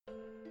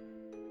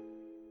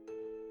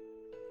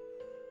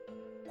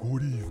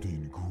Good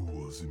evening,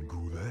 ghouls and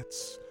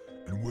ghoulettes,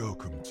 and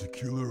welcome to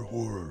Killer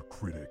Horror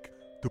Critic,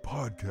 the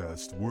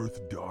podcast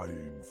worth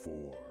dying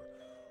for.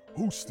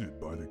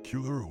 Hosted by the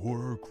Killer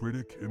Horror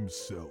Critic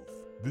himself,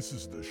 this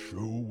is the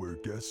show where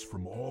guests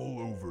from all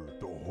over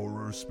the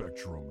horror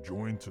spectrum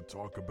join to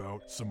talk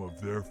about some of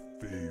their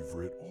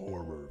favorite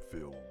horror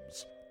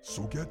films.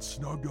 So get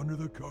snug under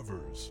the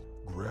covers,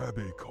 grab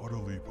a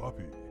cuddly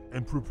puppy,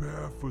 and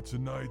prepare for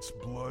tonight's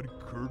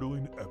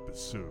blood-curdling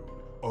episode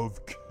of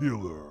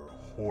Killer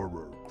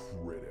Horror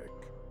Critic.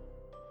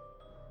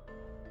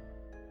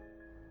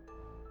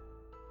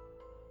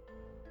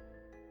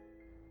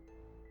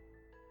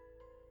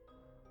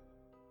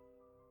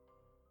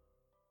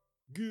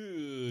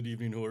 Good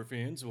evening, horror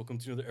fans. Welcome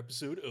to another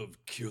episode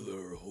of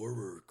Killer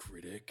Horror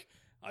Critic.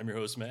 I'm your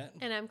host, Matt.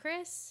 And I'm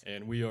Chris.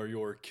 And we are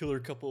your killer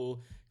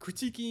couple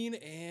critiquing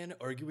and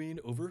arguing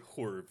over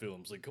horror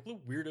films like a couple of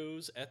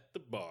weirdos at the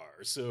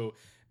bar. So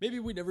maybe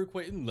we never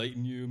quite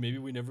enlighten you. Maybe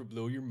we never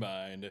blow your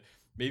mind.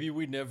 Maybe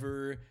we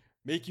never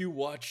make you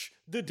watch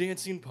The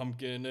Dancing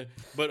Pumpkin.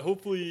 But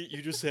hopefully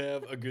you just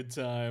have a good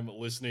time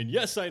listening.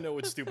 Yes, I know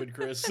it's stupid,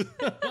 Chris.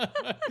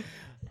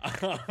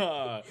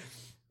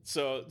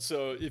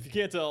 So if you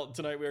can't tell,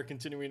 tonight we are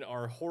continuing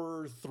our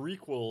horror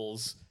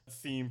threequels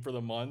theme for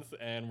the month,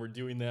 and we're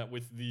doing that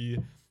with the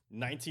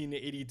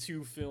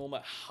 1982 film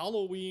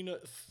Halloween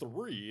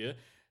 3.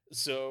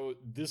 So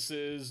this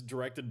is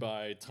directed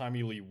by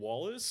Tommy Lee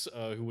Wallace,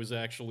 who was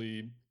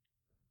actually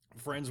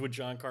friends with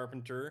John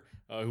Carpenter,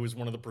 who was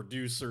one of the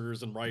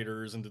producers and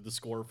writers and did the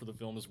score for the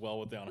film as well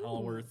with Don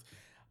Hollworth.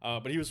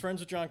 But he was friends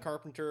with John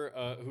Carpenter,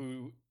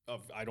 who...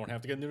 I don't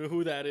have to get into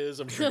who that is.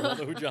 I'm sure you all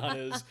know who John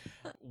is.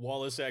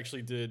 Wallace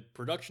actually did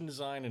production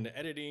design and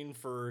editing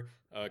for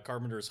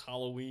Carpenter's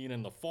Halloween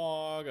and The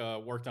Fog.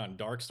 Worked on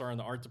Dark Star in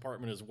the art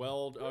department as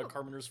well.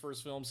 Carpenter's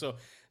first film. So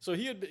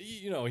he had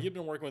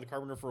been working with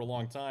Carpenter for a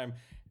long time,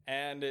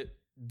 and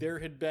there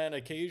had been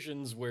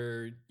occasions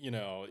where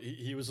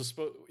he was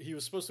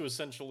supposed to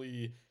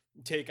essentially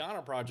take on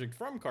a project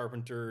from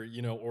Carpenter,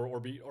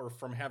 or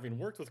from having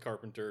worked with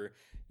Carpenter,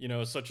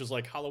 such as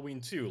like Halloween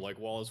 2. Like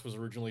Wallace was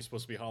originally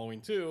supposed to be Halloween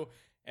 2,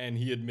 and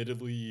he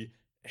admittedly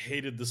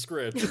hated the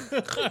script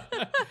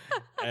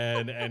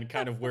and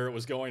kind of where it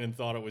was going, and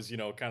thought it was,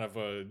 kind of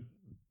a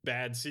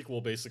bad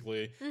sequel,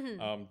 basically.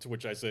 To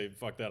which I say,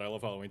 fuck that, I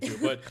love Halloween 2.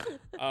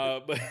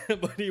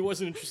 But he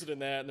wasn't interested in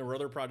that, and there were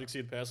other projects he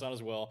had passed on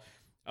as well.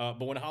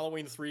 But when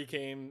Halloween 3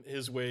 came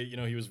his way,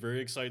 he was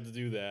very excited to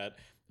do that.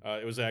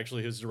 It was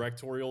actually his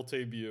directorial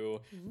debut.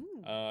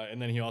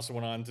 And then he also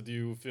went on to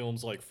do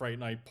films like Fright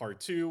Night Part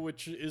 2,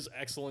 which is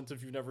excellent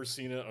if you've never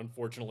seen it.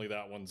 Unfortunately,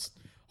 that one's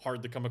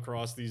hard to come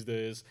across these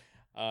days.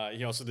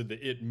 He also did the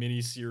It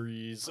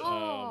miniseries.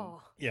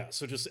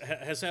 So just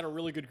has had a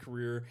really good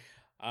career.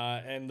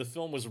 And the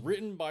film was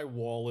written by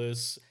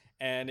Wallace,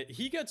 and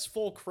he gets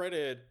full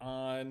credit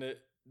on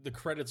the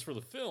credits for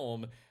the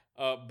film.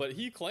 But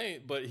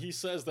he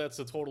says that's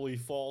a totally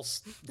false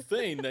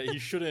thing, that he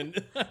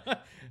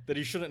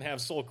shouldn't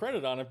have sole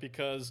credit on it,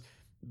 because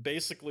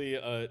basically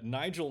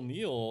Nigel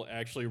Neal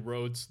actually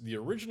wrote the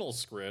original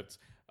script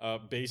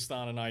based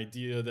on an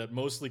idea that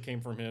mostly came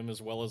from him,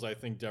 as well as I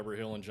think Deborah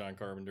Hill and John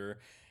Carpenter.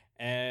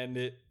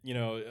 And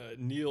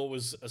Neal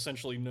was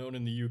essentially known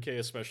in the UK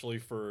especially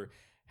for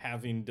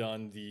having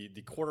done the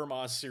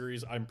Quatermass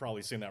series. I'm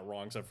probably saying that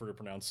wrong, because I've heard it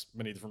pronounced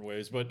many different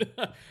ways, but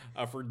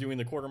for doing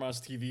the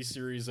Quatermass TV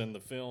series and the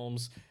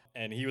films.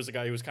 And he was a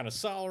guy who was kind of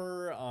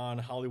sour on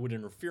Hollywood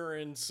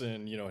interference,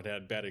 and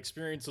had bad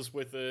experiences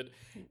with it.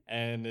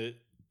 And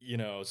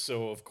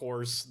so of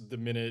course the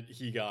minute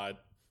he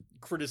got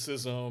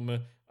criticism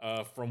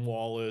from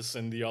Wallace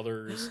and the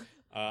others,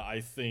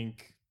 I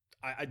think,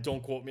 I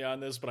don't quote me on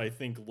this, but I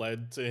think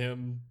led to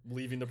him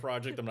leaving the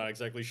project. I'm not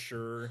exactly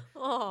sure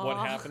what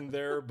happened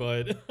there,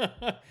 but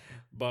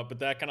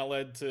that kind of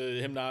led to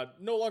him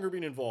no longer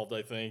being involved,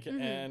 I think.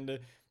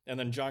 And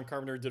then John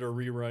Carpenter did a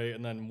rewrite,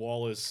 and then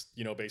Wallace,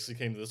 basically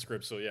came to the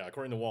script. So yeah,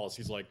 according to Wallace,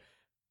 he's like,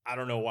 I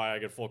don't know why I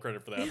get full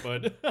credit for that,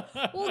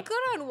 but well,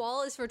 good on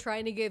Wallace for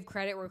trying to give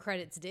credit where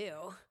credit's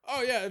due.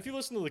 Oh yeah, if you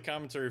listen to the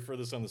commentary for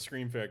this on the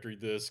Scream Factory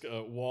disc,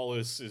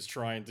 Wallace is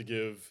trying to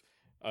give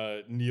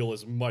Neal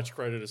as much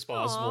credit as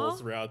possible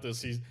throughout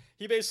this.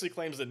 He basically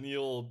claims that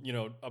Neal,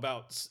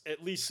 about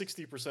at least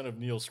 60% of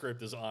Neal's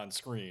script is on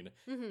screen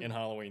in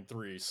Halloween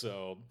 3.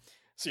 So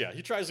yeah,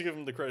 he tries to give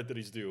him the credit that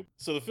he's due.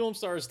 So the film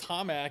stars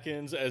Tom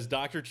Atkins as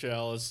Dr.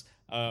 Chalice,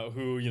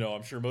 who,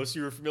 I'm sure most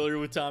of you are familiar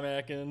with Tom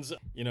Atkins.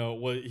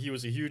 He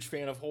was a huge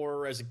fan of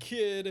horror as a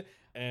kid,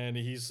 and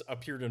he's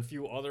appeared in a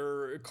few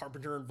other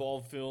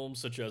Carpenter-involved films,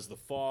 such as The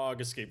Fog,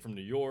 Escape from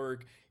New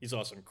York. He's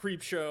also in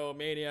Creepshow,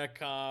 Maniac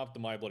Cop, the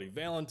My Bloody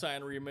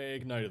Valentine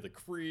remake, Night of the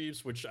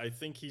Creeps, which I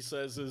think he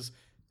says is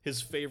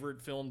his favorite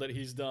film that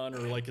he's done,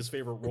 or like his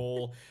favorite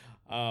role,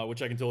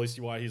 which I can totally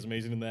see why he's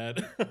amazing in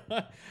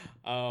that.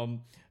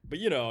 But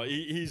you know,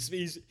 he's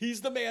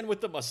the man with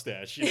the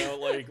mustache. You know,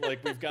 like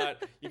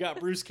you got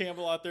Bruce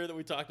Campbell out there that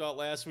we talked about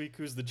last week,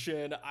 who's the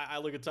chin. I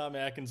look at Tom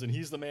Atkins, and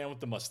he's the man with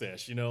the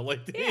mustache. You know, like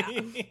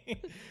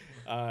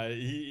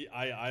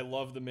I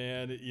love the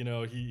man. You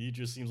know, he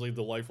just seems like a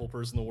delightful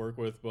person to work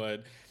with.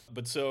 But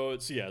so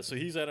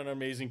he's had an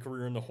amazing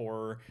career in the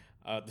horror.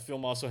 The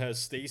film also has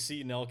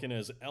Stacey Nelkin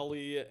as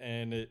Ellie,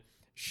 and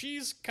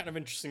she's kind of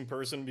an interesting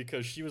person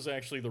because she was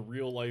actually the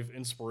real life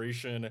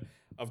inspiration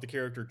of the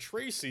character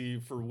Tracy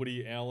for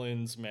Woody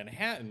Allen's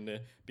Manhattan,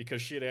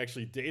 because she had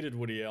actually dated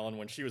Woody Allen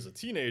when she was a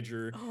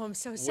teenager. Oh, I'm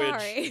so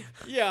sorry.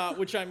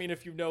 Which I mean,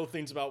 if you know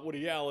things about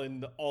Woody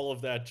Allen, all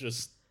of that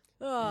just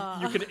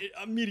you can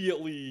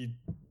immediately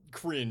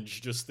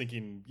cringe just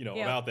thinking, you know,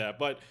 about that.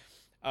 But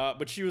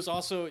she was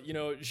also, you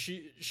know,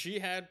 she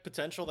had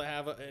potential to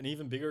have an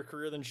even bigger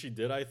career than she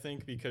did, I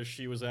think, because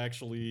she was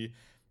actually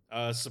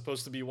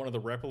supposed to be one of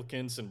the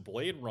replicants in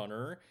Blade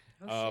Runner.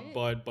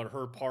 But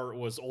her part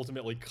was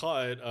ultimately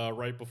cut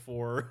right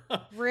before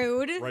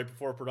right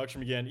before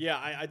production began. Yeah,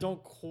 I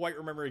don't quite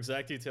remember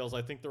exact details.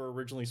 I think there were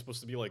originally supposed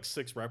to be like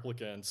 6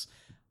 replicants,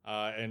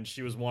 and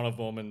she was one of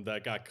them, and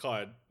that got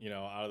cut. You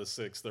know, out of the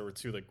 6, there were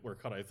 2 that were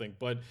cut, I think.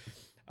 But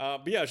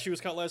yeah, she was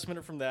cut last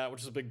minute from that,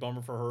 which is a big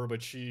bummer for her.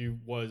 But she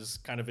was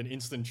kind of an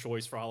instant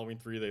choice for Halloween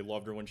 3. They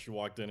loved her when she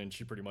walked in, and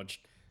she pretty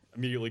much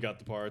immediately got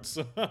the parts.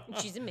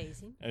 She's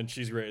amazing. And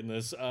she's great in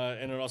this.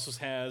 And it also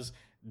has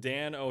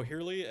Dan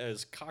O'Herlihy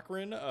as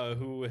Cochran,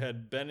 who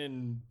had been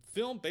in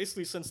film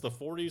basically since the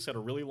 40s, had a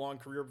really long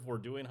career before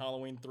doing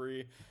Halloween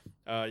 3.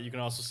 You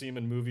can also see him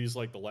in movies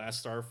like The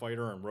Last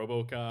Starfighter and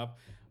RoboCop.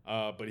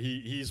 But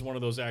he's one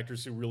of those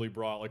actors who really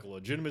brought like a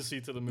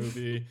legitimacy to the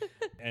movie,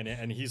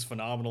 and he's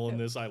phenomenal in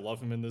this. I love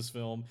him in this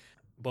film.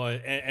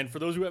 But and for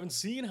those who haven't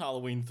seen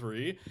Halloween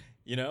 3,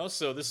 you know,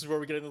 so this is where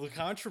we get into the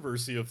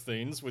controversy of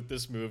things with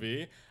this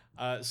movie.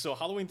 So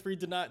Halloween 3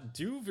 did not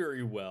do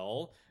very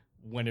well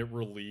when it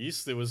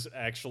released. It was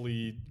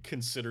actually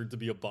considered to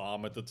be a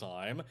bomb at the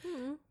time,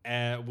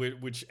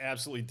 which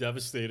absolutely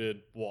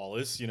devastated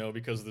Wallace, you know,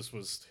 because this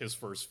was his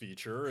first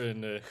feature,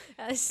 and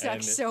that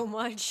sucks so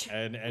much.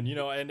 And you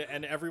know,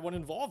 and everyone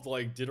involved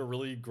like did a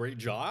really great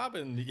job,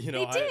 and you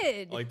know,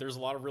 there's a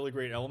lot of really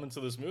great elements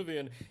of this movie,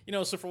 and you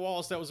know, so for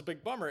Wallace that was a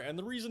big bummer. And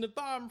the reason it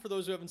bombed, for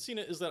those who haven't seen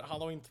it, is that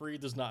Halloween 3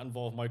 does not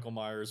involve Michael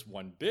Myers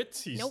one bit.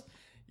 Nope.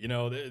 You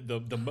know,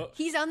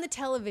 he's on the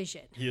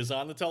television. He is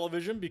on the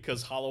television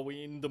because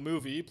Halloween, the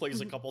movie,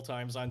 plays a couple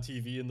times on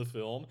TV in the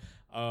film.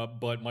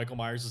 But Michael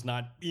Myers is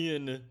not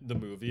in the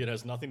movie. It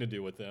has nothing to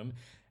do with him.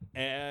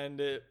 And,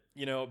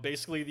 you know,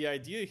 basically the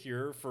idea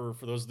here, for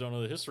those who don't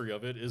know the history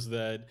of it, is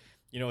that,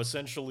 you know,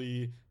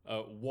 essentially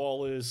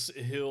Wallace,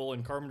 Hill,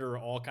 and Carpenter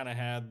all kind of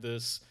had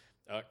this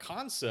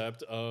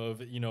concept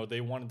of, you know, they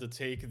wanted to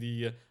take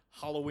the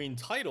Halloween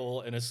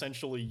title and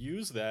essentially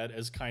use that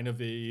as kind of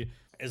a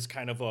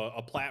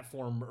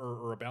platform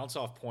or a bounce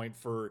off point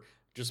for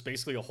just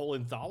basically a whole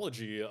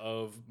anthology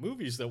of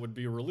movies that would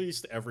be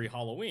released every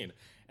Halloween.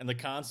 And the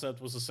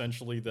concept was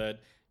essentially that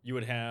you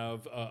would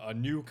have a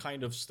new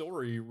kind of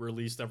story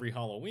released every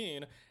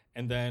Halloween,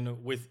 and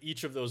then with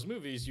each of those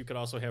movies you could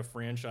also have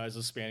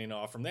franchises spanning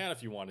off from that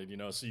if you wanted, you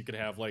know. So you could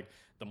have like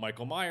the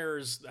Michael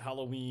Myers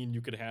Halloween,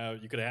 you could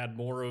add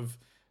more of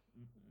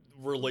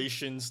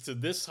relations to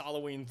this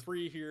Halloween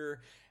 3 here.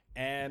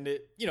 And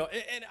you know,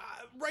 and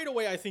right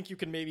away I think you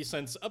can maybe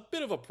sense a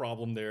bit of a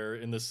problem there,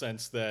 in the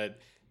sense that,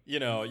 you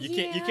know, you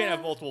can't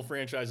have multiple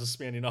franchises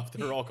spanning off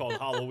that are all called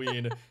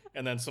Halloween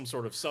and then some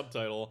sort of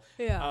subtitle.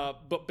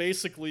 But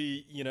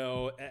basically, you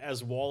know,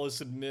 as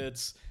Wallace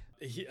admits,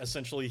 he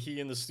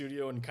in the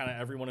studio and kind of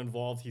everyone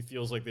involved, he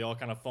feels like they all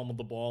kind of fumbled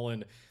the ball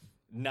and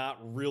not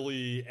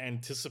really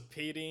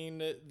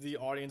anticipating the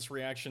audience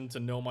reaction to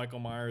no Michael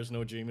Myers,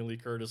 no Jamie Lee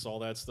Curtis, all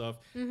that stuff.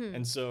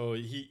 And so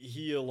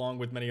he, along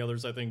with many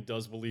others, I think,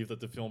 does believe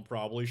that the film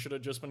probably should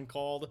have just been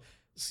called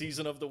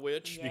Season of the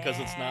Witch, because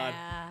it's not,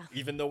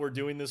 even though we're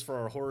doing this for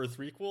our horror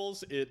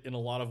threequels, it in a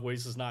lot of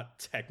ways is not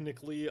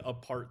technically a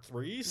part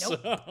 3. Nope,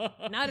 so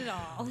not at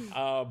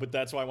all. But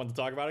that's why I wanted to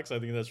talk about it, because I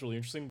think that's really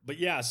interesting. But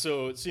yeah,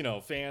 so it's, you know,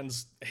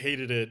 fans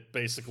hated it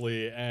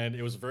basically, and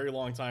it was a very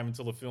long time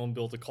until the film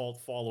built a cult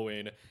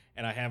following,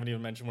 and I haven't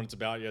even mentioned what it's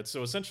about yet.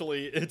 So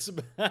essentially it's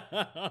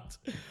about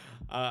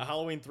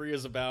Halloween 3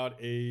 is about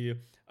a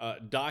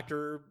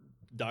Dr.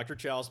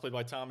 Chalice, played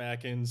by Tom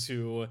Atkins,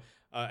 who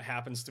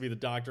happens to be the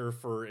doctor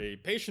for a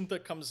patient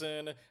that comes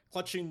in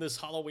clutching this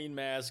Halloween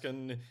mask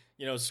and,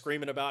 you know,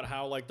 screaming about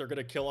how like they're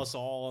gonna kill us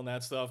all and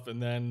that stuff.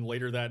 And then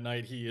later that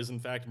night he is in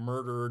fact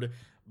murdered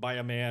by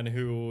a man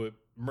who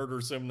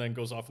murders him, then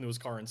goes off into his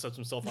car and sets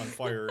himself on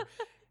fire.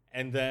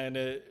 And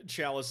then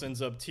Chalice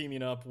ends up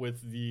teaming up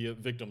with the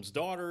victim's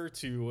daughter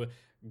to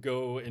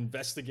go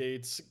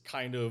investigate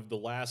kind of the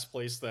last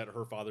place that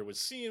her father was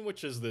seen,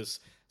 which is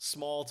this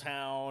small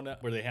town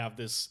where they have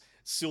this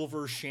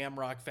silver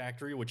shamrock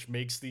factory, which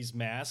makes these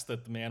masks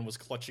that the man was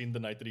clutching the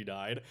night that he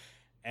died.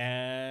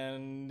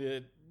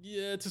 And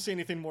yeah, to say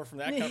anything more from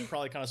that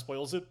probably kind of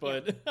spoils it,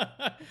 but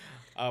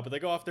but they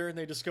go off there and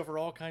they discover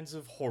all kinds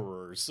of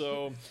horror.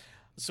 So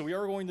we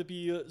are going to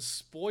be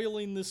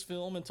spoiling this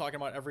film and talking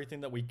about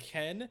everything that we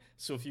can.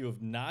 So if you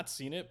have not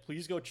seen it,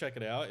 please go check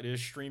it out. It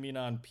is streaming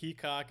on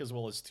Peacock as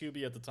well as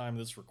Tubi at the time of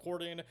this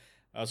recording.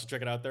 So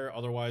check it out there.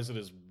 Otherwise, it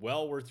is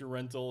well worth your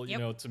rental.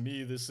 Yep. To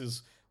me, this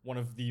is one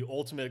of the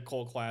ultimate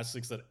cult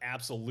classics that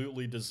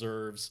absolutely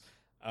deserves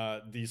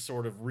the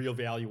sort of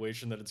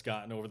reevaluation that it's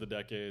gotten over the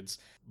decades.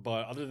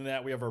 But other than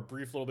that, we have our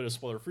brief little bit of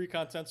spoiler-free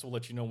content, so we'll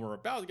let you know when we're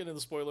about to get into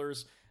the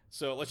spoilers.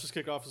 So let's just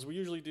kick off as we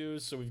usually do.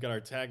 So we've got our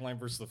tagline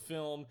versus the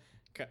film,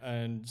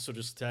 and so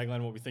just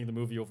tagline what we think of the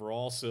movie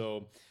overall.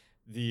 So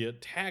the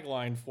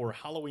tagline for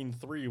Halloween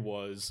 3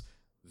 was,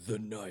 "The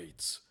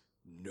night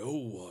no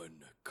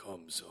one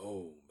comes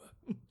home."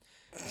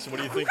 So what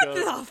do you think What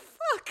the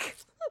fuck?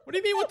 What do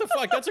you mean, what the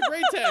fuck? That's a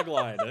great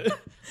tagline.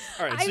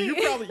 All right, so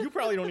you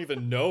probably don't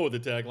even know the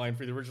tagline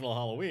for the original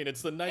Halloween.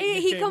 It's the night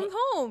he comes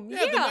home.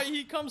 Yeah, the night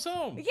he comes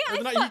home. Yeah, or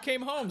the night he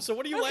came home. So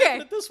what are you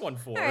laughing at this one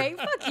for? All right,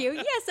 fuck you.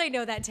 Yes, I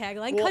know that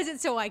tagline because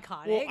it's so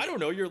iconic. Well, I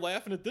don't know. You're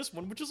laughing at this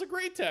one, which is a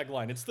great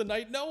tagline. It's the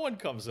night no one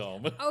comes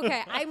home.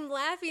 Okay, I'm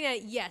laughing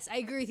at, yes, I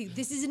agree with you.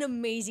 This is an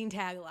amazing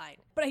tagline,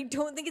 but I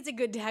don't think it's a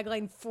good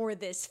tagline for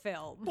this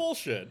film.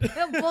 Bullshit.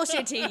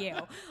 Bullshit to you.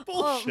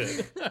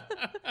 Bullshit.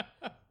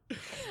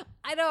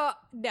 I don't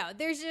know.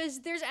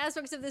 There's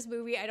aspects of this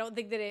movie I don't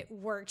think that it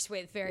works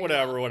with very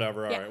Whatever. well. All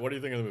right. What do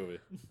you think of the movie?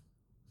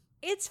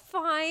 It's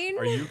fine.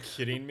 Are you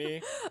kidding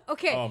me?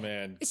 Okay. Oh,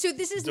 man. So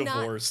this is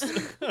Divorce.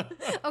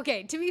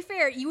 Okay, to be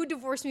fair, you would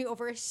divorce me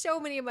over so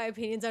many of my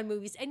opinions on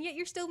movies, and yet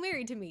you're still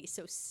married to me,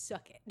 so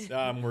suck it.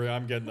 I'm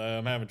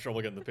having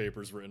trouble getting the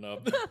papers written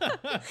up.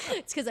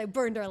 It's because I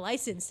burned our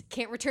license.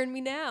 Can't return me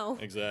now.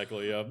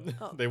 Exactly, yeah.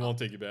 They won't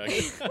take you back.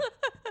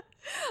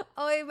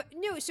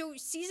 No, so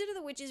Season of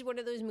the Witch is one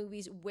of those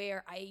movies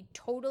where I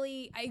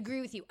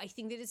agree with you. I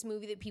think that it's a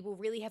movie that people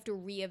really have to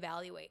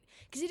reevaluate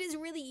because it is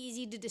really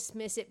easy to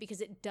dismiss it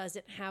because it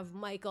doesn't have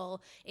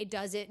Michael, it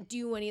doesn't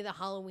do any of the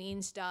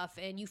Halloween stuff,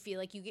 and you feel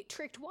like you get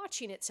tricked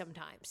watching it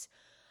sometimes.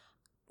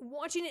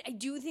 Watching it, I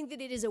do think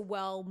that it is a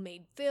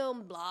well-made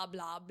film, blah,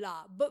 blah,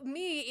 blah. But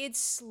me, it's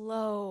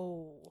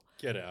slow.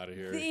 Get out of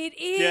here. It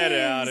is. Get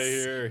out of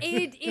here.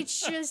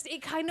 It's just,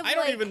 it kind of I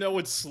don't even know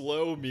what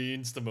slow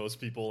means to most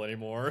people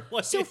anymore.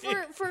 Like, so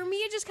for me,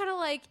 it just kind of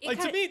like...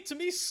 to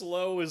me,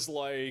 slow is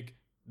like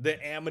the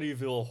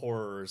Amityville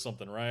Horror or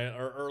something, right?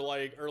 Or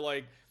like,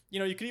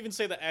 you could even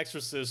say The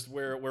Exorcist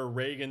where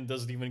Reagan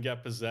doesn't even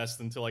get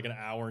possessed until like an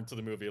hour into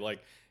the movie.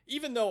 Like,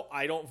 even though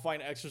I don't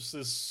find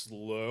Exorcist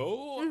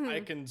slow,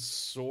 I can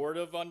sort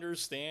of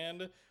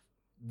understand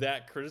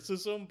that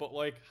criticism, but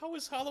like, how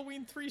is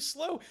Halloween 3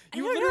 slow?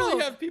 You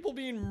literally have people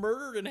being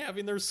murdered and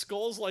having their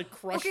skulls like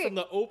crushed from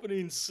the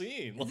opening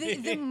scene.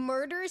 Like, the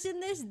murders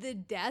in this, the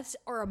deaths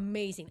are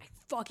amazing. I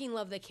fucking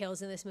love the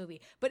kills in this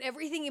movie, but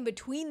everything in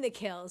between the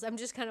kills, I'm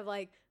just kind of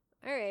like,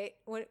 all right,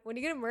 when are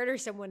you gonna murder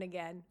someone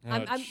again?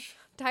 I'm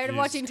tired of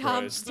watching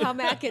Tom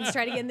Atkins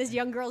try to get in this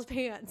young girl's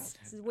pants.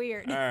 This is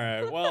weird. All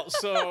right, well,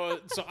 so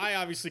I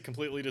obviously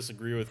completely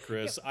disagree with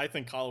Chris. I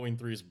think Halloween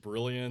 3 is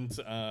brilliant.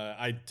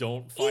 I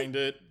don't find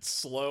it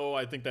slow.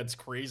 I think that's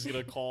crazy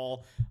to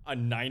call a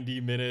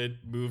 90-minute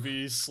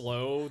movie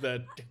slow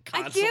that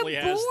constantly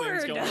has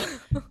things going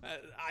on.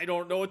 I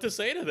don't know what to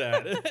say to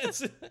that.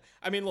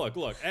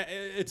 Look,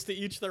 it's to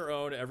each their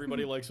own.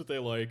 Everybody likes what they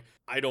like.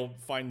 I don't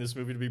find this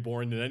movie to be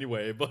boring in any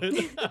way, but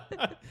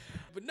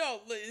but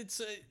no,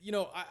 it's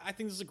I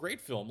think this is a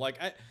great film. Like,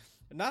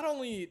 not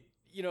only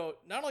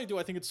do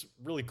I think it's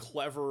really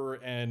clever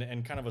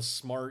and kind of a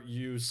smart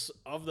use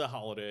of the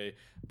holiday,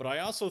 but I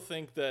also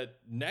think that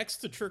next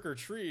to Trick or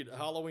Treat,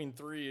 Halloween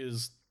 3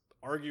 is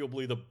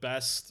arguably the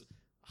best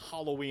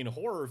Halloween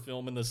horror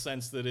film in the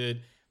sense that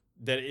it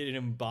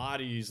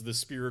embodies the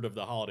spirit of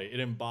the holiday. It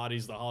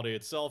embodies the holiday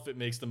itself. It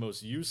makes the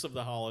most use of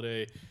the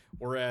holiday.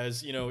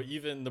 Whereas,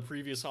 even the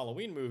previous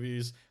Halloween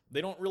movies,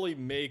 they don't really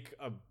make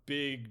a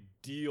big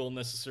deal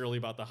necessarily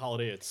about the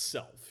holiday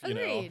itself.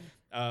 Agreed.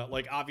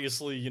 Like,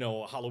 obviously,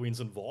 Halloween's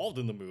involved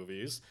in the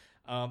movies,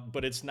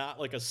 but it's not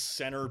like a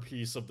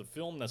centerpiece of the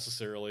film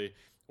necessarily.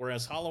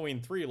 Whereas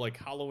Halloween 3, like,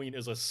 Halloween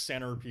is a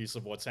centerpiece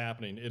of what's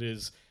happening. It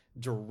is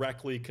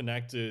directly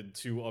connected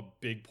to a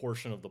big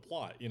portion of the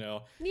plot,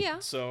 Yeah.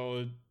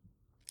 So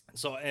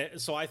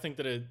I think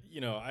that it,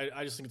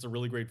 I just think it's a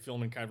really great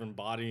film and kind of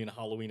embodying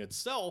Halloween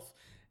itself,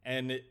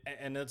 and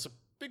that's a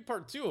big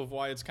part too of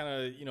why it's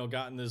kind of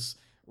gotten this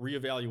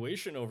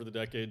reevaluation over the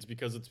decades,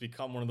 because it's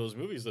become one of those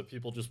movies that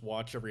people just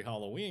watch every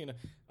Halloween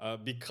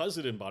because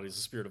it embodies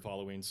the spirit of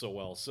Halloween so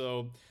well.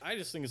 So I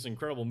just think it's an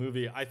incredible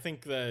movie. I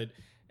think that,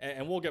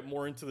 and we'll get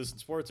more into this in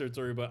spoiler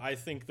territory, but I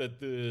think that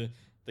the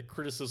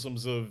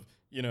criticisms of,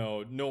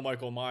 no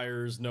Michael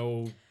Myers,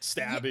 no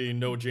stabbing,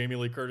 no Jamie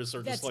Lee Curtis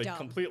are just like dumb.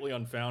 Completely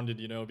unfounded,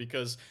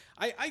 because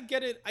I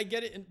get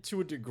it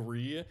to a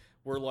degree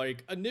where,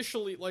 like,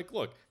 initially, like,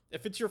 look,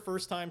 if it's your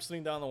first time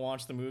sitting down to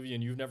watch the movie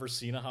and you've never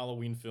seen a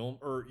Halloween film,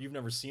 or you've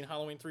never seen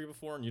Halloween 3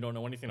 before and you don't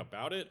know anything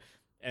about it,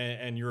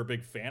 and you're a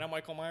big fan of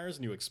Michael Myers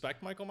and you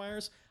expect Michael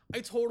Myers, I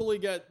totally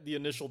get the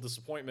initial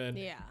disappointment.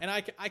 Yeah. And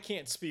I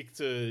can't speak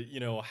to,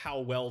 how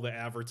well the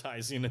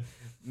advertising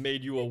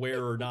made you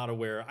aware or not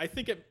aware. I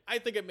think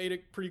it made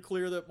it pretty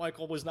clear that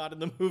Michael was not in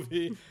the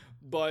movie,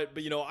 but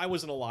I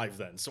wasn't alive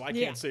then, so I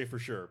can't say for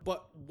sure.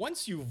 But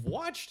once you've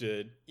watched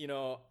it,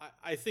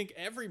 I think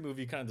every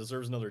movie kind of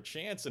deserves another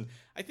chance. And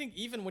I think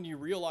even when you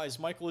realize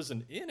Michael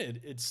isn't in it,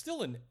 it's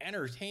still an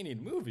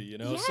entertaining movie,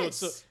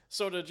 Yes.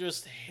 So to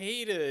just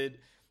hate it,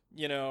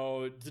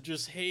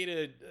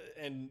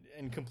 and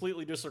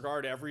completely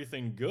disregard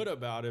everything good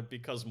about it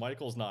because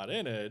Michael's not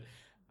in it.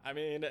 I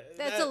mean,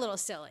 That's a little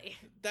silly.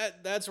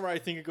 That's where I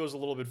think it goes a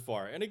little bit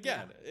far. And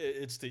again,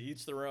 it's to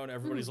each their own.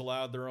 Everybody's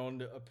allowed their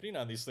own opinion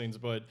on these things.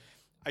 But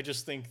I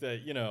just think that,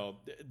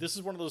 this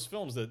is one of those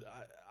films that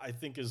I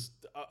think is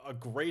a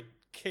great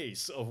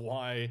case of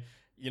why,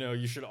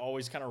 you should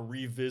always kind of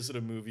revisit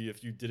a movie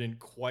if you didn't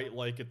quite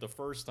like it the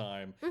first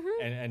time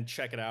and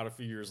check it out a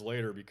few years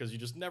later, because you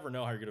just never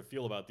know how you're going to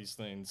feel about these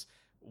things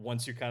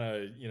once you kind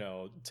of,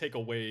 take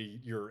away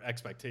your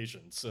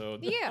expectations. So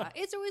Yeah,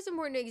 it's always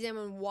important to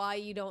examine why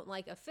you don't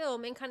like a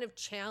film and kind of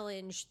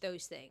challenge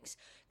those things.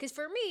 Because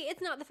for me,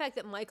 it's not the fact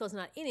that Michael's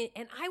not in it,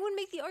 and I would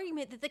make the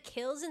argument that the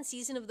kills in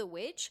Season of the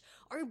Witch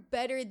are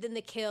better than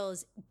the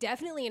kills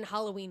definitely in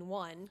Halloween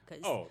 1,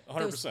 because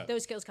 100%.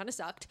 those kills kind of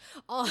sucked.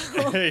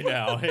 Hey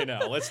now,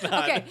 let's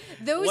not. Okay,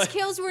 those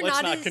kills were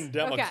let's not not as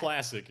condemn a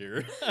classic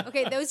here.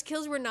 Okay, those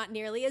kills were not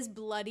nearly as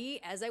bloody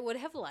as I would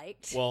have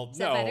liked. Well, Is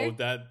that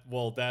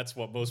better? That's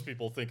what most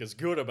people think is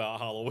good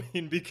about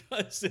Halloween,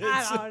 because it's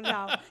I don't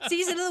know.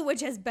 Season of the Witch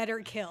has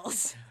better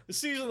kills. The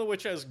Season of the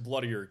Witch has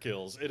bloodier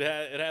kills. It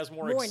has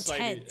more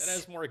exciting. Intense. It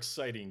has more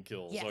exciting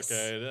kills. Yes.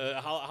 Okay,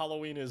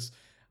 Halloween is.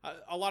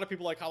 A lot of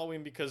people like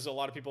Halloween because a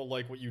lot of people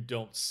like what you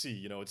don't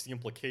see. It's the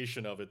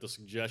implication of it, the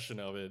suggestion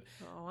of it.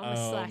 Oh, I'm a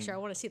slasher. I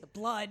want to see the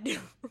blood.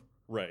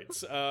 Right.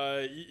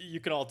 You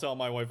can all tell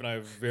my wife and I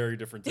have very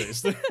different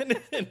tastes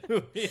in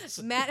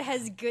movies. Matt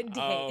has good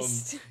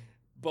taste.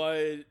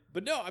 But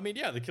no, I mean,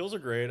 yeah, the kills are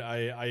great.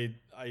 I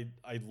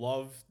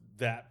love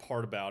that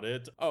part about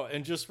it. Oh,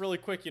 and just really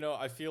quick,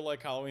 I feel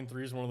like Halloween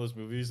 3 is one of those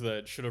movies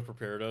that should have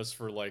prepared us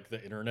for like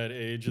the internet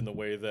age, in the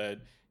way that,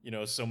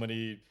 so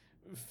many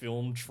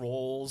film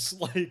trolls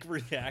like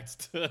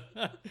react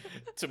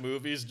to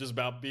movies just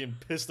about being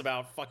pissed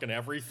about fucking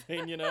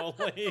everything,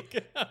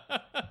 like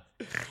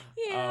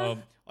Yeah.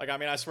 I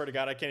mean, I swear to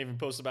God, I can't even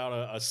post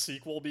about a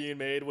sequel being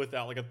made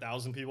without like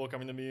 1,000 people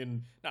coming to me,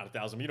 and not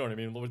 1,000, you know what I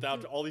mean,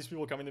 without all these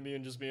people coming to me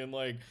and just being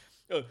like,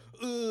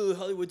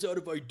 Hollywood's out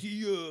of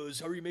ideas,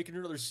 how are you making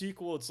another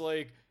sequel? It's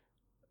like,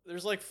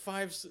 there's like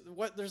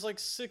there's like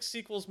 6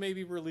 sequels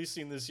maybe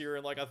releasing this year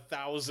and like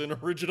 1,000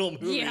 original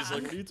movies. Yeah.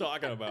 Like, what are you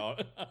talking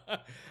about?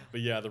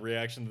 But yeah, the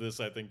reaction to this,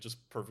 I think,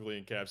 just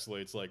perfectly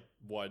encapsulates like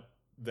what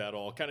that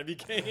all kind of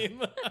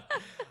became.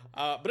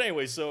 But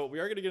anyway, so we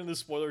are going to get into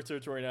spoiler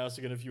territory now. So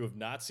again, if you have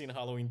not seen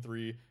Halloween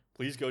 3,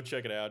 please go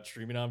check it out.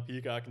 Streaming on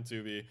Peacock and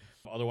Tubi.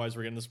 Otherwise,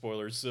 we're getting the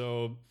spoilers.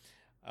 So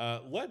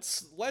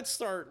let's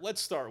start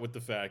with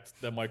the fact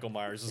that Michael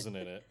Myers isn't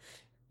in it.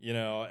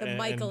 The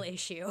Michael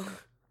issue.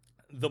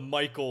 The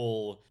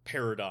Michael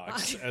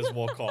paradox, as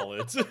we'll call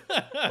it. So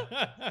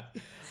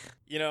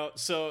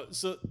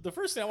the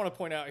first thing I want to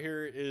point out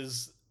here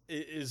is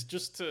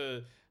just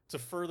to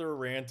further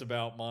rant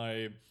about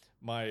my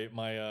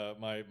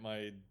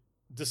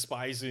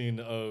despising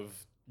of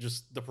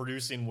just the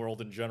producing world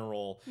in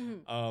general.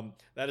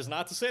 That is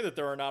not to say that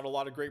there are not a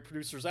lot of great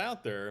producers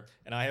out there,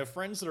 and I have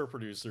friends that are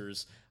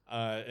producers,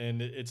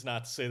 and it's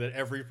not to say that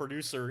every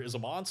producer is a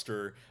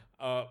monster.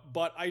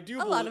 But I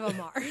do. A lot of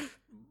them are.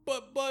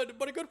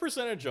 But a good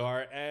percentage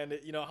are, and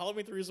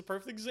Halloween 3 is a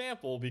perfect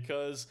example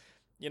because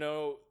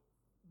so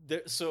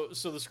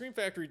the Scream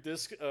Factory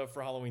disc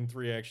for Halloween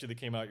 3 actually that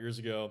came out years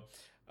ago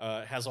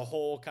has a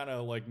whole kind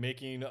of like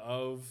making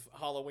of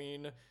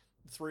Halloween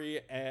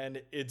 3,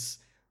 and it's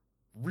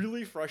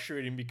really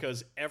frustrating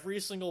because every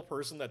single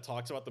person that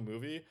talks about the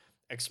movie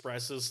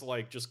expresses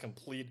like just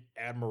complete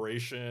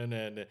admiration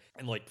and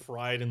like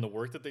pride in the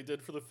work that they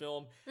did for the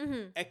film,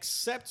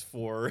 except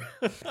for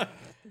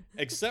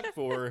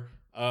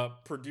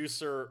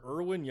producer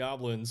Irwin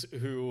Yablans,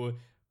 who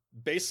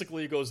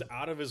basically goes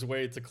out of his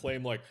way to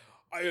claim like,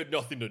 I had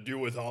nothing to do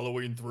with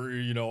Halloween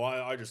 3,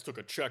 I just took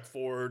a check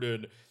for it,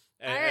 and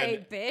all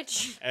right,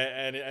 bitch.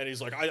 And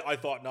he's like, I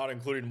thought not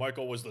including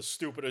Michael was the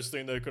stupidest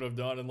thing they could have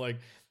done, and like,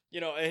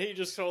 and he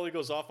just totally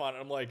goes off on it.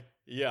 I'm like,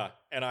 yeah,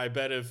 and I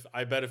bet if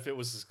it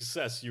was a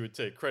success, you would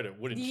take credit,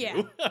 wouldn't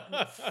you?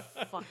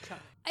 Fuck.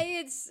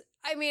 I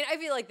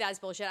feel like that's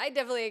bullshit. I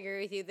definitely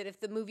agree with you that if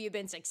the movie had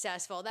been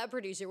successful, that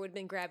producer would have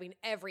been grabbing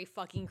every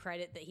fucking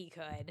credit that he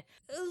could.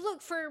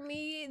 Look, for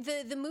me,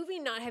 the movie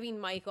not having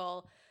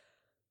Michael,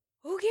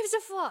 Who gives a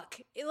fuck?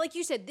 Like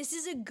you said, this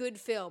is a good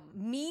film.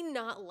 Me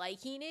not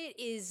liking it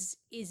is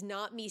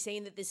not me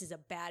saying that this is a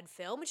bad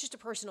film. It's just a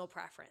personal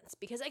preference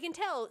because I can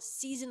tell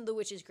Season of the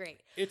Witch is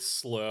great. It's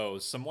slow.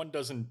 Someone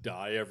doesn't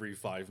die every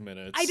 5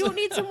 minutes. I don't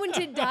need someone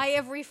to die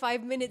every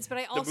 5 minutes, but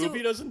I also the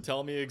movie doesn't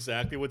tell me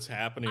exactly what's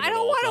happening. I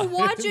don't want to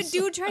watch a times.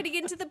 dude try to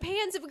get into the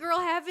pants of a girl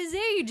half his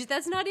age.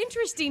 That's not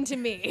interesting to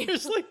me.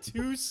 There's like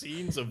 2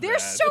 scenes of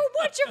There's that. so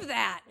much of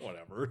that.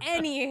 Whatever.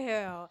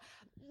 Anywho,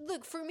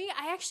 look, for me,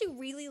 I actually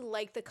really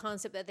like the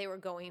concept that they were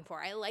going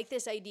for. I like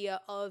this idea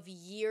of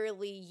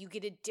yearly, you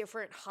get a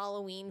different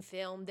Halloween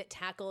film that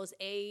tackles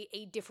a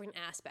different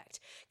aspect.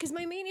 Because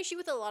my main issue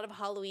with a lot of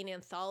Halloween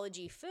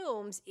anthology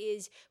films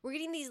is we're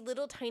getting these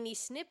little tiny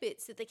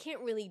snippets that they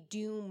can't really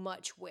do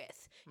much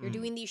with. You're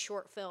doing these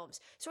short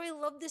films. So I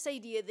love this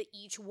idea that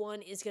each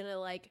one is going to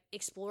like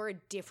explore a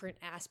different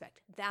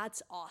aspect.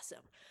 That's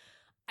awesome.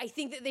 I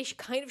think that they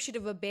kind of should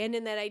have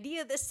abandoned that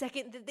idea the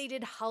second that they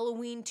did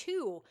Halloween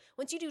 2.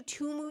 Once you do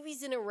 2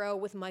 movies in a row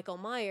with Michael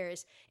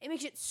Myers, it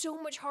makes it so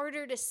much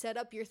harder to set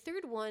up your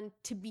third one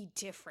to be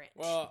different.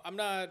 Well,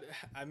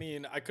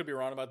 I could be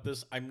wrong about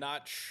this. I'm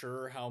not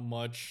sure how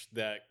much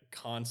that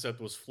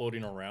concept was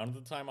floating around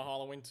at the time of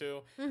Halloween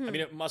 2. I mean,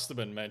 it must have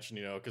been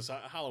mentioned, because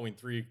Halloween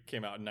 3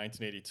 came out in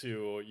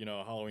 1982,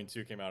 Halloween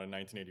 2 came out in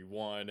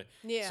 1981.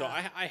 Yeah. So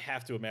I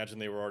have to imagine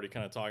they were already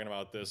kind of talking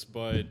about this,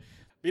 but...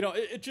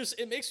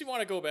 it makes me want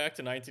to go back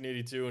to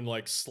 1982 and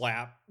like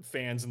slap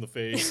fans in the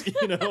face,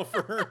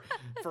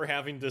 for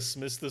having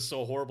dismissed this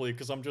so horribly.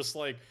 Because I'm just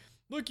like,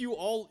 look, you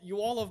all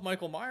love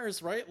Michael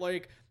Myers, right?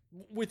 Like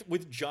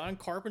with John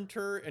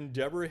Carpenter and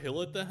Deborah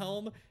Hill at the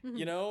helm,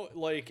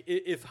 like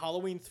if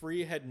Halloween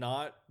 3 had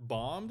not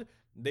bombed,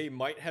 they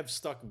might have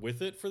stuck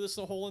with it for this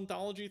whole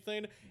anthology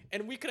thing,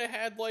 and we could have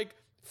had like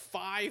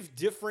 5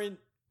 different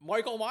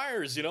Michael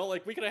Myers,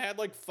 like we could have had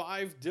like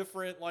 5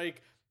 different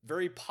like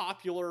very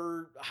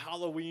popular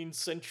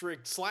Halloween-centric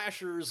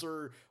slashers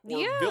or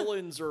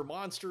villains or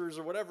monsters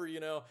or whatever,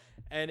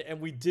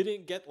 and we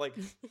didn't get like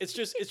it's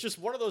just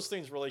one of those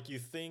things where like you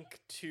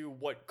think to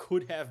what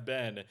could have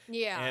been,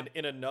 and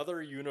in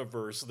another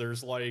universe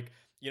there's like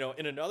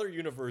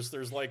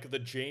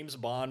the James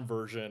Bond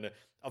version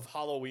of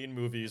Halloween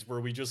movies where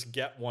we just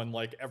get one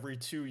like every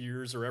 2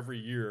 years or every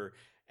year.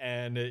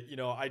 And,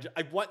 I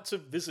want to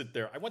visit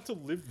there. I want to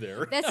live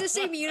there. That's the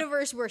same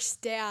universe where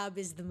Stab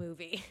is the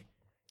movie.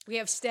 We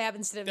have Stab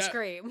instead of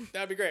Scream.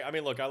 That'd be great. I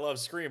mean, look, I love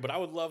Scream, but I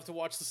would love to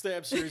watch the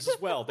Stab series as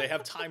well. They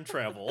have time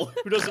travel.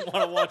 Who doesn't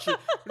want to watch it?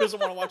 Who doesn't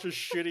want to watch a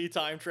shitty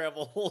time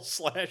travel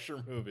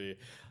slasher movie?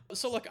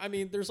 So, look, I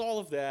mean, there's all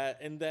of that,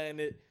 and then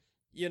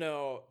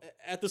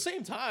at the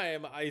same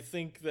time, I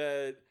think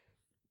that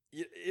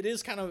it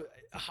is kind of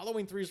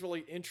Halloween 3 is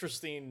really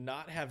interesting,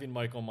 not having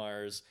Michael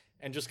Myers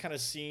and just kind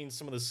of seeing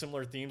some of the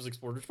similar themes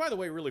explored. Which, by the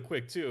way, really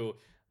quick too,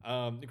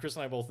 Chris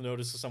and I both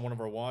noticed this on one of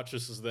our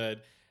watches is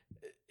that.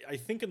 I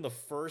think in the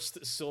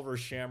first Silver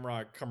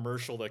Shamrock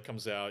commercial that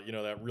comes out,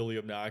 that really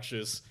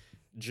obnoxious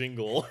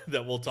jingle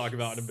that we'll talk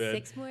about in a bit.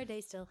 6 more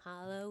days till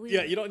Halloween.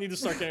 Yeah, you don't need to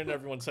start getting in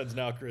everyone's heads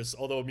now, Chris,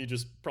 although me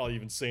just probably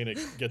even saying it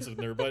gets it in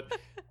there. But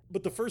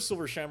the first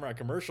Silver Shamrock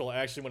commercial,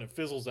 actually, when it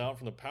fizzles out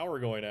from the power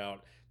going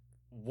out,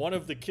 one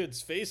of the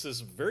kids'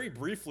 faces very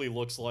briefly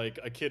looks like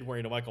a kid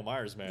wearing a Michael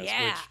Myers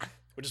mask,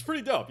 which is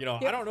pretty dope.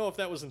 I don't know if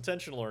that was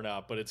intentional or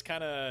not, but it's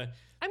kind of...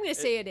 I'm going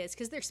to say it is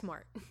because they're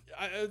smart.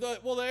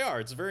 Well, they are.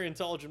 It's a very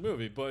intelligent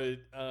movie, but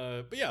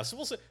yeah. So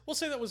we'll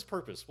say that was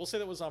purpose. We'll say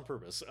that was on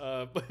purpose.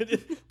 But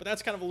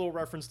that's kind of a little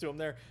reference to him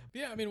there.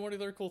 But yeah, I mean, one of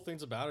the other cool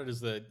things about it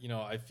is that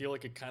I feel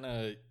like it kind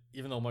of,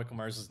 even though Michael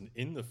Myers isn't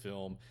in the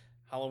film,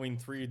 Halloween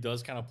 3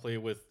 does kind of play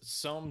with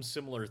some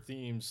similar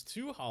themes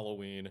to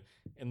Halloween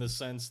in the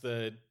sense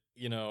that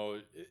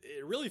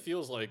it really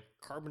feels like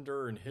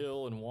Carpenter and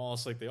Hill and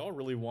Wallace, like they all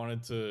really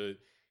wanted to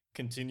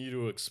continue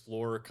to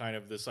explore kind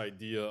of this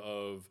idea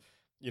of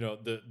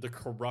the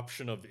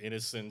corruption of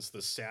innocence,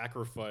 the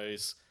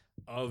sacrifice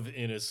of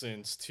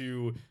innocence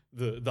to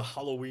the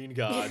Halloween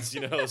gods,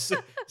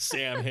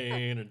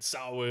 Samhain and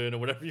Samhain or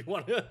whatever you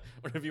want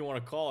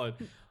to call it.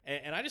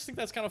 And I just think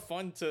that's kind of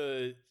fun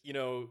to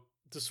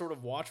to sort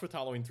of watch with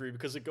Halloween 3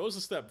 because it goes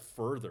a step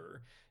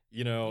further,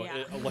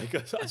 like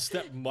a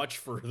step much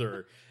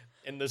further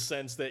in the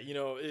sense that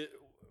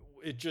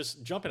it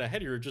just jumping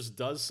ahead here, it just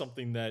does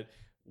something that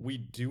we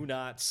do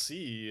not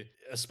see,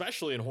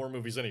 especially in horror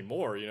movies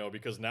anymore,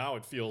 because now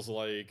it feels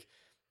like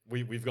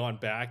we've gone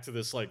back to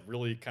this like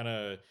really kind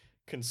of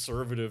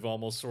conservative,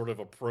 almost sort of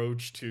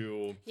approach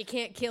to you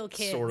can't kill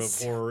kids sort of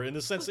horror in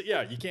the sense that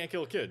you can't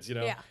kill kids,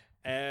 Yeah.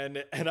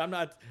 And I'm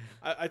not.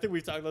 I think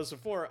we've talked about this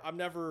before. I'm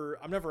never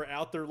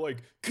out there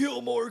like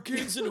kill more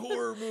kids in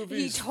horror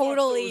movies. He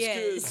totally Fuck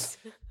those is. Kids.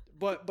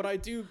 But I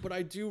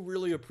do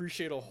really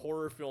appreciate a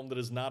horror film that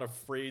is not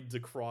afraid to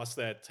cross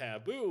that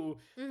taboo,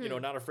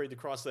 not afraid to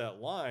cross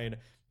that line.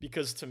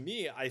 Because to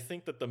me, I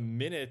think that the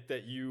minute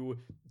that you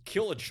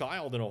kill a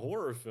child in a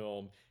horror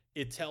film,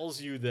 it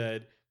tells you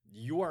that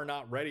you are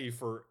not ready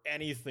for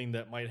anything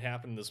that might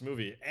happen in this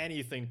movie.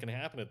 Anything can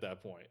happen at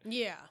that point.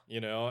 Yeah.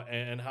 You know,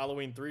 and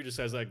Halloween 3 just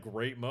has that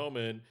great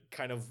moment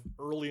kind of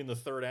early in the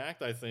third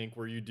act, I think,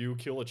 where you do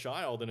kill a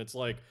child and it's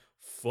like,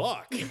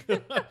 fuck.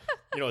 You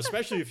know,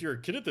 especially if you're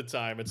a kid at the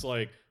time, it's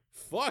like,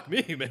 fuck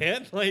me,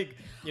 man. Like,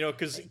 you know,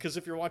 because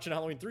if you're watching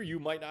Halloween 3, you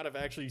might not have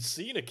actually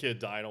seen a kid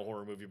die in a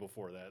horror movie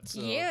before that. So.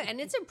 Yeah, and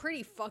it's a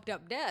pretty fucked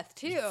up death,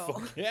 too.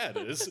 Fuck yeah, it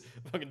is.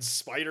 Fucking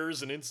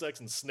spiders and insects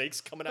and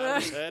snakes coming out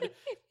of his head.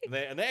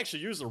 And they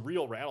actually used a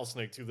real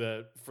rattlesnake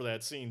for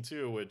that scene,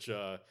 too,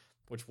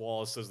 which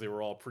Wallace says they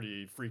were all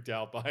pretty freaked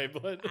out by.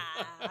 But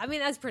I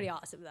mean, that's pretty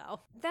awesome, though.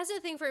 That's the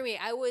thing for me.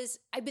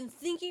 I've been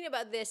thinking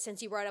about this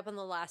since you brought up on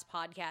the last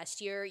podcast,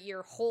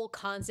 your whole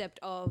concept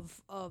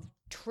of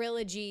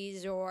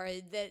trilogies, or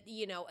that,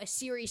 you know, a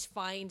series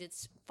finds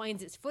its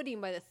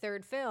footing by the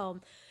third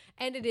film.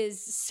 And it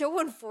is so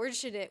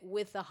unfortunate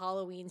with the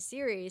Halloween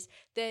series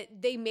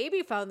that they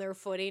maybe found their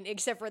footing,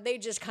 except for they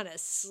just kind of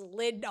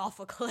slid off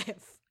a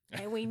cliff.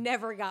 And we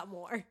never got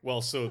more.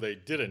 Well, so they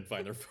didn't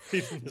find their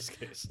footing in this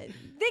case.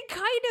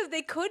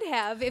 They could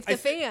have if the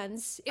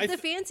fans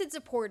had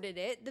supported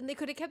it, then they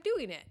could have kept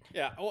doing it.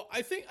 Yeah, well,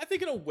 I think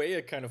in a way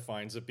it kind of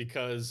finds it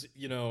because,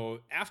 you know,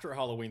 after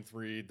Halloween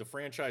 3, the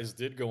franchise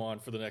did go on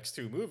for the next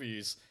two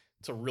movies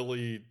to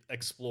really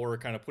explore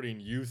kind of putting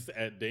youth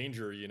at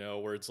danger, you know,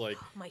 where it's like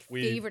my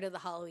favorite of the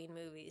Halloween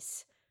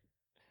movies.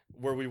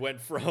 Where we went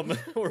from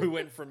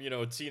you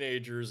know,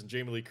 teenagers and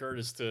Jamie Lee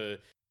Curtis to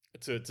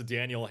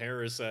Danielle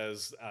Harris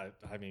as,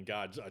 I mean,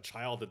 God, a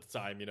child at the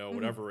time, you know,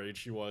 whatever age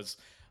she was,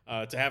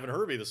 to having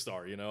her be the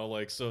star, you know,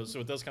 like, so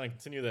it does kind of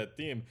continue that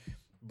theme.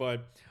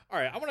 But all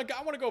right, I want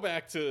to go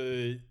back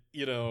to,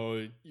 you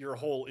know, your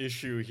whole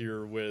issue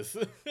here with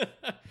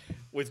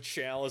with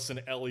Chalice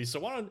and Ellie. So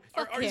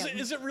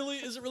is it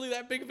really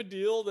that big of a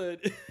deal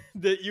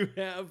that you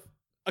have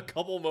a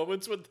couple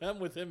moments with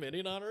him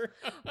hitting on her?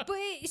 But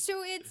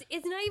so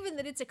it's not even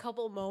that it's a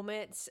couple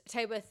moments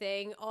type of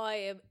thing.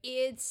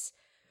 It's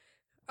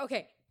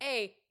okay,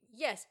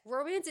 yes,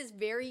 romance is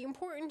very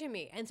important to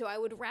me. And so I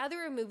would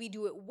rather a movie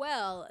do it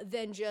well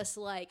than just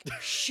like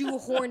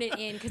shoehorn it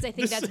in, because I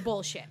think that's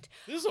bullshit.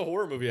 This is a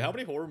horror movie. How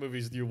many horror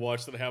movies do you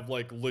watch that have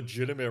like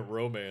legitimate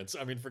romance?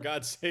 I mean, for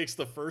God's sakes,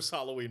 the first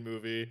Halloween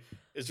movie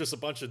is just a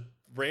bunch of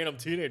random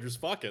teenagers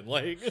fucking,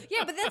 like.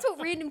 Yeah, but that's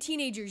what random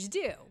teenagers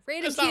do.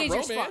 Random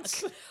teenagers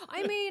fuck.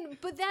 I mean,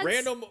 but that's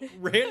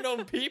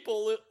random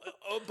people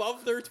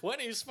above their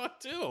 20s fuck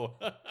too.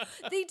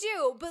 They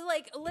do, but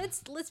like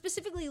let's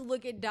specifically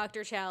look at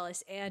Dr.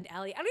 Chalice and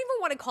Allie. I don't even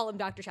want to call him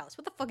Dr. Chalice.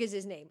 What the fuck is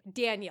his name?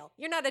 Daniel.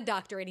 You're not a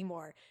doctor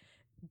anymore,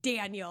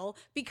 Daniel,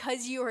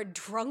 because you're a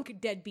drunk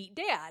deadbeat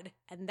dad,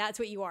 and that's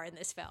what you are in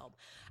this film.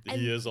 And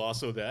he is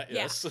also that,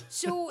 yes. Yeah.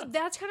 So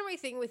that's kind of my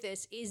thing with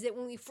this, is that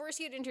when we first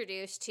get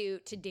introduced to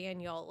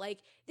Daniel,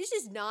 like, this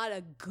is not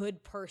a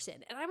good person.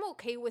 And I'm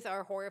okay with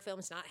our horror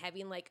films not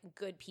having like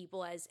good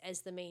people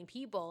as the main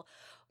people.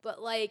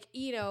 But like,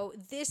 you know,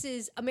 this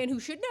is a man who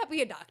should not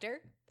be a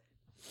doctor.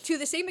 To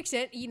the same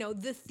extent, you know,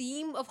 the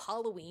theme of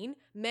Halloween,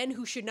 men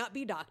who should not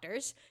be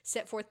doctors,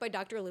 set forth by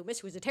Dr. Loomis,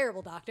 who is a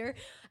terrible doctor.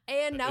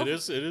 And now it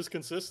is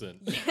consistent.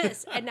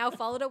 Yes, and now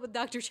followed up with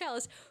Dr.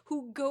 Chalice,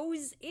 who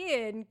goes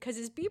in because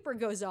his beeper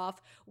goes off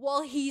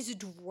while he's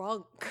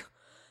drunk.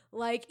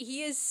 Like,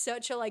 he is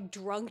such a like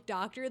drunk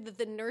doctor that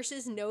the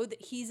nurses know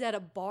that he's at a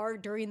bar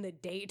during the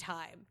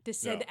daytime to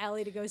send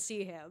Allie to go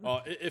see him.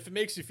 If it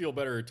makes you feel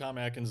better, Tom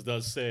Atkins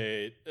does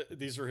say,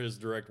 these are his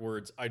direct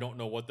words, "I don't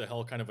know what the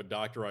hell kind of a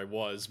doctor I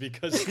was,"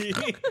 because he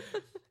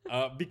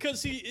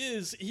because he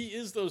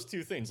is those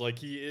two things. Like,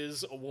 he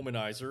is a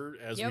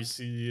womanizer, as we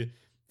see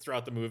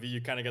throughout the movie.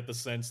 You kind of get the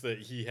sense that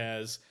he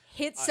has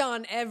hits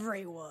on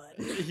everyone.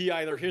 He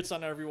either hits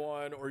on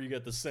everyone, or you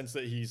get the sense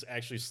that he's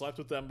actually slept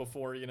with them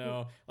before, you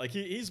know. Like,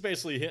 he's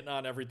basically hitting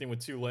on everything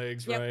with two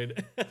legs, right?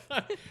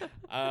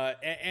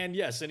 And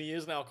yes, and he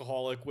is an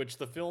alcoholic, which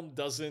the film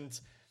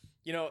doesn't,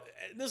 you know.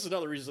 This is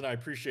another reason I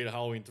appreciate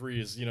Halloween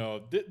 3 is, you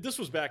know, this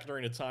was back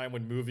during a time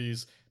when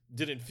movies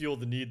didn't feel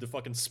the need to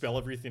fucking spell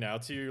everything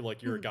out to you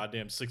like you're a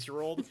goddamn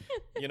 6-year-old.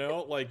 You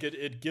know, like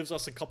it gives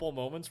us a couple of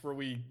moments where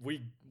we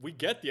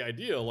get the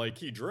idea, like,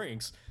 he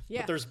drinks,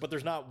 but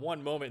there's not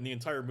one moment in the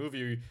entire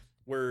movie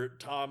where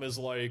Tom is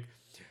like,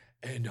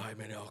 "And I'm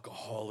an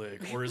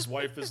alcoholic," or his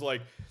wife is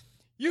like,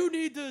 "You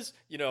need this,"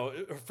 you know,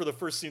 for the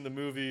first scene in the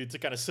movie to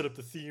kind of set up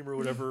the theme or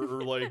whatever,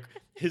 or like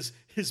his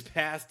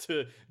path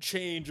to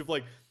change of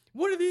like,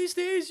 "One of these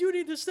days you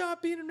need to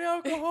stop being an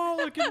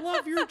alcoholic and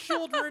love your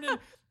children and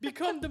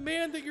become the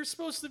man that you're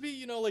supposed to be,"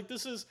 you know. Like,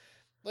 this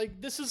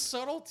is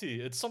subtlety.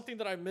 It's something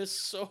that I miss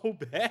so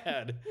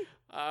bad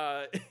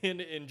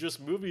in just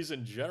movies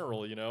in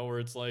general, you know, where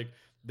it's like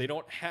they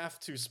don't have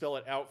to spell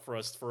it out for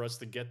us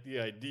to get the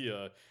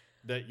idea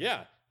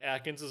that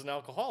Atkins is an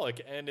alcoholic.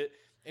 And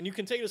you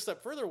can take it a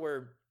step further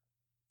where,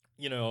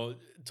 you know,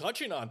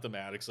 touching on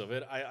thematics of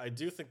it, I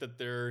do think that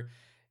there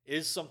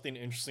is something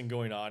interesting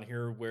going on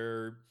here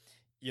where,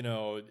 you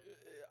know,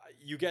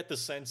 you get the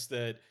sense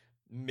that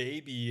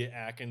maybe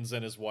Atkins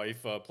and his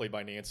wife, played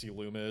by Nancy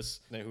Loomis,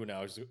 who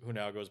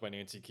now goes by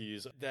Nancy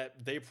Keys,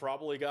 that they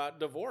probably got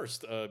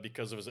divorced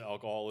because of his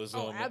alcoholism.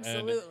 Oh,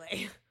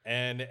 absolutely.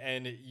 And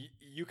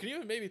you could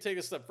even maybe take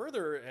a step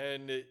further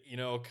and,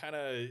 kind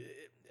of,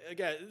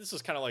 again, this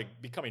is kind of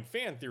like becoming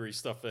fan theory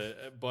stuff,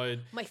 but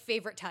my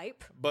favorite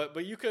type.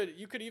 But you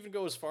could even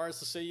go as far as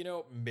to say,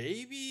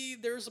 maybe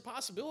there's a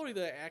possibility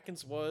that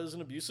Atkins was an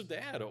abusive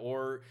dad,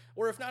 or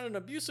if not an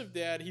abusive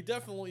dad, he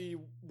definitely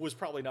was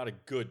probably not a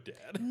good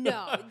dad.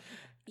 No,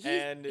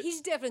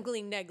 he's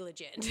definitely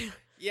negligent.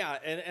 Yeah,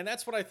 and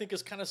that's what I think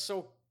is kind of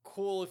so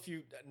cool, if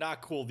you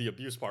not cool the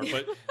abuse part,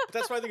 but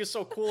that's what I think is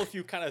so cool if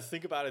you kind of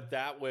think about it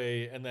that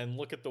way, and then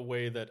look at the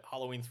way that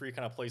Halloween 3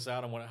 kind of plays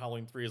out and what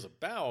Halloween 3 is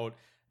about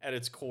at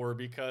its core,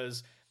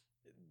 because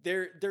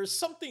there's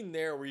something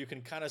there where you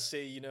can kind of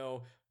say,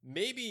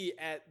 maybe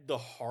at the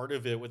heart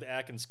of it with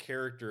Atkins'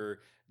 character,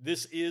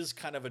 this is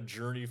kind of a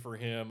journey for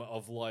him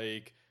of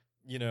like,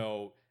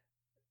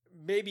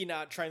 maybe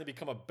not trying to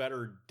become a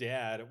better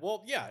dad.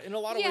 Well, yeah, in a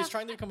lot of ways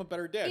trying to become a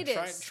better dad,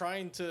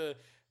 trying to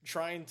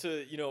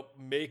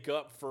make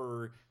up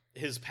for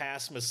his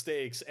past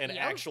mistakes and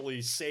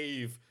actually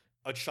save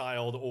a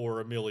child or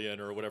a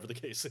million or whatever the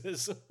case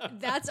is.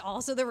 That's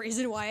also the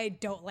reason why I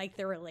don't like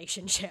their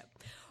relationship.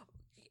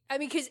 I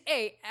mean, because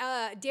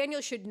Daniel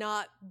should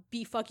not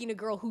be fucking a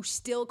girl who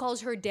still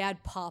calls her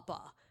dad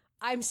Papa.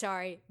 I'm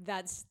sorry,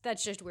 that's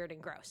just weird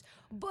and gross.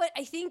 But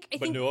I think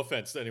no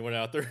offense to anyone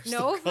out there.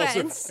 No offense.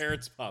 Calls their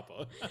parents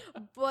Papa.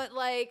 But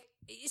like,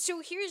 so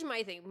here's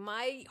my thing.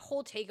 My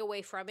whole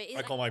takeaway from it is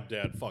I call my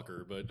dad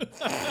fucker, but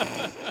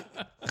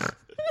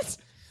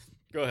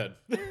go ahead.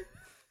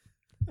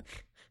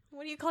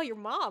 What do you call your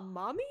mom?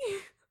 Mommy?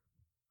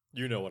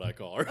 You know what I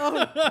call her.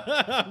 Oh.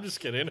 I'm just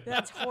kidding.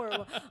 That's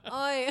horrible. So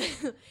I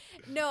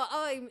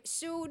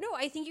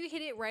think you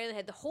hit it right on the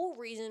head. The whole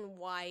reason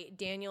why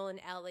Daniel and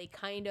Ellie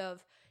kind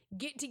of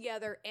get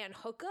together and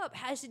hook up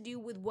has to do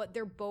with what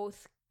they're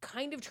both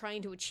kind of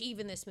trying to achieve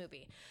in this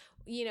movie.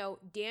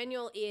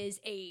 Daniel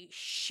is a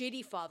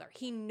shitty father.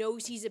 He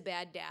knows he's a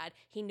bad dad.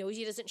 He knows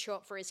he doesn't show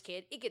up for his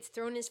kid. It gets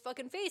thrown in his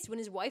fucking face when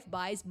his wife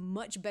buys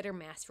much better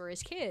masks for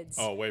his kids.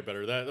 Oh, way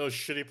better. Those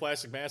shitty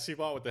plastic masks he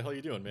bought, what the hell are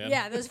you doing, man?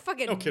 Yeah, those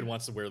fucking... No kid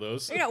wants to wear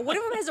those. One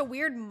of them has a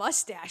weird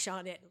mustache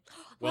on it.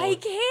 Well,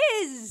 like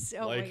his!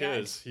 Oh like my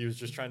God. his. He was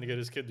just trying to get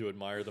his kid to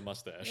admire the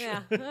mustache.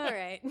 Yeah, all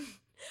right.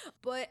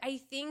 But I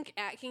think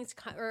I think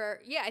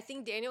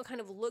Daniel kind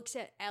of looks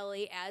at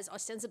Ellie as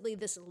ostensibly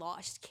this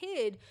lost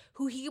kid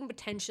who he can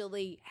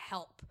potentially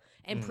help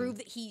and prove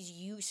that he's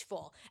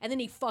useful. And then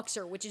he fucks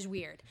her, which is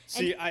weird.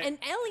 And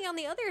Ellie, on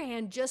the other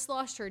hand, just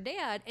lost her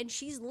dad, and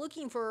she's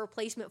looking for a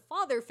replacement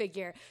father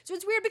figure. So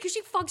it's weird because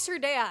she fucks her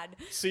dad.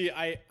 See,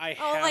 I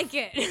don't like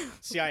it.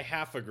 See, I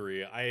half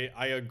agree.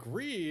 I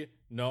agree.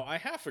 No, I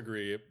half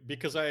agree,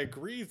 because I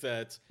agree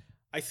that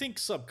I think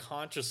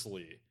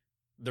subconsciously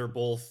they're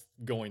both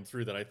going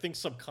through that. I think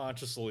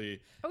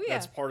subconsciously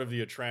that's part of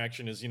the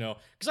attraction is,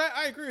 because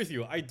I agree with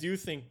you. I do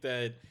think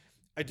that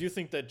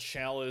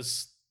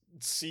Chalice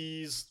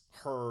sees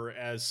her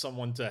as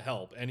someone to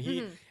help, and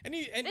he and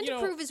to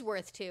prove his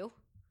worth too.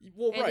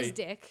 Well, and right. his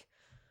dick.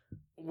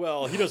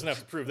 Well, he doesn't have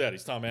to prove that.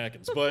 He's Tom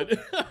Atkins, but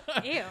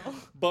ew.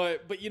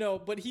 But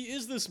he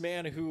is this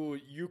man who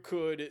you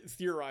could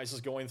theorize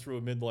is going through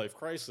a midlife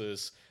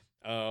crisis.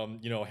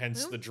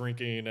 Hence the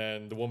drinking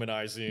and the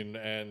womanizing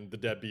and the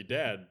deadbeat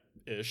dad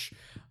ish.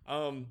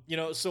 So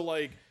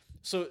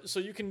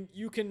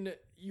you can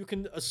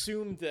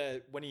assume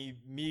that when he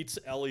meets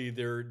Ellie,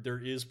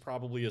 there is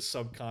probably a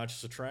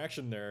subconscious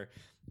attraction there,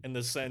 in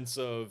the sense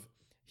of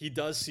he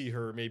does see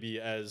her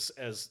maybe as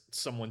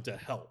someone to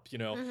help,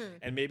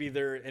 and maybe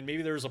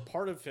there's a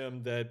part of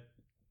him that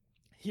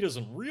he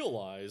doesn't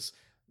realize,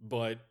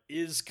 but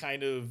is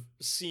kind of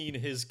seeing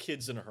his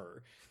kids in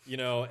her,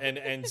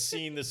 and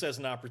seeing this as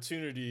an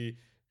opportunity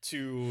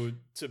to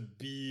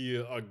be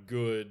a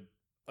good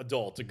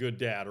adult, a good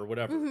dad, or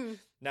whatever.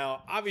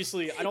 Now,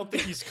 obviously, I don't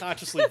think he's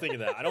consciously thinking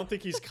that. I don't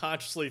think he's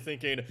consciously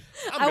thinking,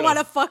 I want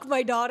to fuck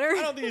my daughter.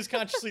 I don't think he's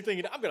consciously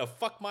thinking, I'm going to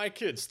fuck my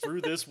kids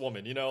through this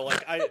woman.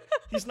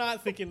 He's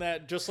not thinking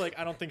that, just like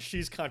I don't think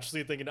she's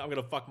consciously thinking, I'm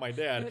going to fuck my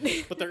dad.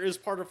 But there is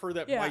part of her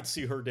that might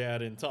see her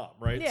dad in Tom,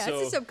 right? Yeah,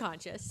 it's a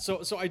subconscious.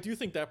 So I do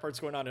think that part's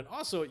going on. And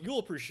also, you'll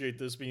appreciate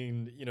this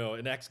being,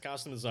 an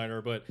ex-costume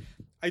designer, but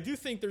I do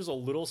think there's a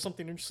little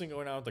something interesting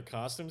going on with the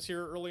costumes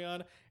here early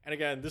on. And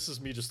again, this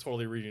is me just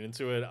totally reading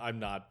into it. I'm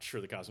not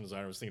sure the costume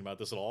designer was thinking about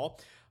this at all.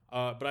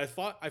 But I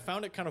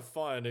found it kind of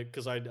fun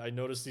because I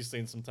noticed these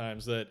things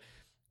sometimes, that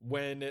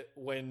when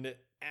I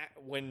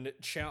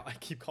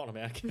keep calling him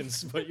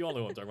Atkins, but you all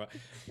know what I'm talking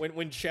about.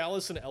 When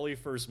Chalice and Ellie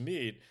first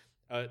meet,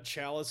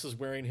 Chalice is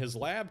wearing his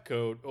lab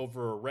coat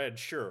over a red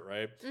shirt,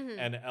 right?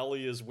 And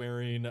Ellie is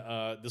wearing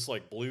this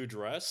like blue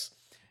dress.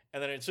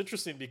 And then it's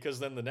interesting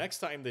because then the next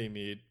time they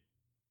meet,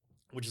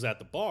 which is at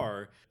the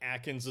bar,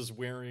 Atkins is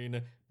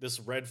wearing this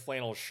red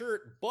flannel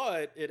shirt,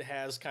 but it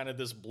has kind of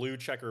this blue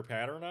checker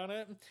pattern on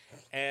it.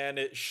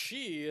 And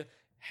she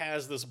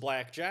has this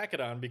black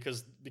jacket on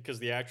because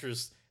the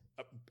actress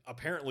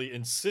apparently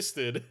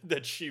insisted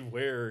that she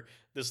wear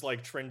this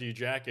like trendy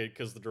jacket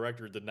because the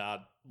director did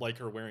not like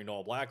her wearing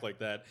all black like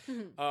that.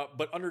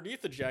 But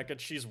underneath the jacket,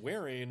 she's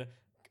wearing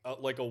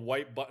like a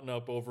white button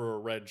up over a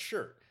red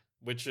shirt,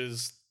 which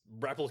is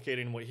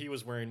replicating what he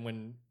was wearing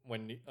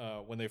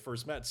when they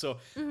first met. So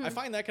I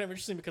find that kind of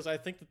interesting because I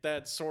think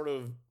that sort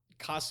of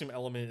costume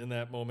element in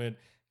that moment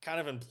kind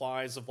of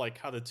implies of like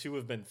how the two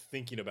have been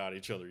thinking about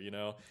each other, you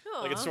know?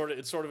 Aw. Like it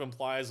sort of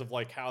implies of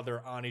like how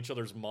they're on each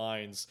other's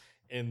minds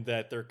in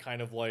that they're kind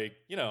of like,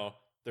 you know,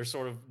 they're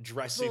sort of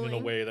dressing in a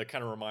Bullying. way that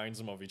kind of reminds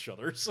them of each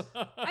other. So-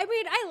 I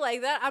mean, I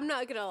like that. I'm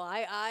not gonna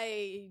lie.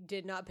 I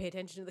did not pay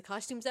attention to the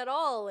costumes at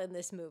all in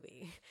this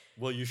movie.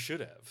 well, you should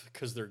have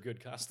because they're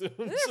good costumes.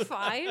 They're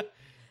fine.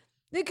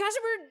 The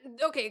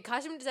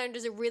costume design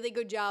does a really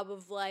good job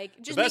of like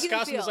The just best making it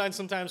costume feel. design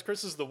sometimes,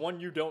 Chris, is the one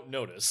you don't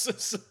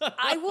notice.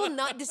 I will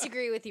not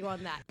disagree with you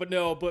on that. But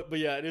no, but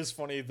yeah, it is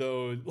funny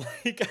though.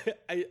 Like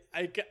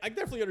I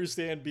definitely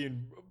understand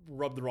being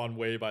rubbed the wrong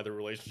way by the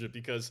relationship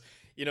because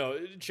you know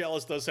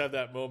Chalice does have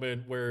that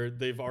moment where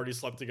they've already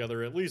slept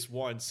together at least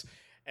once.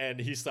 And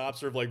he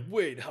stops her like,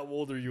 wait, how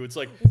old are you? It's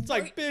like,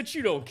 bitch,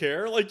 you don't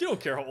care. Like, you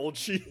don't care how old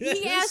she is.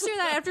 He asked her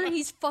that after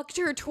he's fucked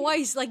her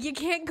twice. Like, you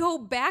can't go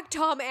back,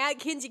 Tom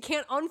Atkins. You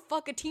can't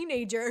unfuck a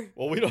teenager.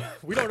 Well, we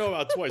don't know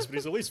about twice, but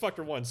he's at least fucked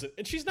her once.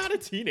 And she's not a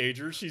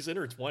teenager. She's in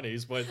her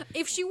 20s, but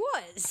If she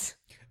was.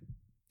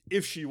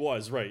 if she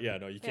was, right, yeah,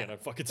 no, you can't Yeah.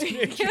 unfuck a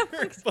teenager.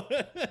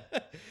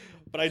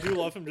 But I do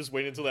love him just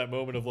waiting until that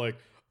moment of like,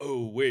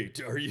 oh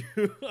wait, are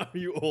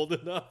you old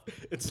enough?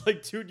 It's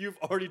like, dude, you've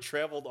already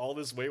traveled all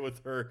this way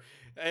with her,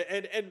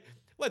 and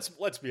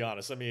let's be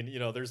honest. I mean, you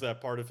know, there's that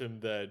part of him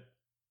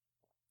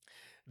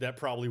that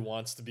probably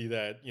wants to be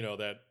that, you know,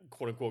 that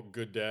quote unquote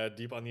good dad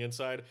deep on the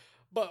inside.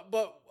 But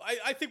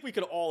I think we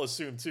could all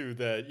assume too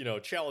that, you know,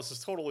 Chalice is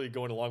totally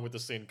going along with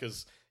this thing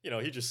because, you know,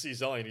 he just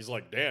sees Ellie and he's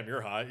like, damn, you're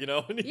hot, you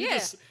know? And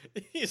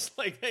he's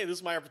like, hey, this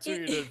is my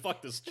opportunity to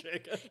fuck this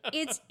chick.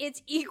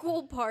 It's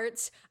equal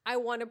parts. I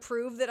want to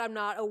prove that I'm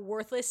not a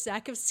worthless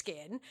sack of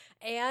skin,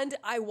 and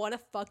I want to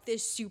fuck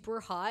this super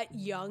hot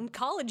young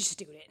college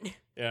student.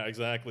 Yeah,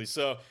 exactly.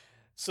 So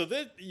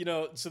that, you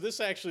know, so this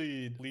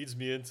actually leads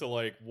me into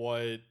like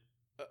what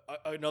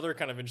another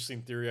kind of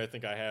interesting theory I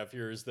think I have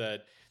here is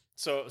that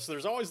so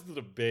there's always the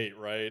debate,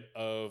 right,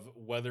 of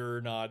whether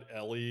or not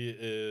Ellie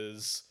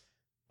is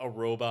a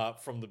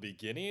robot from the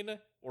beginning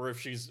or if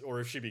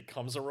she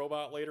becomes a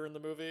robot later in the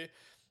movie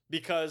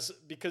because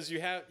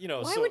you have, you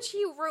know, Why would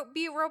she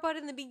be a robot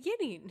in the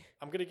beginning?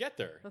 I'm going to get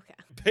there. Okay.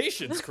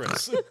 Patience,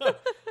 Chris.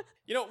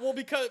 You know, well,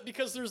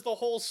 because there's the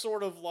whole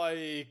sort of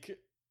like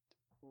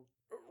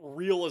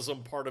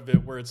realism part of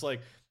it where it's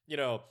like, you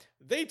know,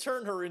 they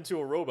turn her into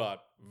a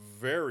robot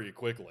very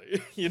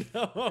quickly, you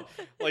know,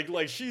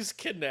 like she's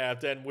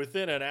kidnapped and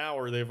within an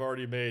hour they've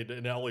already made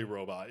an Ellie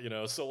robot, you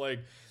know, so like,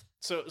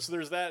 so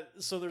there's that,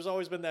 so there's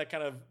always been that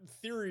kind of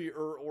theory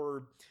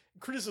or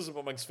criticism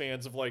amongst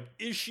fans of like,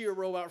 is she a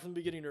robot from the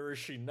beginning or is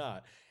she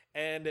not?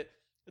 And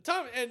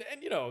Tom, and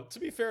you know, to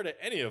be fair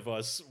to any of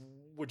us,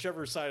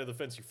 whichever side of the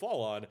fence you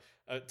fall on,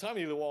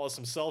 Tommy Lee Wallace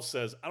himself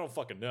says, I don't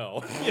fucking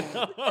know, you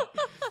know?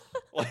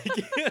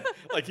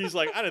 like he's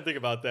like, I didn't think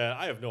about that.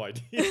 I have no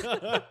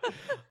idea.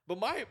 But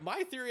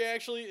my theory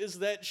actually is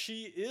that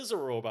she is a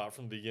robot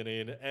from the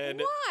beginning,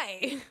 and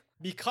Why?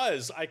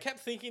 because I kept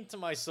thinking to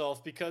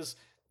myself, because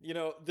you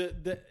know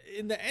the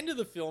in the end of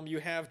the film you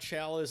have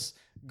Chalice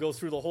go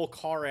through the whole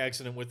car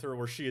accident with her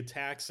where she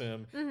attacks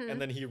him, and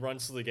then he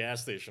runs to the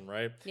gas station,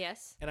 right?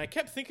 Yes. And I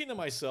kept thinking to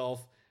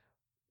myself,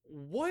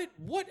 what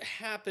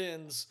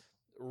happens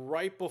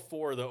right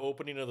before the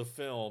opening of the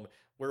film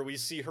where we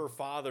see her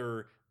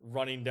father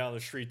running down the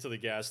street to the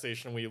gas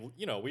station? We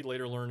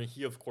later learn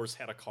he of course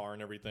had a car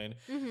and everything.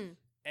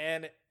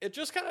 And it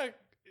just kind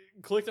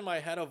of clicked in my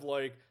head of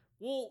like,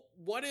 well,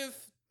 what if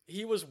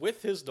he was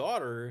with his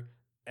daughter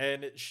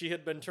and she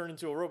had been turned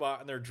into a robot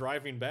and they're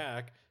driving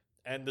back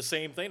and the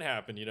same thing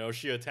happened, you know,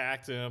 she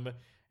attacked him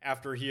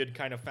after he had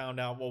kind of found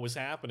out what was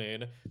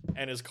happening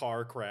and his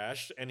car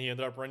crashed and he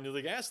ended up running to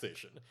the gas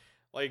station.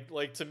 Like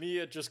to me,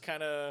 it just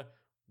kind of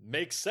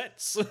makes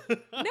sense.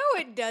 No,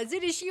 it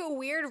doesn't. Is she a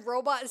weird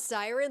robot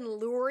siren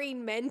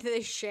luring men to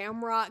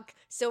the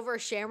Silver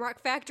Shamrock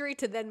factory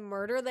to then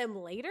murder them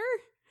later?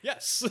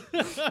 Yes.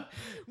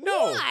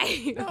 No.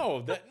 Why?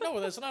 No,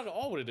 that's not at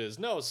all what it is.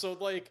 No, so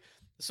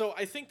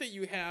I think that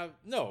you have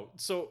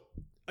so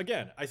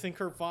again, I think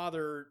her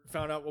father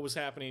found out what was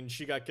happening,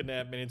 she got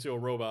kidnapped, made into a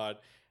robot,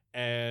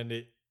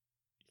 and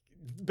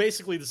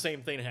basically the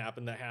same thing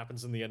happened that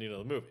happens in the ending of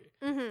the movie,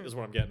 is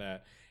what I'm getting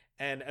at.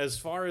 And as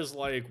far as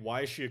like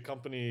why she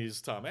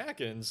accompanies Tom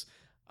Atkins,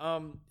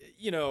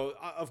 you know,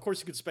 of course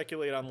you could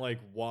speculate on like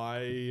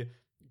why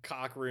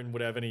Cochran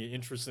would have any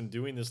interest in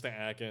doing this to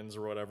Atkins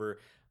or whatever.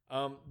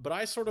 But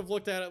I sort of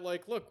looked at it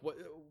like, look, what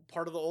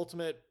part of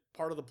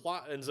the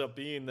plot ends up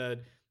being that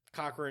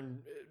Cochran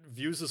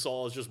views this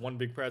all as just one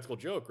big practical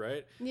joke,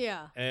 right?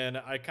 Yeah. And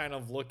I kind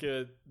of look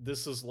at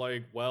this as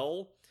like,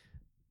 well,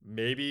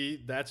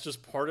 maybe that's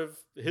just part of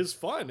his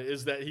fun,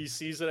 is that he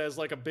sees it as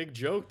like a big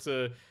joke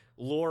to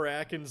lure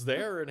Atkins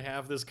there and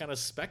have this kind of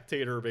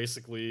spectator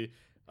basically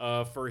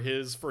for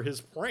his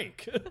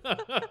prank,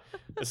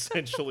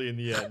 essentially in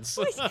the end.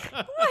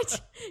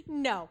 What?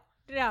 No,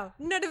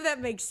 none of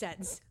that makes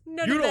sense.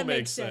 None You of don't that make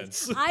makes sense.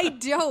 sense. I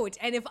don't.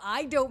 And if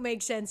I don't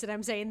make sense, then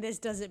I'm saying this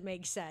doesn't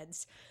make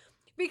sense.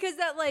 Because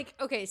that, like,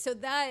 okay, so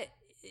that,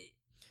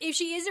 if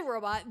she is a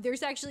robot,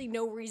 there's actually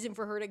no reason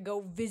for her to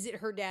go visit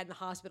her dad in the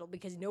hospital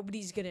because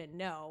nobody's gonna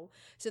know.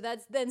 So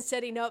that's then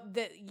setting up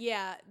that,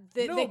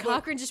 that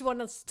Cochrane just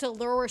wants to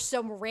lure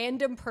some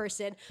random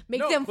person,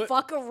 make them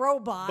fuck a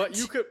robot. But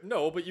you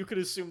could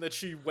assume that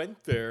she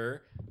went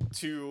there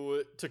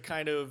to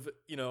kind of,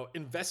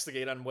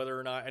 investigate on whether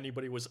or not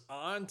anybody was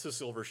on to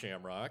Silver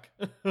Shamrock.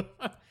 And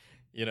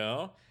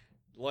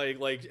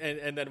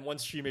then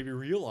once she maybe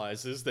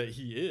realizes that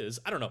he is,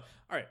 I don't know.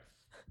 All right.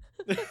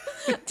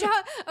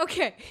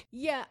 Okay.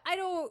 Yeah, I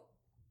don't.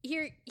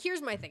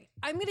 Here's my thing.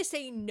 I'm going to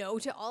say no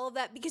to all of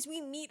that because we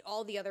meet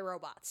all the other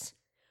robots.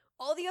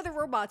 All the other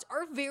robots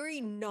are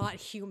very not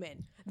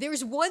human.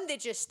 There's one that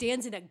just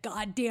stands in a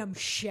goddamn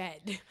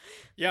shed.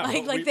 Yeah,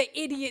 like the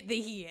idiot that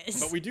he is.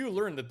 But we do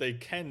learn that they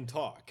can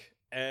talk,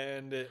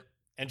 and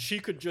she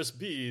could just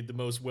be the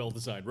most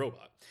well-designed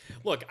robot.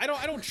 Look, I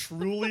don't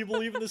truly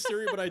believe in this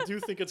theory, but I do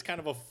think it's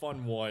kind of a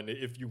fun one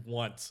if you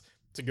want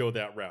to go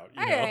that route,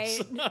 you know? Right.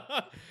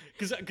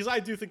 Because I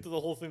do think that the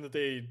whole thing that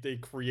they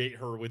create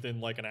her within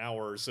like an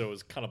hour or so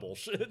is kind of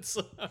bullshit.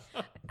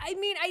 I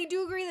mean, I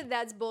do agree that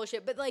that's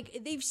bullshit, but like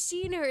they've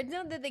seen her. It's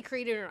not that they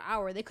created her in an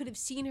hour. They could have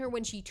seen her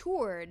when she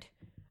toured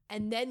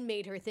and then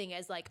made her thing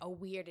as like a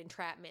weird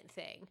entrapment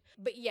thing.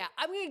 But yeah,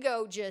 I'm going to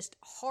go just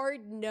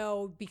hard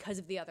no because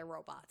of the other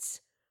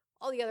robots.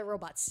 All the other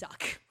robots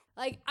suck.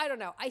 Like, I don't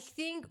know. I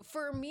think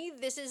for me,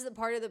 this is the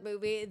part of the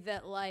movie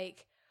that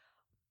like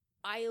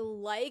I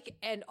like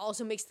and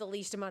also makes the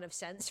least amount of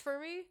sense for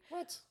me.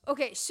 What?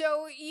 Okay,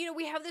 so,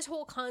 we have this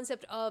whole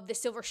concept of the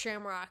Silver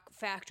Shamrock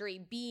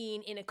factory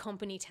being in a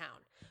company town.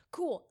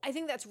 Cool. I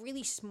think that's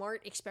really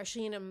smart,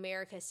 especially in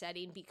America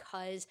setting,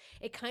 because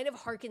it kind of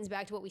harkens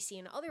back to what we see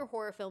in other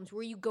horror films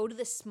where you go to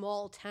the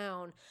small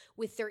town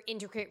with their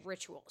intricate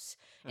rituals.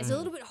 It's a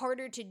little bit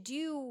harder to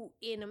do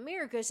in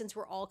America since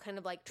we're all kind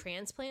of like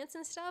transplants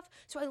and stuff.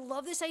 So I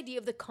love this idea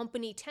of the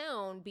company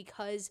town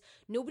because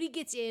nobody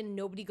gets in,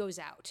 nobody goes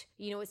out.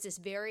 It's this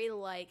very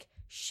like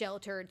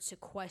sheltered,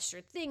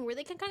 sequestered thing where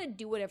they can kind of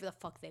do whatever the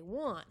fuck they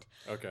want.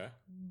 Okay.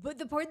 But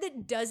the part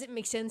that doesn't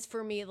make sense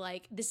for me,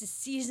 like, this is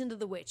Season of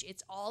the Witch.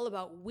 It's all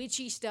about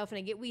witchy stuff, and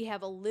I get we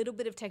have a little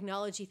bit of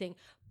technology thing,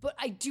 but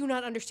I do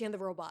not understand the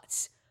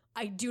robots.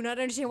 I do not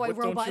understand why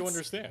robots... What don't you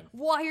understand?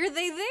 Why are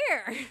they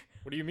there?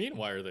 What do you mean,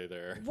 why are they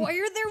there? Why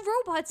are there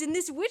robots in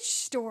this witch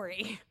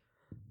story?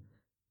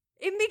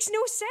 It makes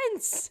no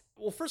sense.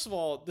 Well, first of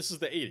all, this is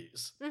the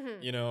 80s,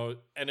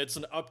 and it's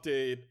an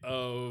update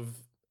of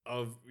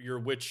your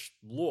witch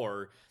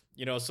lore,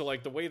 so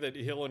like the way that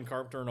Hill and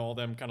Carpenter and all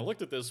them kind of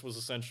looked at this was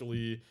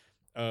essentially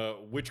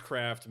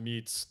witchcraft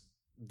meets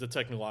the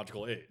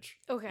technological age.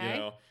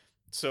 Okay.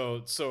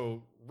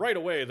 So right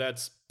away,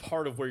 that's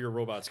part of where your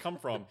robots come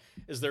from,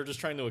 is they're just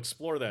trying to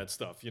explore that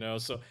stuff,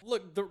 So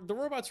look, the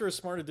robots are a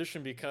smart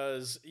addition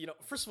because,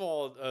 first of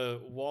all,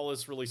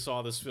 Wallace really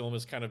saw this film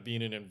as kind of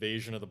being an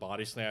invasion of the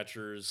body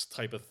snatchers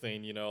type of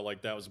thing,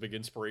 like that was a big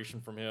inspiration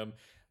from him.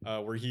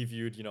 Where he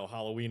viewed,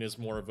 Halloween as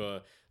more of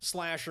a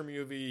slasher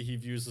movie. He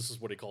views this as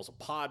what he calls a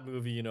pod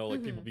movie,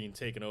 like people being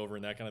taken over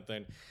and that kind of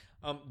thing.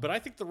 But I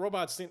think the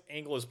robots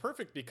angle is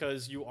perfect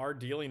because you are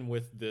dealing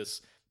with this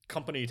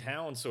company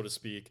town, so to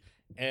speak,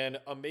 and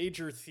a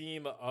major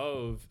theme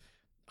of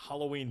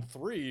Halloween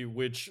 3,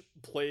 which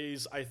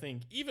plays, I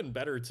think, even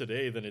better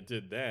today than it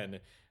did then,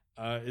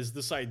 is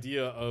this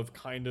idea of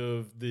kind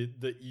of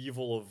the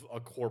evil of a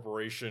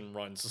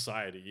corporation-run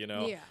society,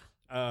 Yeah.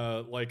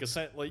 Because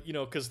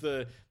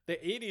the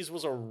 80s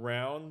was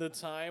around the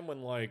time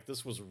when like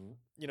this was,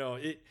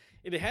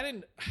 it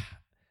hadn't.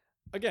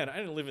 Again, I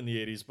didn't live in the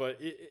 80s, but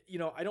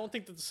I don't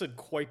think that this had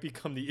quite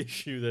become the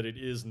issue that it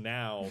is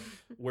now,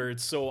 where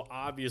it's so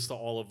obvious to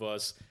all of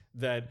us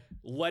that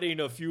letting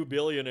a few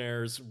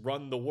billionaires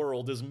run the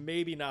world is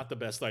maybe not the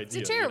best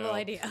idea. It's a terrible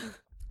idea.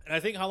 And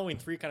I think Halloween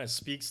 3 kind of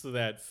speaks to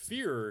that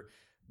fear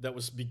that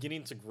was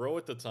beginning to grow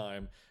at the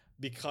time,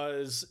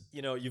 because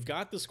you've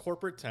got this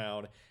corporate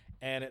town.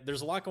 And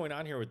there's a lot going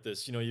on here with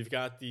this. You've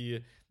got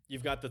the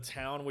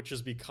town which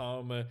has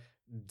become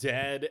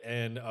dead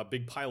and a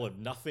big pile of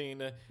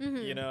nothing.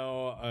 And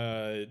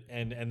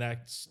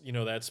that's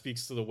that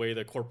speaks to the way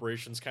that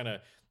corporations kind of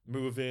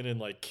move in and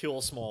like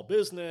kill small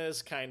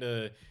business, kind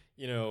of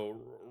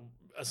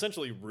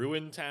essentially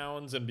ruin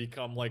towns and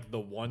become like the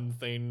one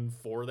thing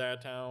for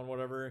that town,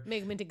 whatever.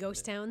 Make them into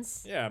ghost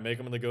towns. Yeah, make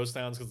them into ghost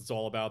towns because it's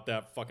all about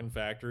that fucking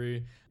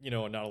factory.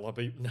 And not a lot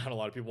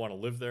of people want to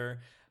live there.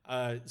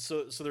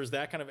 So there's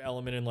that kind of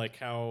element in like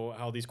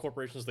how these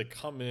corporations, they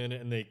come in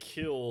and they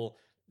kill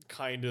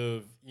kind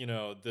of,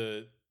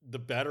 the the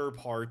better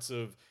parts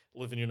of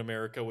living in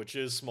America, which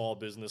is small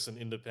business and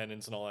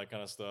independence and all that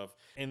kind of stuff.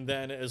 And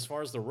then as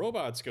far as the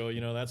robots go,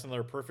 you know, that's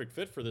another perfect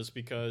fit for this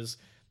because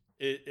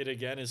it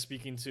again is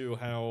speaking to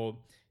how,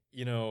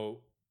 you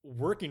know,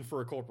 working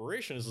for a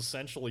corporation is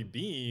essentially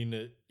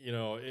being, you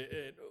know,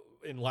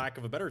 in lack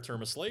of a better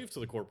term, a slave to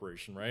the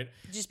corporation, right?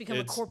 You just become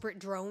a corporate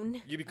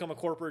drone. You become a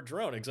corporate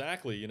drone,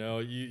 exactly. You know,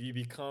 you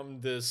become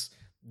this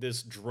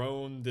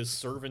drone, this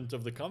servant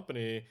of the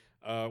company,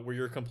 where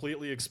you're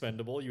completely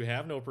expendable. You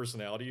have no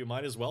personality. You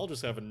might as well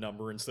just have a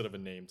number instead of a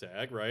name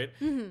tag, right?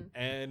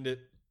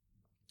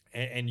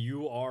 And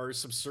you are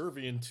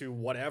subservient to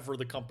whatever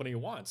the company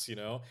wants, you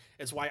know?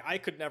 It's why I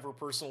could never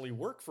personally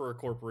work for a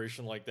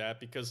corporation like that,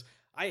 because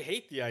I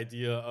hate the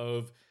idea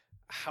of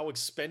how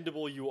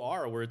expendable you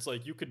are, where it's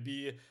like you could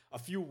be a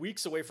few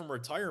weeks away from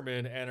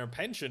retirement and a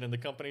pension, and the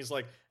company's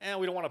like,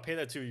 we don't want to pay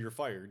that to you, you're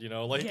fired, you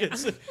know? Like,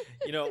 it's,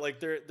 you know, like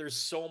there's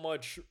so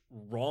much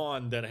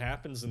wrong that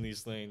happens in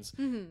these things.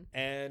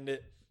 And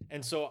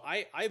so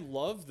I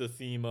love the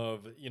theme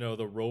of, you know,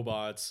 the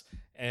robots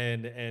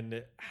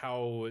and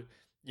how,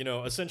 you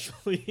know,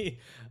 essentially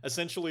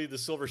the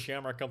Silver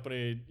Shamrock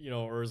Company, you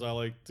know, or as I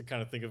like to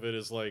kind of think of it,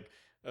 as like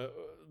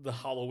the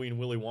Halloween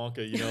Willy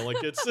Wonka, you know,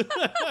 like it's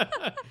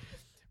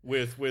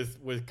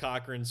with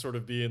Cochran sort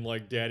of being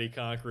like Daddy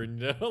Cochran,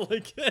 you know,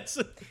 like that's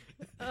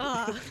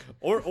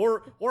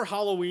or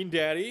Halloween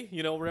Daddy,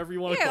 you know, whatever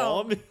you want to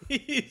call him.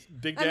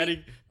 Big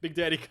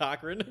Daddy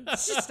Cochran.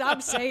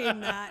 Stop saying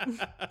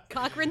that.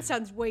 Cochran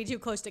sounds way too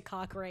close to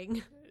cock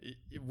ring.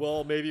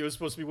 Well, maybe it was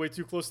supposed to be way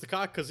too close to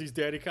cock because he's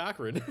Daddy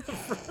Cochran.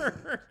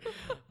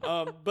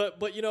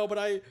 But you know, but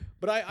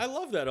I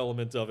love that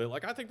element of it.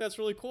 Like, I think that's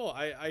really cool.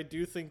 I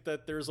do think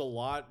that there's a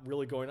lot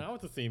really going on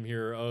with the theme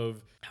here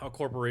of how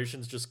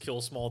corporations just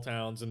kill small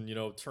towns and, you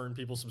know, turn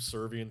people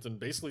subservient and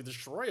basically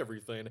destroy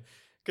everything.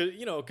 Cause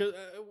you know,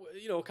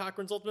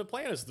 Cochran's ultimate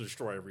plan is to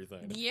destroy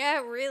everything.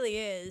 Yeah, it really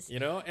is. You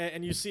know,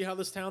 and you see how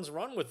this town's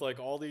run with like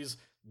all these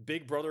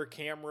Big Brother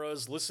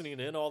cameras listening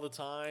in all the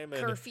time,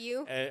 and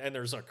curfew, and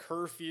there's a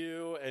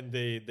curfew, and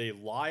they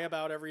lie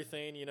about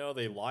everything. You know,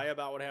 they lie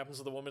about what happens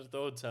to the woman at the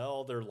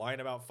hotel. They're lying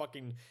about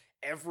fucking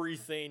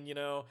everything. You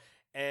know,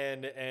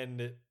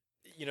 and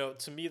you know,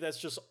 to me, that's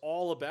just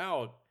all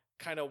about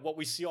kind of what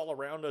we see all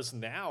around us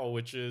now,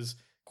 which is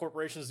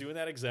corporations doing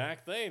that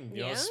exact thing,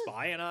 you know,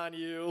 spying on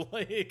you,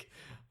 like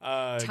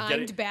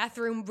timed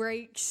bathroom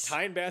breaks,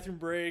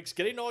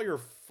 getting all your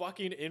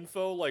fucking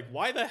info. Like,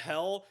 why the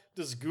hell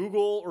does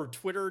Google or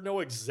Twitter know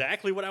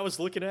exactly what I was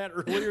looking at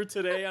earlier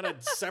today on a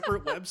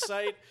separate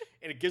website,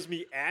 and it gives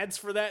me ads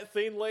for that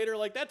thing later?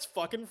 Like, that's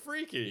fucking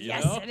freaky.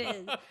 Yes, you know? It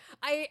is.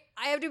 I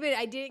have to admit,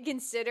 I didn't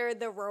consider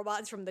the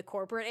robots from the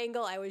corporate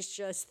angle. I was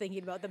just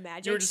thinking about the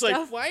magic You were just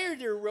stuff. like, why are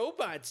there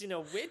robots in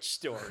a witch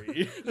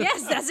story?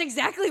 Yes, that's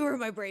exactly where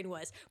my brain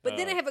was. But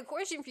then I have a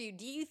question for you.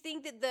 Do you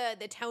think that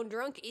the town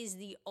drunk is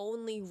the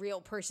only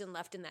real person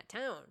left in that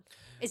town?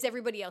 Is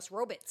everybody else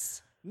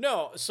robots?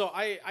 No, so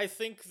I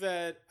think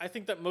that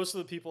most of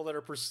the people that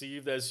are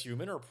perceived as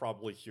human are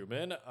probably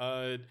human.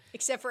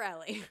 Except for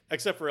Ellie.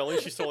 Except for Ellie,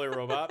 she's totally a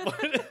robot.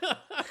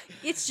 But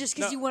it's just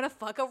because you want to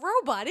fuck a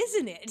robot,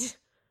 isn't it?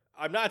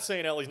 I'm not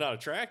saying Ellie's not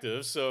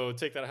attractive, so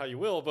take that how you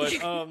will. But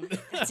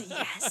that's a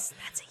yes.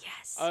 That's a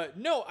yes.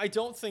 No, I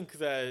don't think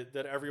that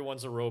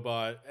everyone's a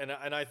robot, and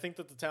I think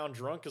that the town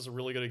drunk is a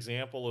really good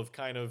example of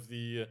kind of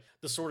the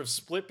sort of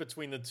split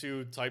between the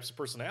two types of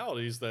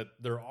personalities that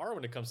there are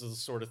when it comes to this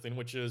sort of thing,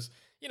 which is,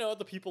 you know,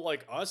 the people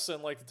like us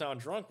and like the town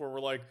drunk, where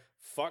we're like,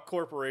 fuck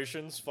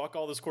corporations, fuck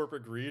all this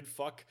corporate greed,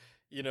 fuck,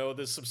 you know,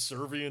 this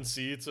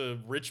subserviency to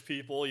rich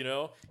people, you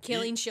know.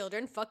 Killing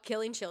children, fuck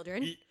killing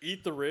children.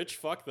 Eat the rich,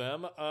 fuck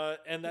them.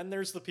 And then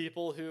there's the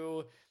people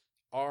who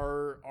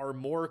are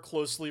more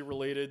closely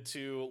related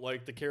to,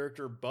 like, the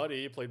character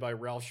Buddy, played by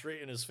Ralph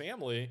Straight, and his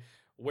family,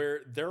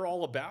 where they're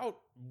all about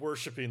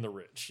worshiping the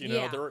rich. You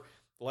know, they're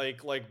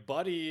like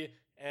Buddy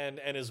and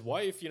his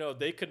wife, you know,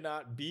 they could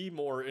not be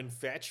more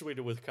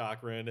infatuated with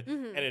Cochran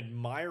and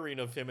admiring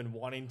of him and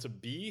wanting to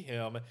be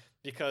him,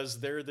 because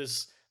they're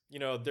this, you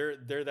know,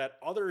 they're that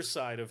other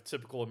side of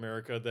typical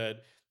America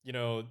that, you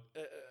know,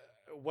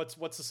 what's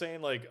the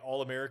saying? Like,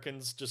 all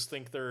Americans just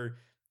think they're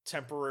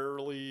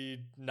temporarily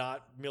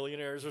not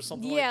millionaires or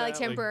something like that. Yeah, like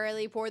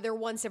temporarily poor. They're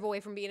one step away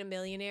from being a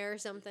millionaire or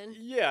something.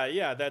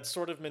 Yeah, that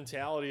sort of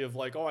mentality of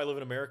like, oh, I live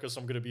in America, so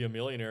I'm going to be a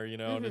millionaire, you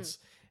know,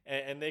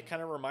 and they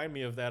kind of remind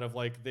me of that, of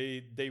like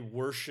they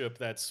worship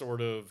that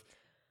sort of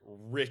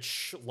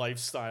rich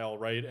lifestyle,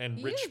 right?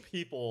 And rich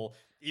people,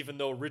 even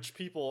though rich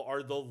people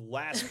are the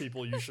last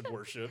people you should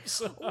worship.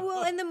 So.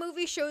 Well, and the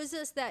movie shows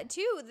us that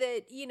too,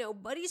 that, you know,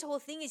 Buddy's whole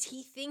thing is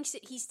he thinks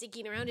that he's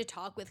sticking around to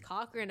talk with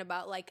Cochran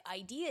about, like,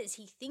 ideas.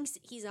 He thinks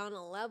that he's on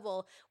a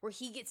level where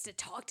he gets to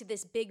talk to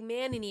this big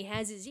man and he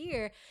has his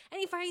ear, and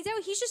he finds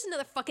out he's just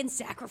another fucking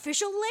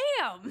sacrificial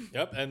lamb.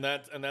 Yep, and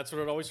that's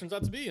what it always turns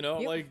out to be, you know?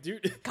 Yep. Like,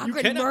 dude,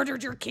 Cochran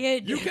murdered your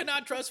kid. You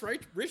cannot trust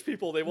rich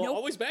people. They will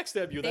always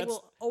backstab you. They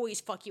will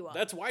always fuck you up.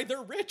 That's why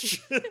they're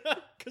rich.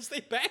 Because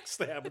they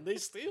backstab and they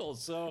steel.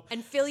 So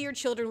and fill your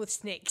children with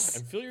snakes.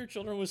 And fill your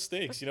children with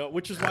steaks,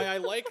 which is why I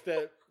like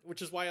that.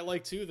 Which is why I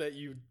like too that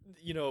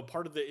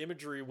part of the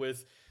imagery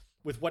with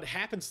what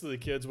happens to the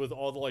kids with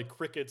all the like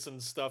crickets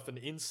and stuff and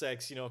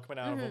insects, coming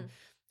out of them.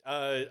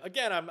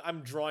 Again,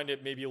 I'm drawing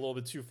it maybe a little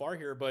bit too far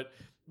here, but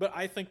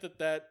I think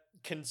that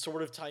can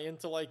sort of tie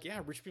into like,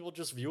 yeah, rich people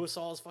just view us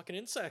all as fucking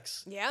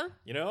insects. Yeah.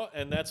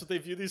 And that's what they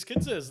view these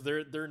kids as.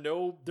 They're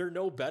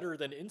no better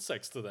than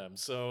insects to them.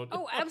 So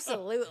oh,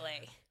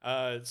 absolutely.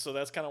 So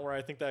that's kind of where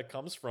I think that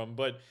comes from.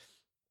 But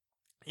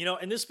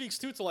and this speaks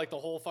too to like the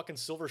whole fucking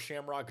Silver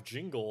Shamrock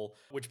jingle,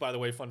 which, by the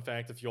way, fun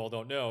fact, if you all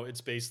don't know, it's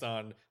based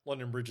on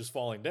London Bridge is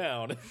falling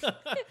down,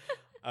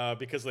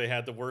 because they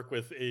had to work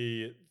with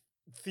a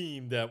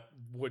theme that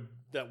would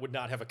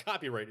not have a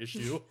copyright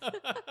issue.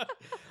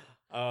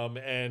 And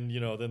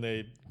then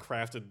they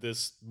crafted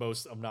this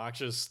most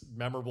obnoxious,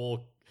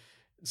 memorable,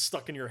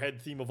 stuck in your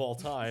head theme of all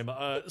time.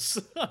 But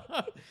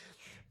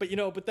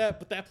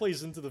that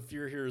plays into the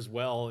fear here as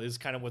well, is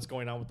kind of what's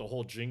going on with the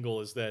whole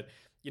jingle, is that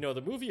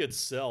the movie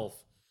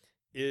itself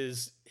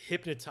is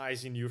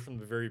hypnotizing you from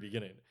the very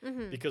beginning,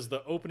 because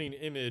the opening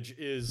image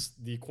is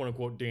the quote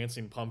unquote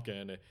dancing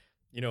pumpkin,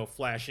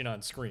 flashing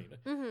on screen.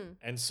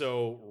 And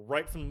so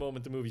right from the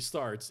moment the movie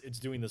starts, it's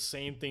doing the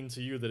same thing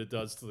to you that it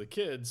does to the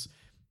kids,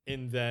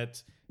 in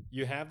that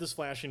you have this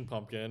flashing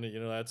pumpkin,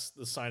 that's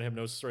the sign of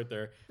hypnosis right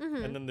there.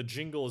 And then the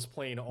jingle is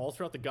playing all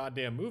throughout the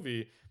goddamn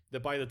movie,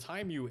 that by the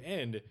time you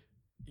end,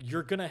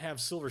 you're going to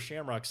have Silver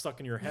Shamrock stuck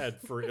in your head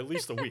for at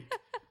least a week.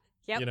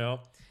 Yep.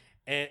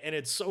 And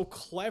it's so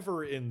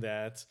clever in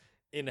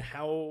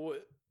how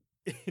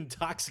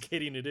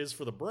intoxicating it is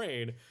for the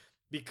brain,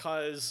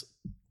 because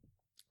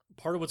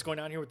part of what's going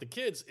on here with the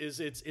kids is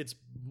it's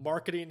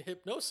marketing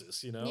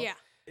hypnosis, Yeah.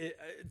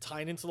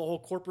 Tying into the whole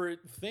corporate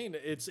thing.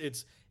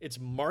 It's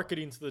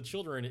marketing to the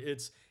children.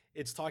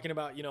 It's talking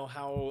about,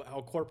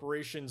 how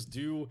corporations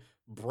do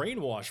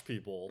brainwash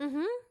people,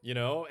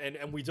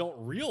 and we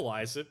don't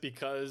realize it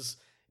because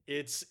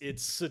it's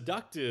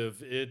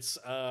seductive. It's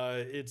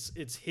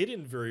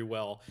hidden very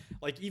well.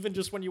 Like, even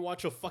just when you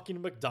watch a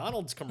fucking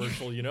McDonald's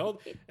commercial,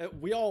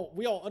 we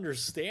all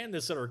understand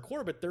this at our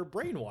core, but they're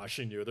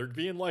brainwashing you. They're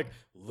being like,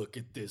 look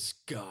at this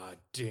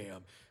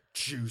goddamn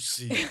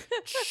juicy,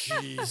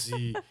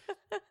 cheesy,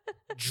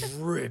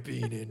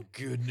 dripping in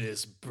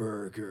goodness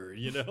burger,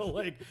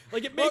 like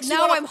it makes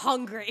now I'm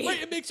hungry.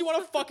 Like, it makes you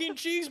want a fucking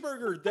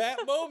cheeseburger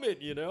that moment,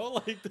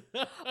 like.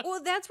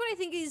 Well, that's what I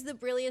think is the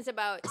brilliance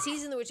about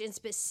Season of the Witch, and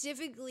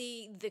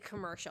specifically the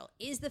commercial,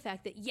 is the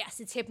fact that yes,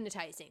 it's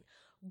hypnotizing,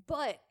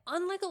 but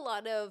unlike a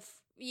lot of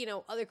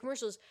other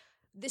commercials,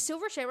 the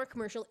Silver Shamrock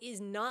commercial is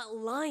not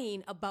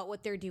lying about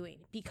what they're doing,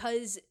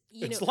 because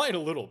it's lying a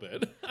little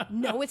bit.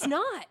 No, it's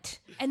not.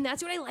 And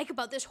that's what I like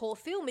about this whole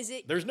film, is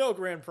it there's no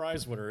grand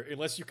prize winner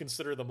unless you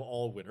consider them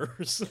all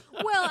winners.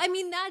 Well, I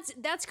mean,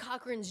 that's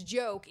Cochrane's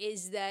joke,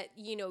 is that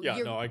yeah,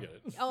 no, I get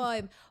it.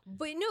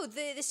 But no,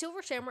 the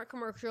Silver Shamrock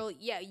commercial,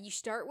 yeah, you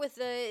start with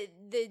the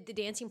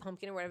dancing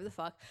pumpkin or whatever the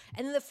fuck,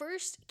 and then the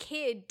first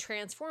kid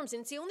transforms,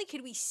 and it's the only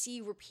kid we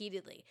see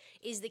repeatedly,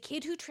 is the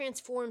kid who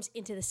transforms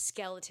into the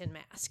skeleton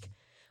mask.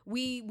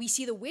 We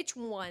see the witch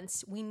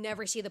once, we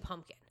never see the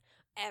pumpkin.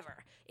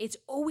 Ever. It's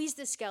always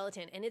the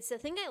skeleton. And it's the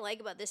thing I like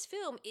about this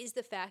film, is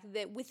the fact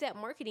that with that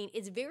marketing,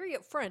 it's very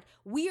upfront.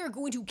 We are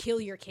going to kill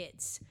your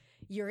kids.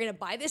 You're going to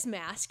buy this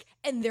mask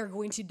and they're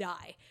going to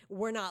die.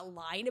 We're not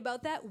lying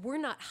about that. We're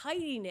not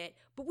hiding it,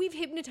 but we've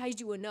hypnotized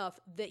you enough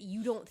that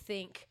you don't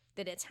think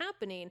that it's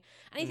happening.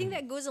 And I think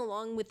that goes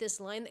along with this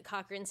line that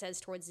Cochrane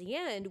says towards the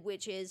end,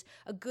 which is,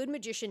 a good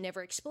magician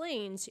never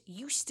explains.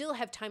 You still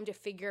have time to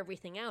figure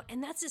everything out.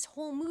 And that's this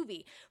whole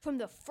movie. From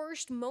the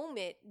first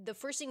moment, the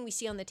first thing we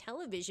see on the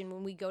television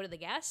when we go to the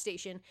gas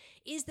station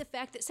is the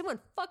fact that someone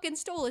fucking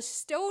stole a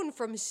stone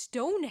from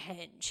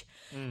Stonehenge.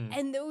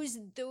 And those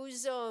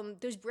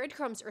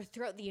breadcrumbs are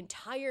throughout the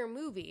entire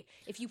movie.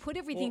 If you put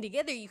everything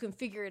together, you can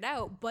figure it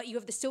out, but you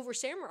have the Silver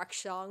Shamrock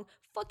song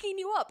fucking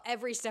you up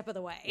every step of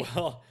the way.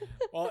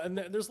 Well, and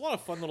there's a lot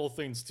of fun little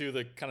things too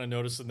that kind of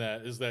notice in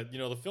that, is that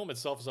the film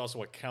itself is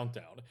also a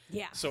countdown.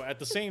 Yeah. So at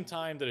the same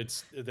time that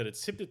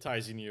it's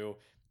hypnotizing you,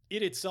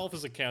 it itself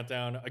is a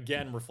countdown,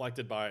 again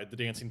reflected by the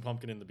dancing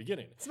pumpkin in the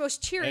beginning. It's the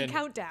most cheery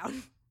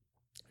countdown.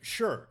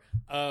 Sure,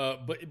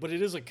 but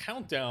it is a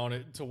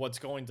countdown to what's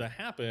going to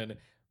happen,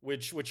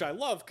 which I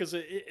love, because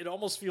it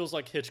almost feels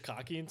like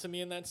Hitchcockian to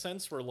me in that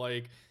sense, where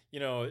like,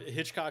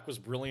 Hitchcock was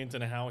brilliant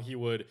in how he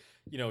would,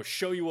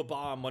 show you a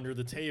bomb under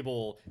the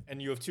table,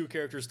 and you have two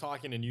characters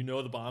talking, and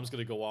the bomb's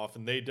going to go off,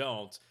 and they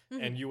don't,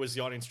 and you as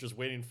the audience are just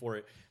waiting for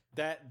it.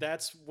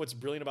 That's what's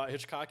brilliant about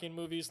Hitchcockian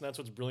movies, and that's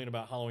what's brilliant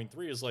about Halloween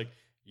 3, is like,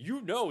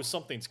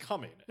 something's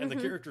coming, and the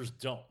characters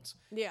don't.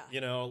 Yeah.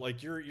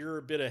 Like you're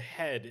a bit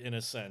ahead in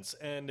a sense,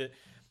 and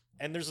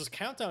there's this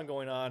countdown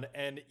going on,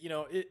 and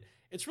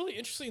it's really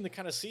interesting to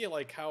kind of see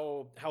like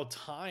how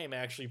time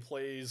actually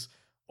plays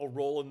a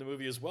role in the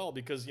movie as well,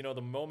 because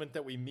the moment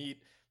that we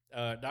meet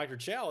Dr.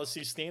 Chalice,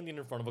 he's standing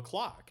in front of a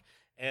clock,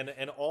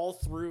 And all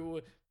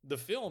through the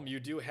film, you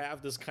do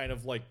have this kind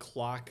of like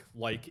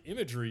clock-like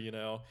imagery, you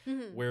know,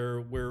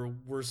 where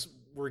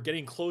we're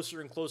getting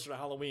closer and closer to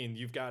Halloween.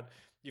 You've got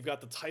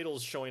the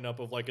titles showing up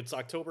of like it's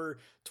October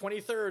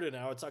 23rd and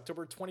now it's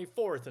October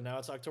 24th and now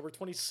it's October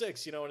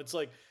 26th, you know, and it's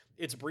like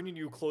it's bringing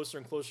you closer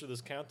and closer to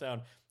this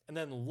countdown. And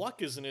then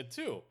luck is in it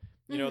too.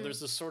 You know, there's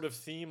this sort of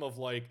theme of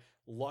like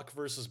luck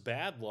versus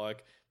bad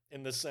luck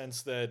in the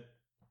sense that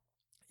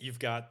you've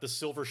got the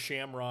silver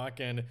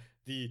shamrock and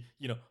the,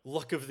 you know,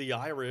 luck of the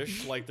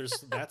Irish, like there's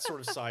that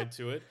sort of side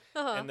to it.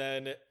 And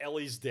then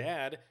Ellie's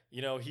dad,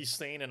 you know, he's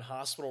staying in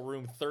hospital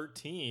room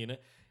 13.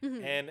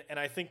 And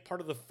I think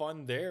part of the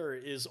fun there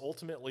is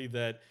ultimately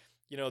that,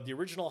 you know, the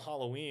original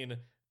Halloween,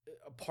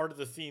 part of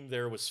the theme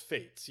there was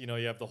fate. You know,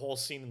 you have the whole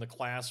scene in the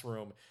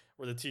classroom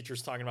where the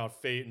teacher's talking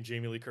about fate and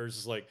Jamie Lee Curtis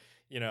is like,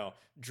 you know,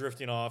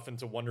 drifting off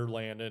into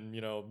Wonderland and,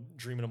 you know,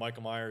 dreaming of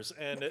Michael Myers.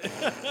 And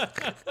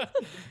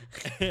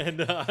and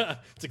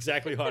it's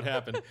exactly how it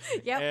happened.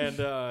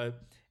 Yep.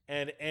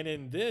 And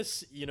in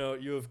this, you know,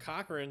 you have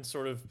Cochran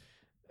sort of,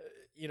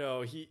 you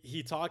know,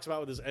 he talks about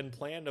with his end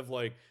plan of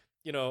like,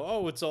 you know,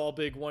 oh, it's all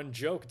big one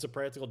joke. It's a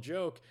practical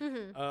joke.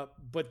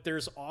 But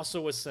there's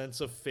also a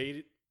sense of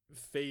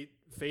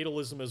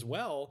fatalism as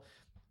well,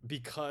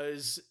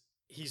 because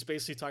he's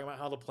basically talking about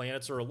how the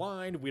planets are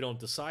aligned. We don't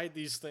decide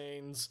these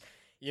things,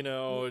 you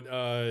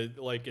know,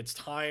 like it's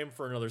time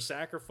for another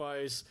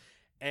sacrifice.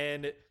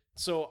 And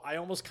so I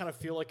almost kind of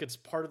feel like it's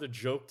part of the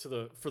joke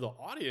for the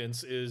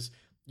audience is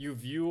you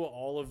view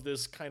all of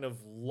this kind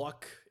of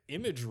luck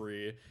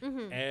imagery,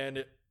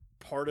 and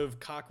part of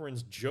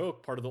Cochran's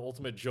joke, part of the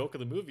ultimate joke of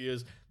the movie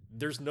is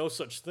there's no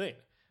such thing.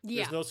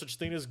 There's no such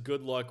thing as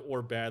good luck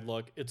or bad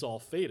luck. It's all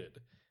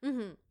fated.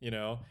 You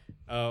know,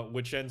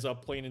 which ends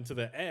up playing into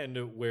the end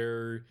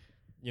where,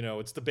 you know,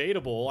 it's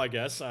debatable, I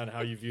guess, on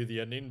how you view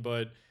the ending.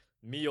 But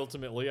me,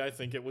 ultimately, I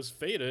think it was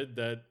fated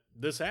that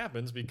this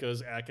happens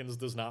because Atkins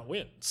does not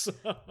win. So.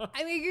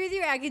 I mean, I agree with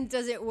you. Atkins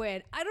doesn't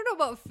win. I don't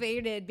know about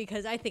fated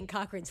because I think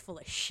Cochran's full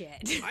of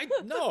shit.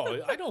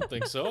 No, I don't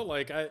think so.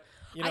 Like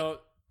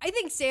I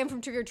think Sam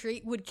from Trick or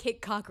Treat would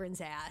kick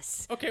Cochran's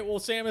ass. Okay, well,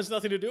 Sam has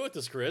nothing to do with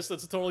this, Chris.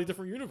 That's a totally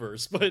different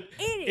universe. But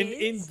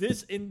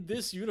in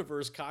this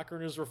universe,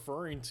 Cochran is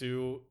referring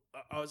to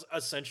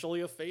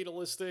essentially a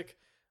fatalistic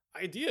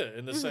idea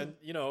in the sense,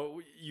 you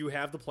know, you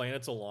have the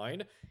planets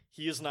aligned.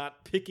 He is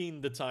not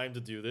picking the time to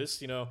do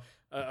this. You know,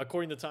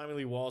 according to Tommy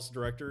Lee Wallace,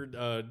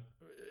 director,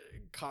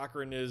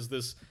 Cochran is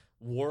this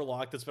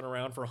warlock that's been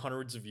around for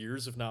hundreds of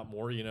years, if not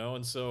more. You know,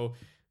 and so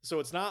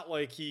it's not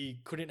like he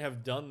couldn't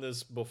have done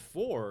this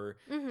before.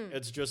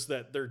 It's just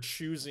that they're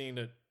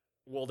choosing.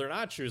 Well, they're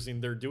not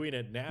choosing. They're doing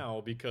it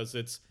now because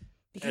it's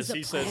because as the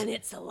he says,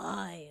 planet's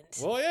aligned.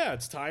 Well, yeah,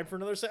 it's time for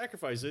another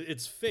sacrifice.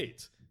 It's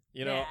fate.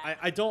 You know,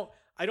 I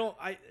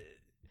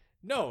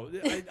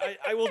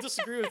will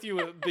disagree with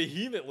you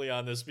vehemently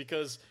on this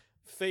because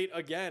fate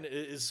again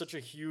is such a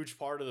huge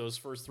part of those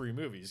first three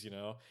movies. You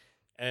know,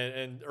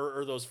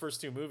 or those first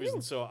two movies,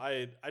 and so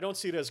I don't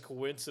see it as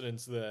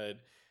coincidence that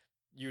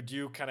you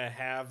do kind of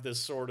have this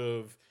sort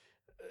of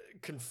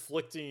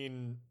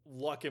conflicting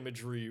luck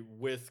imagery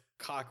with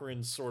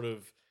Cochran's sort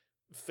of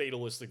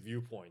fatalistic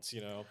viewpoints, you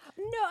know?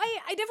 No,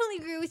 I definitely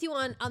agree with you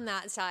on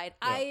that side.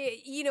 Yeah.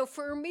 You know,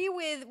 for me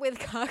with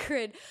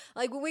Cochran,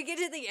 like when we get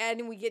to the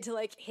end and we get to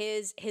like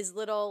his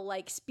little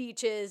like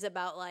speeches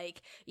about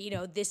like, you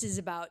know, this is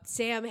about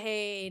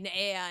Samhain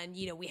and,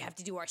 you know, we have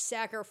to do our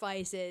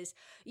sacrifices.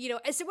 You know,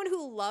 as someone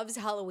who loves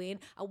Halloween,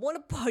 I want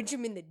to punch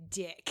him in the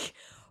dick.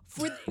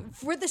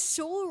 For the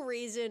sole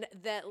reason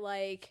that,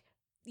 like,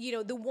 you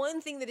know, the one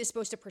thing that is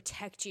supposed to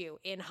protect you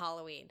in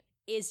Halloween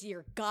is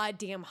your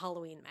goddamn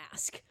Halloween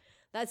mask.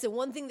 That's the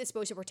one thing that's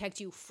supposed to protect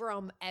you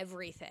from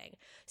everything.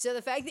 So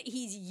the fact that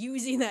he's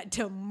using that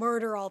to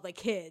murder all the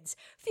kids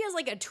feels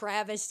like a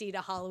travesty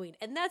to Halloween.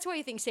 And that's why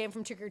I think Sam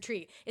from Trick or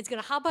Treat is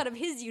going to hop out of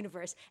his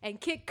universe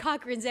and kick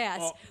Cochran's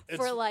ass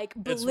for, like,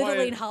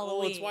 belittling Halloween.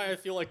 Well, it's why I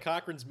feel like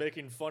Cochran's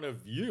making fun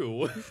of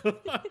you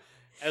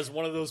as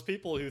one of those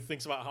people who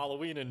thinks about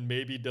Halloween and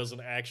maybe doesn't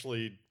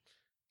actually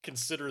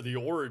consider the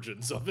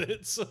origins of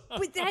it.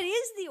 But that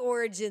is the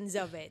origins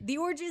of it. The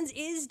origins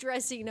is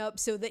dressing up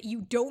so that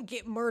you don't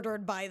get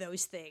murdered by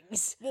those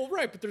things. Well,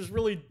 right, but there's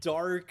really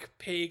dark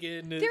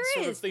pagan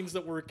sort of things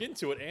that work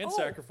into it and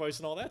sacrifice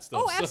and all that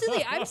stuff. Oh,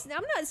 absolutely. I'm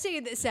not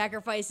saying that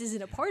sacrifice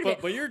isn't a part of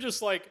it. But you're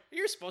just like,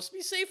 you're supposed to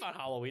be safe on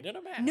Halloween in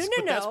a mask. No.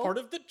 That's part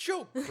of the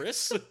joke,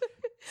 Chris.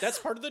 That's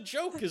part of the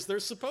joke is they're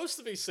supposed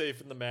to be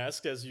safe in the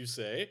mask, as you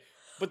say.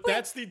 But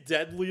that's the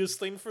deadliest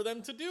thing for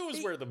them to do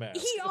is wear the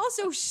mask. He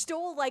also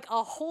stole like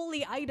a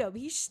holy item.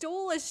 He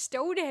stole a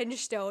Stonehenge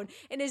stone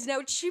and is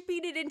now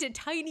chipping it into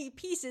tiny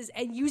pieces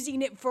and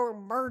using it for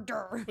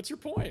murder. What's your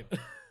point?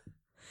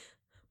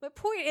 My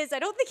point is, I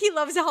don't think he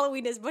loves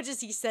Halloween as much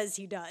as he says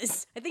he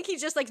does. I think he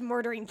just likes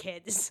murdering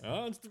kids.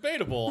 Oh, it's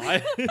debatable.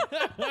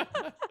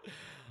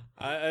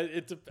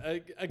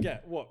 Again,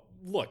 well,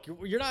 look,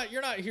 you're not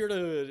here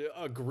to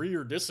agree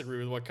or disagree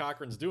with what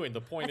Cochran's doing.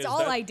 The point that's is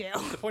all I do.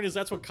 The point is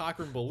that's what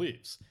Cochran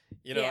believes.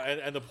 You know, Yeah.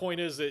 and the point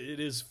is that it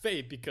is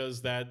fate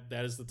because that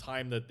is the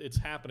time that it's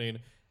happening,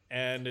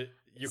 and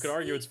you could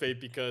argue it's fate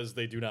because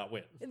they do not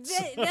win.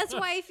 That's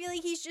why I feel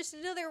like he's just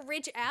another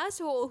rich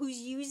asshole who's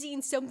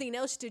using something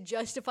else to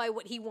justify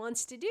what he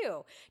wants to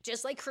do.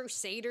 Just like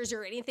Crusaders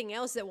or anything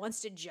else that wants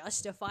to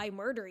justify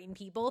murdering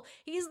people.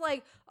 He's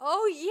like,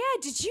 oh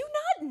yeah, did you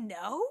not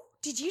know?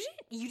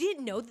 You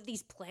didn't know that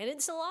these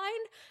planets align?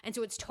 And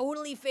so it's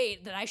totally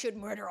fate that I should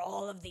murder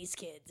all of these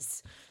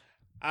kids.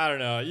 I don't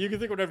know. You can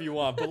think whatever you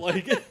want, but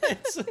like,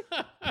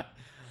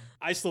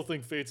 I still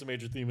think fate's a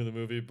major theme of the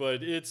movie,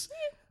 but it's.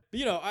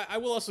 You know, I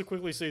will also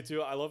quickly say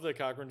too, I love that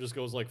Cochran just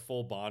goes like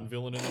full Bond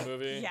villain in the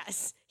movie.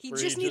 Yes, he Where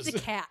just needs a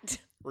cat.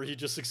 Where he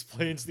just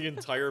explains the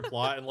entire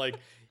plot and like,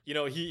 you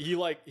know, he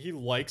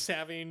likes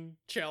having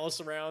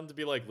Chalice around to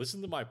be like,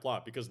 listen to my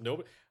plot because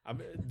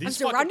I'm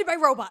surrounded by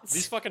robots.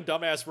 These fucking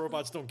dumbass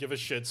robots don't give a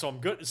shit, so I'm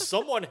good.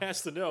 Someone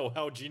has to know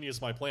how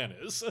genius my plan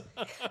is.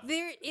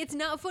 It's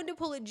not fun to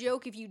pull a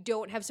joke if you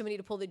don't have somebody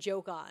to pull the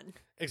joke on.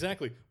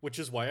 Exactly, which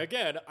is why,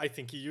 again, I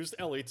think he used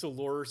Ellie to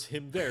lure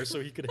him there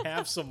so he could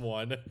have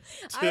someone.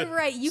 All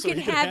right, you can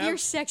have your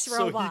sex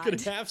robot. So he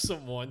could have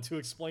someone to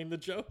explain the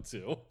joke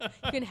to.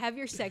 You can have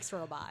your sex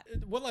robot.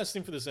 One last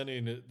thing for this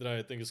ending that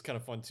I think is kind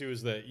of fun too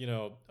is that, you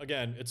know,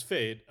 again, it's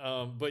fate,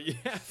 but you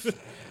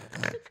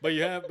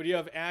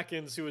have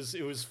Atkins who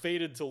was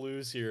fated to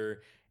lose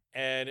here,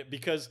 and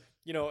because,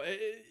 you know,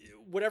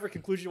 whatever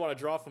conclusion you want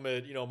to draw from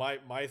it, you know,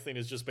 my thing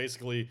is just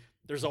basically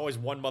there's always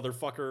one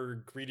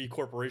motherfucker greedy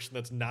corporation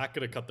that's not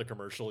going to cut the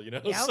commercial, you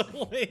know. Yep.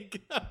 So like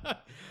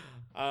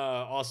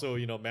also,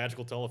 you know,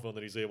 magical telephone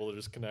that he's able to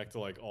just connect to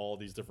like all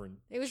these different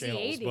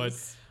channels. The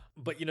 80s.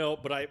 But you know,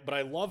 but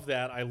I love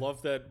that. I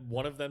love that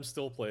one of them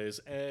still plays,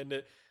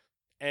 and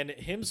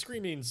him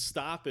screaming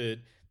 "Stop it."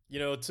 You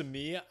know, to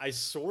me, I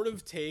sort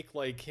of take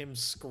like him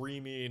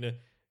screaming,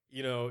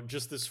 you know,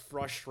 just this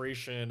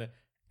frustration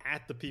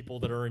at the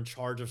people that are in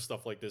charge of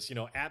stuff like this, you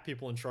know, at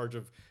people in charge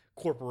of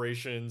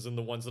corporations and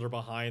the ones that are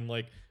behind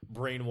like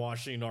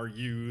brainwashing our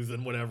youth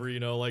and whatever, you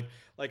know, like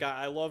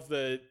I love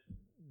that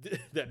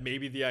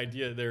maybe the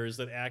idea there is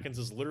that Atkins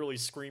is literally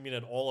screaming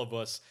at all of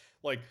us,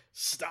 like,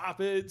 stop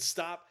it,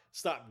 stop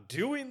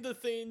doing the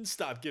thing,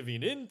 stop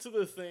giving in to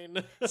the thing,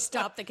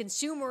 stop the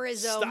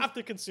consumerism. Stop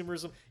the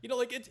consumerism. You know,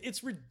 like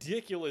it's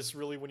ridiculous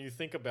really when you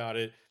think about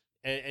it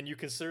and you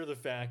consider the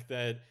fact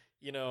that,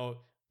 you know,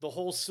 the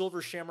whole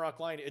Silver Shamrock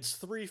line, it's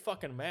 3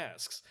 fucking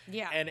masks.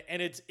 Yeah. And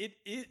it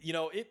you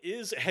know, it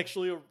is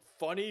actually a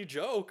funny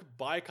joke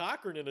by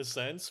Cochran in a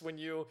sense when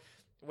you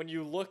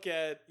look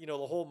at, you know,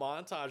 the whole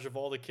montage of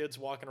all the kids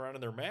walking around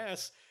in their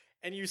masks.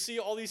 And you see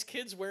all these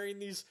kids wearing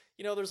these,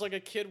 you know, there's like a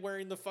kid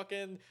wearing the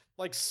fucking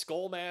like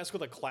skull mask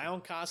with a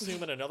clown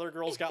costume, and another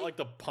girl's got like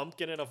the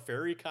pumpkin and a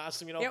fairy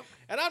costume, you know. Yep.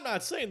 And I'm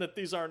not saying that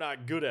these are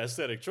not good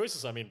aesthetic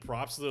choices. I mean,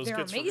 props to those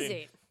kids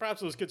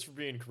for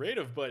being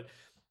creative, but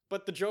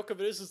the joke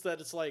of it is that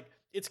it's like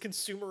it's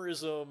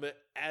consumerism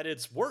at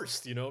its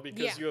worst, you know,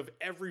 because you have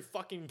every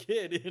fucking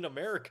kid in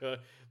America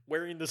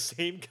wearing the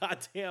same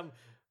goddamn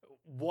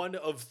one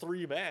of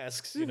 3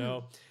 masks, you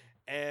know.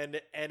 And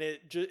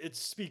it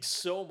speaks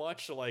so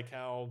much to like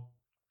how,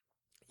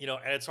 you know,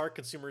 at its heart,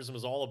 consumerism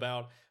is all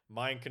about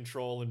mind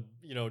control and,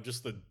 you know,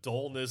 just the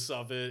dullness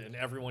of it and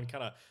everyone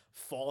kind of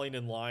falling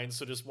in line.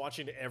 So just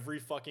watching every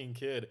fucking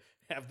kid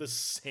have the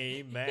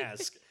same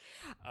mask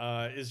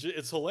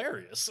it's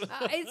hilarious.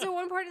 It's the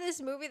one part of this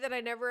movie that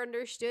I never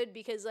understood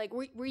because, like,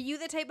 were you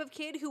the type of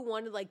kid who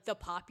wanted like the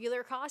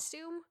popular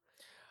costume?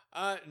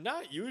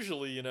 Not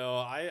usually, you know.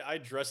 I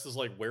dressed as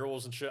like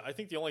werewolves and shit. I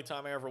think the only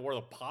time I ever wore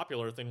the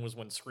popular thing was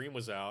when Scream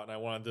was out, and I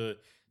wanted to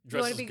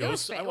dress as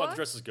Ghostface. I wanted to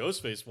dress as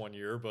Ghostface one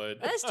year, but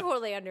that's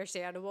totally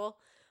understandable.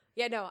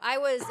 Yeah, no,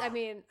 I'm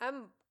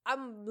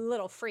a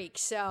little freak,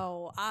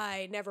 so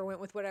I never went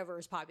with whatever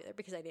was popular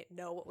because I didn't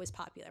know what was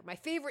popular. My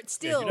favorite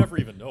still... Yeah, you never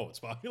even know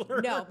what's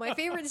popular. No, my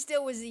favorite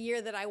still was the year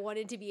that I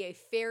wanted to be a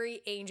fairy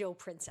angel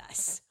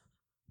princess.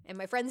 And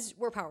my friends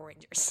were Power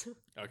Rangers.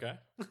 Okay.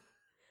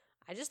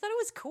 I just thought it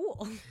was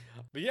cool.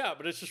 But yeah,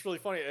 but it's just really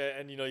funny.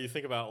 And, you know, you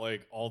think about,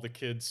 like, all the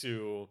kids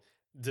who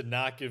did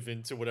not give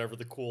in to whatever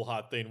the cool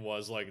hot thing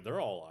was. Like, they're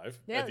all alive.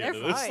 Yeah, at the they're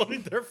end of fine. This.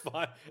 Like, they're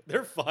fine.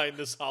 They're fine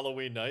this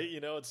Halloween night. You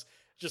know, it's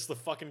just the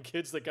fucking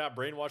kids that got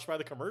brainwashed by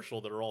the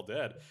commercial that are all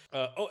dead.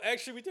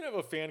 Actually, we did have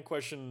a fan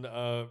question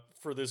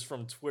for this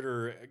from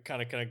Twitter,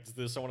 kind of connected to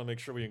this. I want to make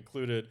sure we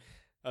include it.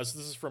 So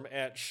this is from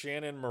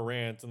 @Shannon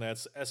Morant, and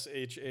that's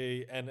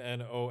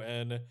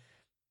ShannonMorant.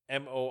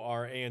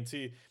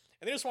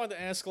 And they just wanted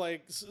to ask,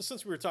 like,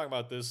 since we were talking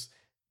about this,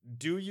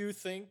 do you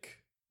think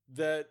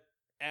that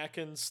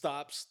Atkins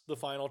stops the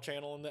final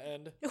channel in the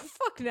end? Oh,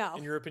 fuck no.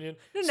 In your opinion?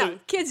 No,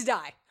 kids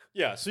die.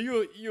 Yeah, so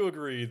you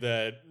agree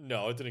that,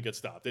 no, it didn't get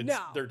stopped. No.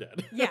 They're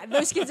dead. Yeah,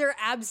 those kids are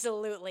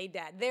absolutely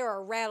dead. There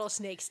are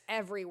rattlesnakes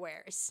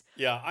everywhere.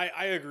 Yeah,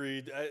 I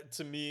agree.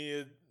 To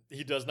me,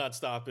 he does not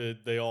stop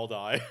it. They all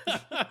die.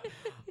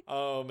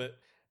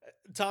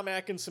 Tom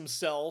Atkins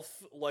himself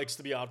likes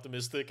to be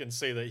optimistic and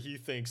say that he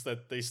thinks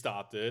that they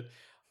stopped it.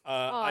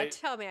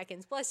 Tom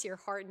Atkins, bless your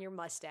heart and your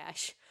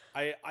mustache.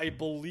 I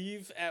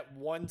believe at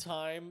one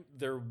time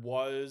there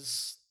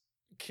was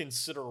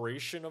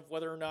consideration of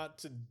whether or not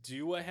to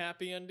do a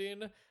happy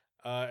ending,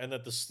 and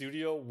that the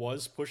studio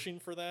was pushing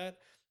for that.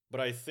 But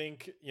I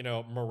think,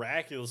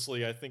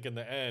 miraculously, I think in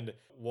the end,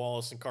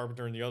 Wallace and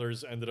Carpenter and the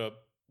others ended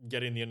up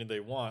getting the ending they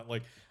want.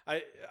 Like,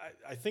 I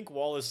think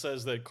Wallace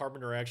says that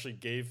Carpenter actually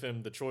gave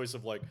him the choice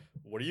of, like,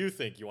 what do you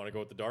think? You want to go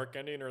with the dark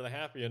ending or the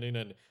happy ending?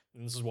 And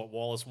this is what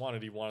Wallace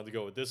wanted. He wanted to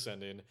go with this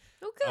ending.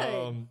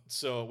 Okay.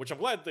 So, which I'm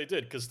glad they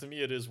did, because to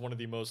me it is one of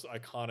the most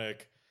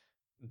iconic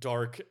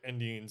dark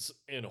endings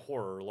in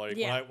horror. Like,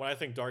 when I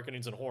think dark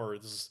endings in horror,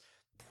 this is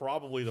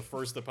probably the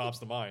first that pops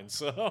to mind.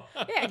 So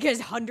yeah,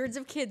 because hundreds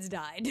of kids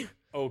died.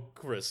 Oh,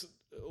 Chris,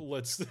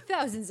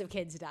 thousands of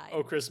kids died.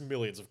 Oh, Chris,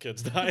 millions of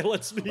kids died.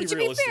 Let's be realistic.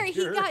 To be fair,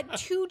 here. He got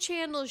 2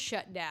 channels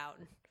shut down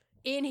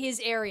in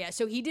his area,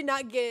 so he did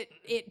not get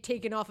it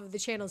taken off of the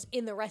channels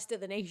in the rest of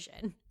the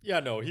nation. Yeah,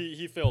 no,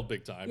 he failed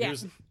big time. Yeah. He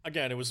was,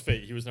 again, it was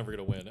fate. He was never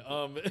gonna win.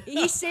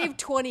 He saved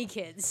 20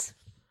 kids.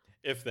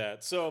 If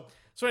that. So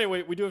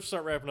anyway, we do have to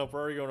start wrapping up. We're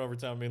already going over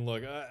time. I mean,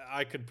 look,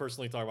 I could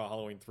personally talk about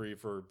Halloween 3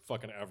 for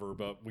fucking ever,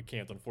 but we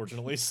can't,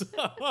 unfortunately. So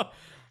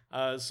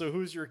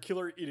who's your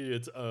killer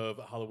idiot of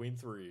Halloween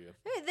 3?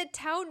 Hey, the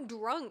town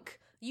drunk.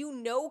 You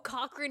know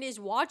Cochran is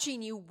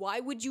watching you. Why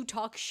would you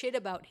talk shit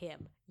about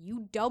him?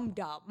 You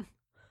dum-dum.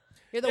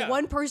 You're the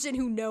one person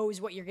who knows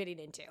what you're getting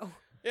into.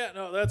 Yeah,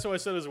 no, that's what I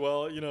said as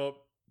well.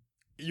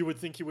 You would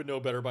think he would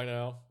know better by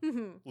now,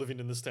 living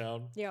in this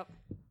town. Yep.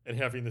 And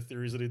having the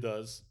theories that he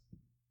does.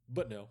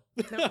 But no.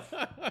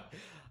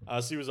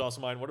 So he was also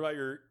mine. What about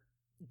your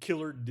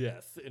killer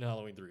death in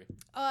Halloween 3?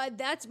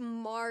 That's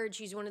Marge.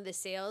 She's one of the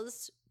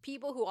sales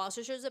people who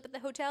also shows up at the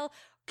hotel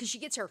because she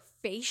gets her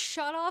face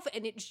shot off,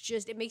 and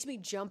it makes me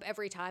jump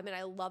every time, and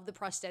I love the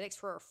prosthetics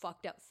for her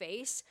fucked up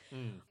face.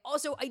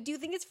 Also, I do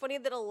think it's funny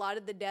that a lot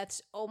of the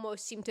deaths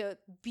almost seem to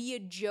be a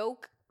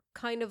joke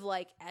kind of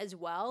like as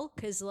well,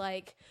 because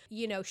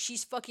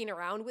she's fucking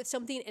around with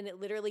something and it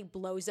literally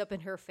blows up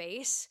in her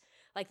face.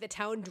 Like, the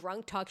town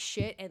drunk talks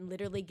shit and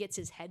literally gets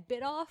his head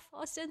bit off,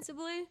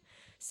 ostensibly.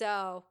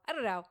 So, I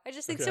don't know. I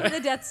just think some of the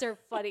deaths are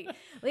funny.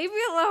 Leave me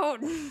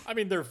alone. I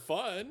mean, they're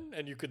fun,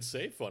 and you could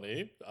say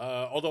funny.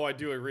 Although I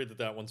do agree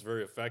that one's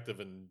very effective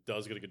and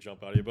does get a good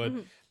jump out of you. But,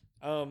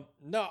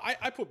 no,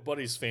 I put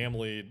Buddy's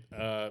family,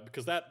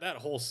 because that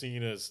whole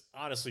scene is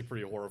honestly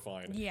pretty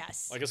horrifying.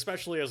 Yes. Like,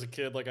 especially as a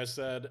kid, like I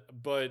said.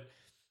 But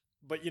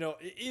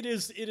it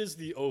is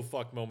the oh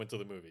fuck moment of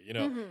the movie,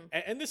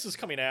 and this is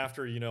coming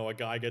after, a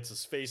guy gets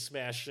his face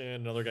smashed in,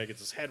 another guy gets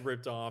his head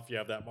ripped off. You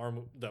have that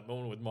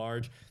moment with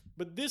Marge,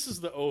 but this is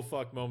the oh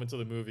fuck moment of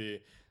the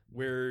movie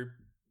where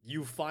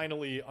you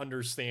finally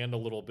understand a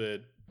little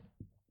bit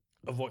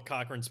of what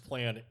Cochran's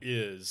plan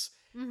is.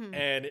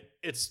 And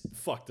it's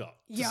fucked up,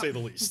 to say the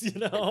least,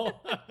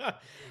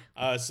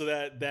 So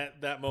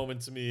that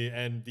moment to me,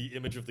 and the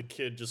image of the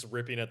kid just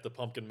ripping at the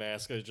pumpkin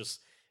mask, it's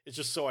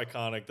just so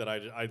iconic that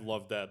I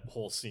love that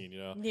whole scene,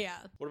 Yeah.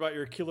 What about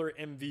your killer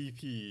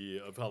MVP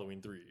of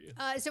Halloween 3?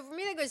 So for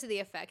me, that goes to the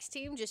effects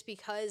team, just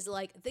because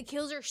the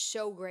kills are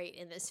so great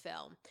in this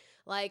film.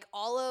 Like,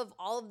 all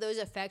of those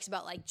effects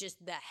about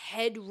just the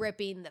head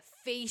ripping, the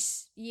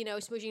face,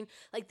 smooshing,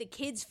 the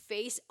kid's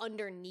face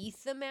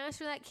underneath the mask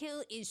for that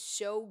kill is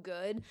so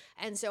good.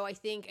 And so I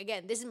think,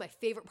 again, this is my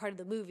favorite part of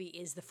the movie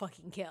is the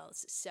fucking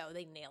kills. So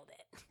they nailed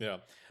it. Yeah.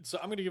 So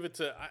I'm going to give it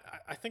to,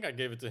 I think I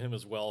gave it to him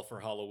as well for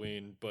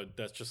Halloween, but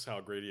that's just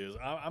how great he is.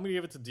 I'm going to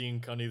give it to Dean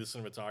Cundy, the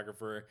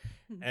cinematographer.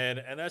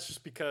 And that's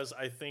just because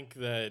I think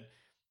that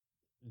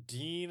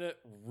Dean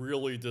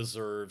really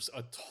deserves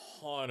a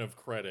ton of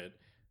credit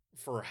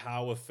for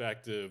how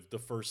effective the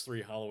first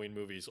 3 Halloween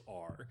movies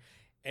are.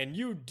 And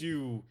you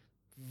do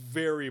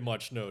very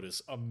much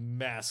notice a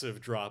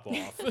massive drop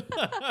off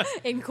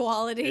in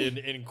quality.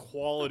 In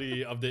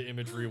quality of the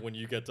imagery when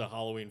you get to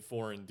Halloween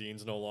 4 and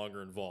Dean's no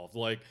longer involved.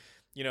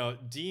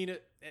 Dean,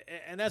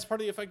 and that's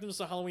part of the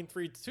effectiveness of Halloween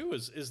 3 too,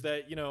 is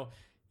that,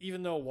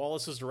 even though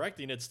Wallace is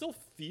directing, it still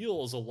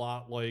feels a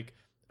lot like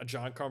a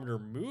John Carpenter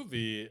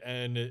movie.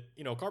 And,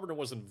 Carpenter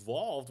was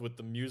involved with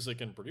the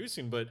music and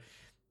producing,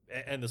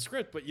 and the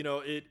script, but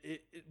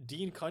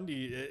Dean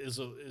Cundy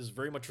is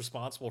very much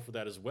responsible for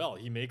that as well.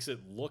 He makes it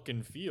look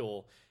and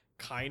feel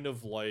kind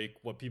of like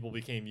what people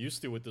became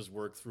used to with this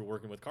work through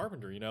working with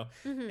Carpenter,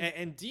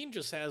 and Dean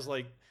just has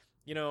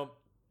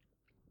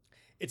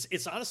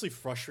it's honestly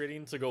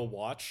frustrating to go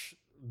watch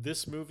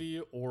this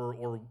movie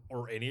or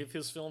any of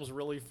his films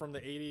really from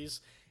the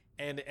 80s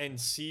and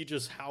see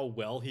just how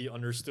well he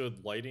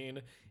understood lighting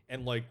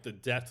and the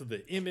depth of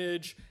the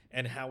image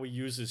and how he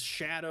uses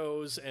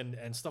shadows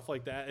and stuff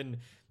like that. And,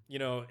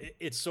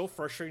 it's so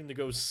frustrating to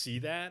go see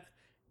that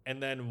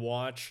and then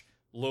watch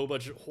low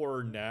budget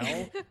horror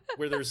now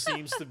where there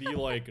seems to be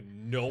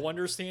no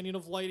understanding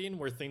of lighting,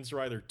 where things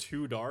are either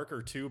too dark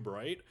or too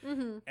bright.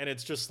 And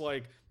it's just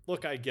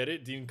look, I get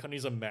it. Dean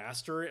Cundy's a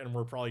master and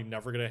we're probably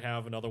never going to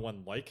have another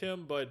one like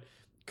him, but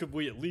could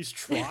we at least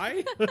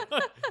try?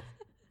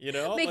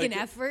 Make an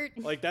effort.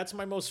 That's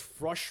my most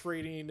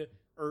frustrating,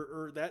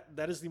 or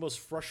that is the most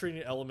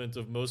frustrating element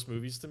of most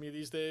movies to me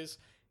these days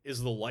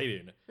is the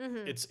lighting.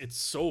 It's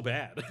so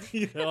bad,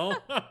 you know?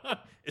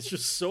 It's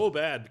just so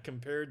bad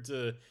compared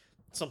to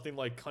something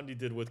like Cundy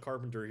did with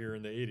Carpenter here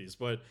in the 80s.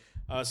 But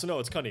so no,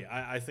 it's Cundy.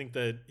 I think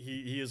that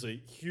he is a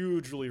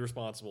hugely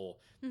responsible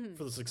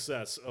for the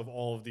success of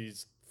all of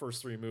these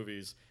first three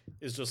movies,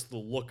 is just the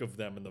look of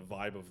them and the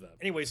vibe of them.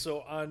 Anyway, so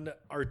on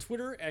our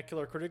Twitter at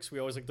Killer Critics, we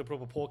always like to put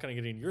up a poll kind of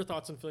getting your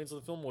thoughts and feelings of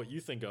the film, what you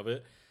think of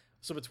it.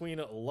 So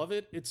between love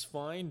it, it's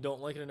fine,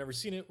 don't like it, and never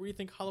seen it, where do you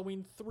think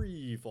Halloween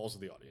 3 falls to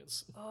the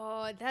audience?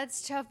 Oh,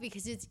 that's tough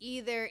because it's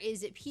either,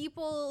 is it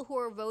people who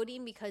are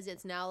voting because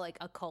it's now like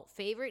a cult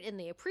favorite and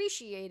they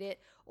appreciate it,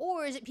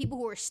 or is it people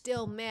who are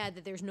still mad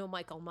that there's no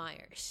Michael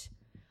Myers?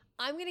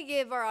 I'm going to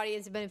give our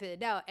audience the benefit of the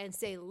doubt and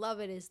say Love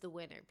It is the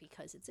winner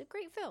because it's a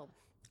great film.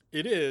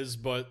 It is,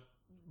 but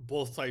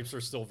both types are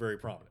still very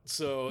prominent.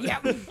 So,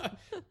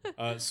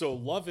 so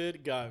Love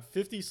It got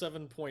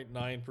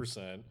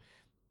 57.9%.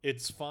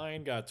 It's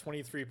Fine got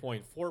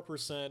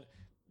 23.4%.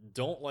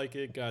 Don't Like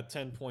It got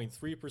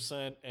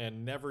 10.3%.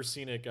 And Never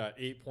Seen It got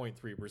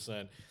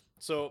 8.3%.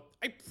 So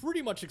I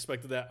pretty much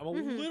expected that. I'm a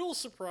little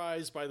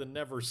surprised by the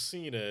Never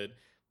Seen It.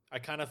 I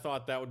kind of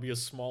thought that would be a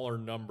smaller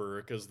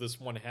number because this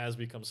one has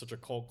become such a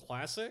cult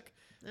classic.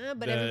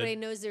 But everybody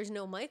knows there's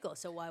no Michael,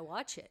 so why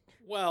watch it?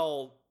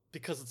 Well,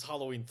 because it's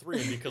Halloween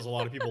 3 and because a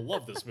lot of people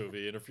love this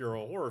movie, and if you're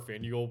a horror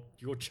fan, you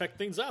go check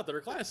things out that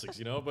are classics,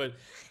 you know. But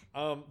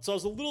so I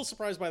was a little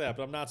surprised by that,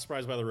 but I'm not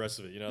surprised by the rest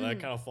of it. You know, that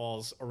kind of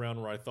falls around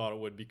where I thought it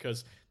would,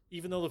 because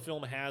even though the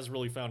film has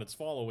really found its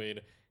following,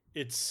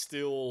 it's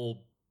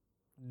still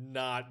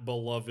not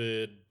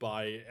beloved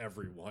by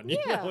everyone. You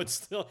know, it's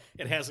still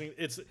it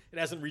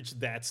hasn't reached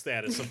that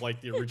status of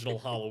like the original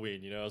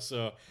Halloween. You know,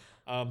 so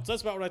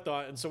that's about what I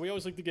thought. And so we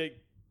always like to get.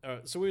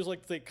 So we always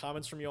like to take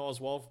comments from y'all as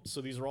well.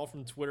 So these are all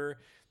from Twitter.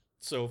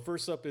 So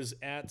first up is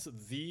at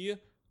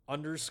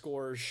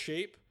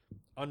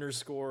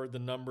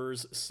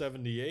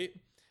 _shape_the_78.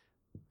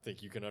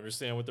 Think you can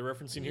understand what they're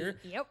referencing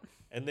here. Yep.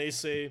 And they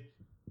say,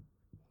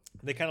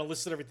 they kind of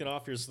listed everything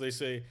off here. So they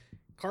say,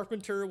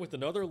 Carpenter with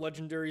another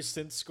legendary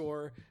synth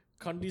score.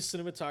 Cundy's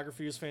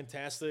cinematography is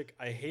fantastic.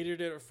 I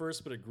hated it at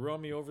first, but it grew on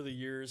me over the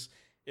years.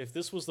 If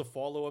this was the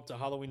follow-up to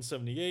Halloween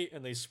 78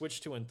 and they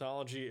switched to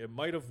anthology, it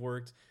might have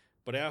worked.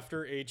 But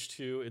after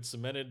H2, it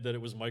cemented that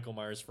it was Michael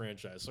Myers'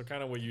 franchise. So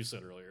kind of what you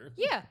said earlier.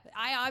 Yeah,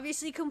 I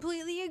obviously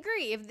completely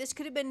agree. If this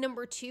could have been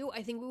number 2,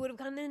 I think we would have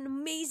gotten an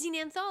amazing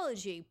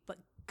anthology. But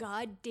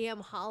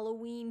goddamn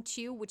Halloween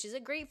 2, which is a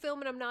great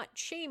film and I'm not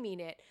shaming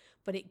it,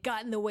 but it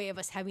got in the way of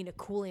us having a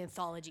cool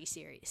anthology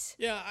series.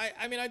 Yeah,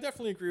 I mean, I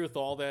definitely agree with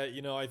all that.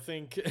 You know, I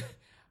think it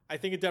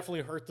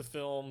definitely hurt the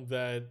film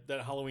that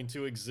Halloween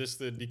 2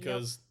 existed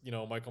because, you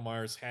know, Michael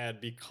Myers had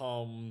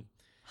become...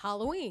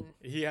 Halloween.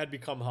 He had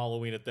become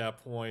Halloween at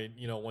that point,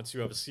 you know, once you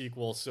have a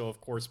sequel, so of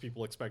course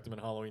people expect him in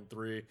Halloween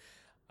 3.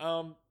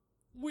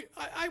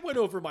 I went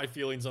over my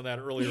feelings on that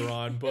earlier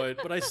on,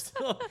 but I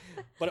still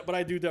but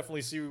I do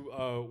definitely see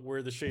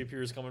where the shape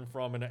here is coming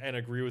from and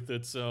agree with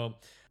it. So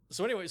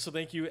anyway, so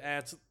thank you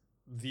at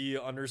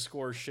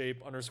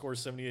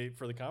 _shape_78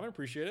 for the comment.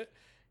 Appreciate it.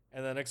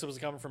 And then next up is a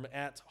comment from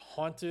at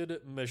Haunted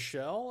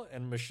Michelle,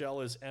 and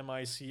Michelle is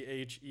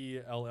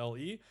Michelle.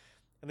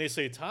 And they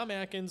say, Tom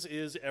Atkins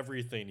is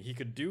everything. He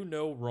could do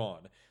no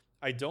wrong.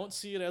 I don't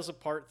see it as a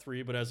part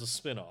 3, but as a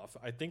spin-off.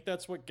 I think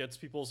that's what gets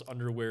people's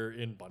underwear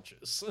in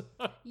bunches.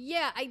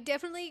 Yeah, I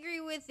definitely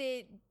agree with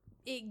it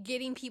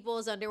getting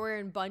people's underwear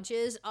in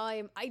bunches.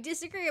 I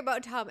disagree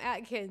about Tom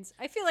Atkins.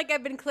 I feel like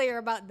I've been clear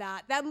about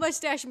that. That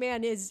mustache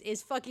man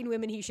is fucking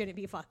women he shouldn't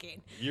be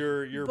fucking.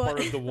 You're part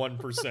of the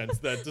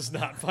 1% that does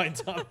not find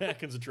Tom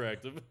Atkins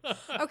attractive.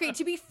 Okay,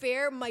 to be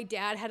fair, my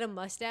dad had a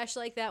mustache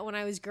like that when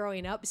I was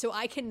growing up, so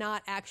I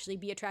cannot actually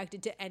be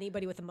attracted to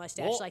anybody with a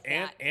mustache like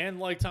that. And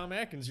like Tom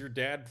Atkins, your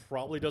dad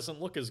probably doesn't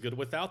look as good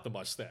without the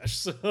mustache.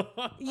 So.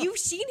 You've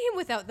seen him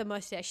without the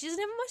mustache. He doesn't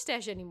have a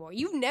mustache anymore.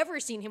 You've never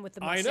seen him with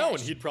the mustache. I know, and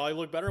he'd probably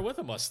look better with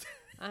a mustache.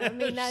 I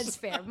mean, that's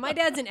fair. My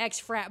dad's an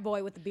ex-frat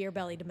boy with the beer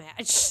belly to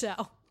match, so.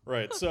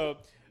 Right, so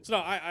no,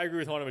 I agree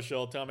with Haunted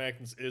Michelle. Tom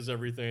Atkins is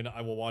everything.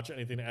 I will watch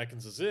anything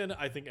Atkins is in.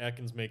 I think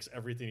Atkins makes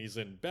everything he's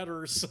in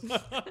better.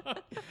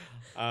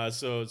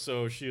 So,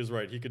 so she is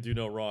right. He could do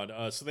no wrong.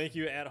 So thank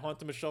you at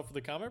Haunted Michelle for the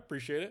comment.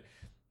 Appreciate it.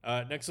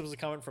 Next up is a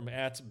comment from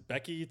at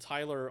Becky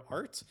Tyler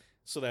Art.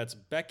 So that's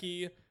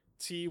Becky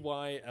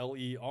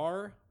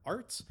Tyler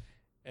Art.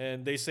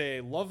 And they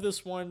say, love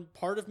this one.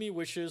 Part of me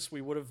wishes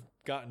we would have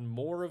gotten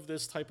more of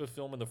this type of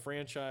film in the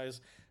franchise.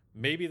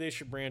 Maybe they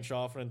should branch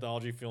off an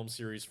anthology film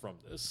series from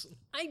this.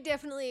 I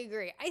definitely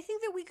agree. I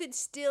think that we could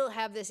still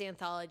have this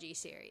anthology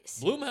series.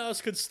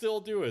 Blumhouse could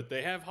still do it.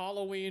 They have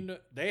Halloween.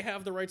 They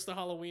have the rights to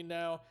Halloween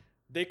now.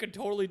 They could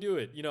totally do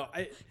it. You know,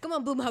 come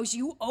on, Blumhouse,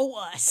 you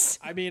owe us.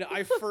 I mean,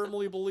 I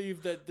firmly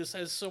believe that this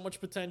has so much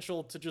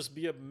potential to just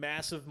be a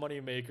massive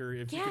moneymaker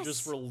if you could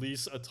just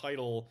release a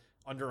title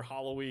under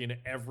Halloween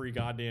every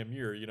goddamn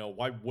year. You know,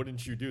 why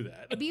wouldn't you do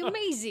that? It'd be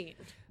amazing.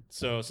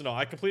 So no,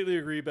 I completely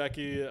agree,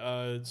 Becky.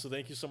 So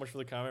thank you so much for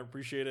the comment.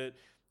 Appreciate it.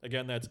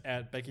 Again, that's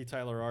at Becky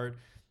Tyler Art.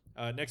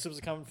 Next up is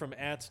a comment from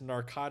at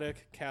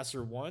Narcotic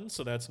Casser1.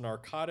 So that's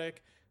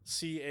Narcotic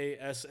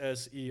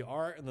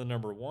Casser and the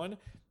number 1.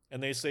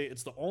 And they say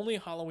it's the only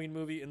Halloween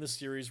movie in the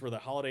series where the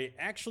holiday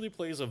actually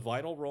plays a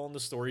vital role in the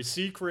story.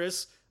 See,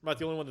 Chris, I'm not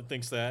the only one that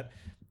thinks that.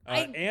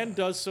 And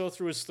does so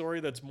through a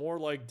story that's more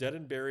like Dead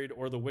and Buried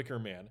or The Wicker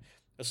Man.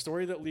 A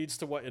story that leads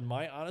to what, in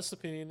my honest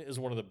opinion, is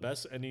one of the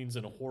best endings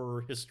in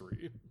horror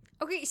history.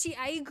 Okay, see,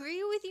 I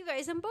agree with you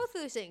guys on both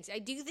those things. I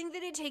do think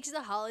that it takes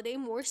the holiday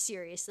more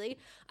seriously.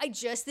 I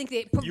just think that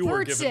it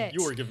perverts it.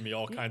 You were giving me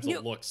all kinds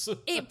of looks.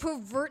 It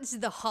perverts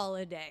the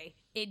holiday.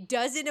 It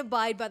doesn't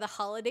abide by the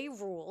holiday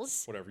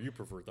rules. Whatever, you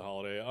pervert the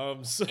holiday.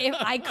 If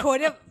I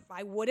could have,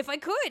 I would if I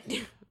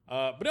could.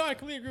 But no, I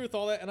completely agree with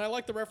all that, and I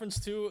like the reference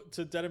to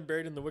Dead and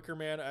Buried and The Wicker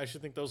Man. I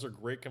actually think those are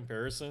great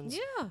comparisons.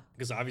 Yeah,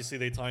 because obviously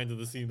they tie into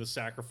the theme of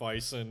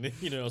sacrifice and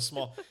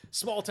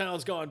small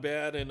towns gone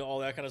bad and all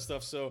that kind of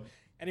stuff. So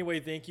anyway,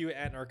 thank you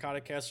at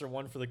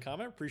Narcoticcaster1 for the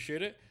comment,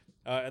 appreciate it.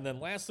 And then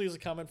lastly is a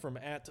comment from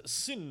at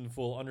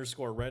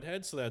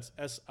Sinful_Redhead. So that's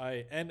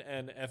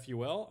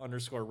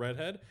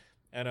SINNFUL_Redhead.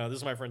 And this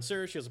is my friend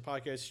Sarah. She has a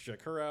podcast. You should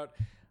check her out.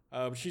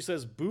 She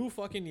says, "Boo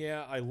fucking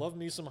yeah! I love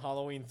me some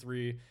Halloween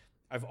 3.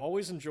 I've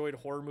always enjoyed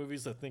horror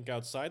movies that think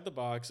outside the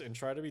box and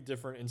try to be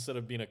different instead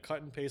of being a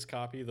cut and paste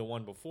copy of the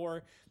one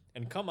before.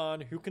 And come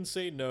on, who can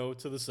say no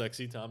to the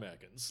sexy Tom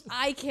Atkins?"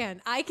 I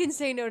can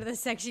say no to the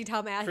sexy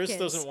Tom Atkins. Chris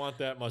doesn't want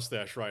that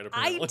mustache ride,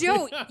 apparently. I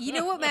don't. You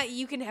know what, Matt?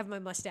 You can have my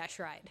mustache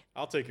ride.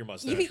 I'll take your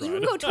mustache You ride.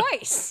 can go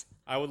twice.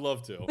 I would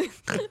love to.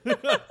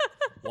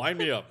 Line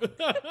me up.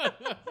 But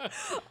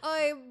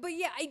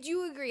yeah, I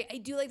do agree. I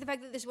do like the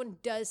fact that this one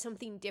does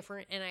something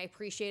different, and I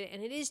appreciate it.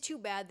 And it is too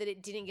bad that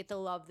it didn't get the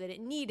love that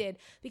it needed,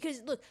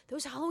 because look,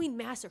 those Halloween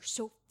masks are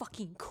so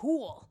fucking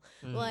cool.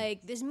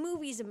 Like, this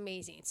movie is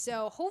amazing.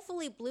 So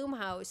hopefully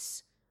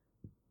Blumhouse,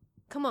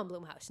 come on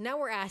Blumhouse, now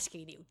we're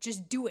asking you,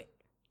 just do it.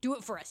 Do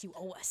it for us. You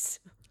owe us.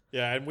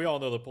 Yeah, and we all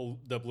know that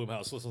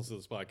Blumhouse listens to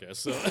this podcast,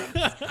 so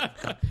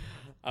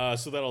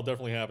so that'll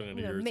definitely happen in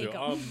a year or two.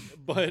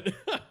 But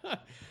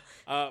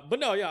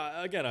no,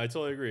 yeah, again, I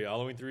totally agree.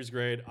 Halloween 3 is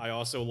great. I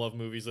also love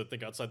movies that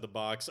think outside the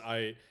box.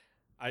 I'm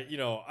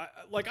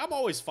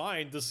always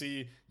fine to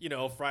see,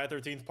 Friday the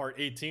 13th Part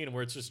 18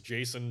 where it's just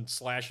Jason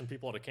slashing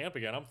people at a camp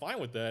again. I'm fine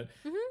with that.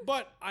 Mm-hmm.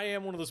 But I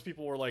am one of those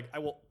people where, like, I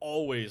will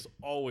always,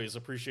 always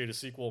appreciate a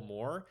sequel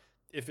more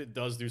if it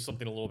does do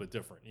something a little bit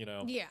different,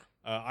 Yeah.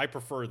 I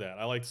prefer that.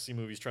 I like to see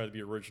movies try to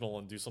be original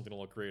and do something a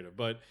little creative.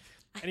 But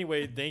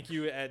anyway, thank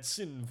you at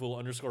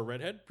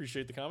Sinful_Redhead.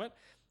 Appreciate the comment.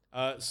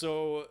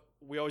 So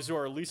we always do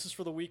our releases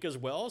for the week as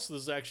well. So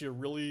this is actually a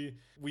really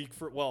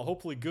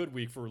hopefully good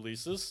week for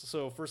releases.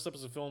 So first up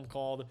is a film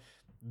called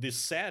The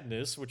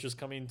Sadness, which is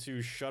coming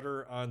to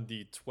Shudder on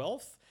the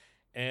 12th.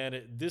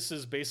 And this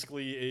is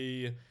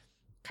basically a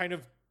kind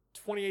of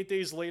 28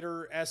 Days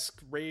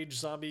Later-esque rage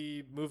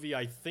zombie movie,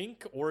 I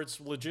think, or it's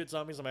legit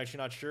zombies. I'm actually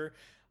not sure.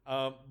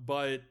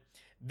 But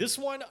this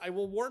one, I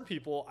will warn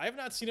people, I have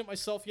not seen it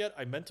myself yet.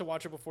 I meant to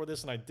watch it before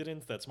this and I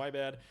didn't. That's my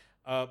bad.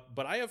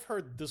 But I have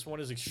heard this one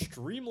is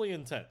extremely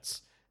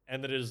intense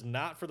and that it is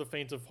not for the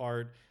faint of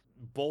heart,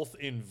 both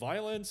in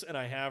violence, and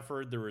I have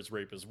heard there is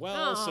rape as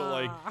well.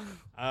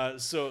 Aww.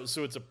 So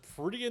so it's a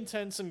pretty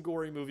intense and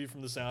gory movie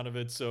from the sound of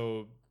it.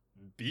 So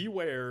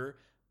beware.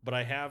 But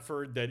I have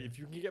heard that if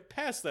you can get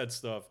past that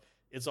stuff,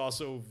 it's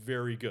also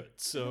very good.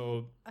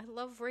 So I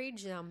love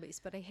rage zombies,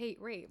 but I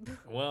hate rape.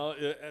 Well,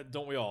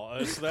 don't we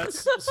all? So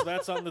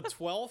that's on the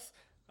 12th.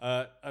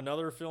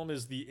 Another film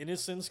is The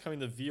Innocents, coming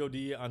to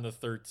VOD on the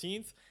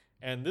 13th.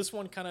 And this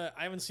one I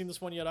haven't seen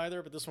this one yet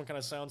either, but this one kind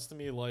of sounds to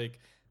me like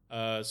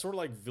sort of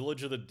like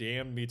Village of the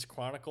Damned meets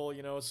Chronicle,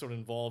 So it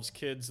involves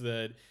kids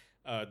that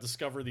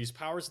discover these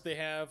powers that they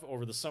have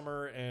over the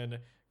summer and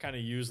kind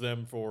of use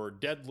them for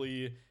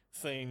deadly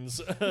things.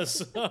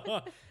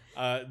 So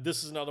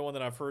this is another one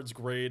that I've heard is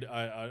great.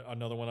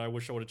 Another one I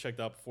wish I would have checked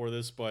out before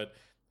this, but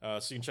so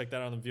you can check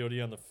that on the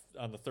VOD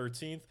on the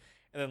 13th.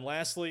 And then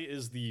lastly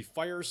is the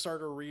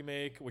Firestarter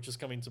remake, which is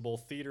coming to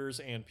both theaters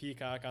and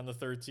Peacock on the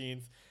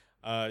 13th.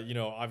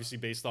 Obviously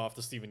based off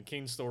the Stephen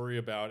King story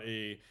about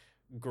a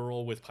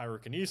girl with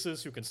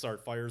pyrokinesis who can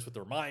start fires with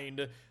their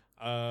mind.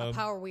 A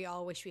power we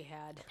all wish we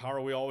had.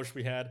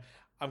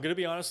 I'm going to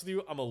be honest with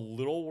you, I'm a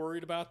little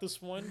worried about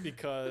this one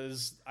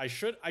because I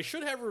should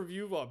have a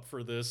review up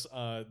for this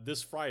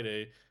this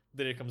Friday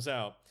that it comes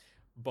out.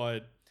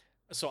 But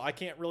so I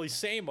can't really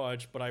say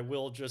much, but I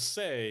will just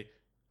say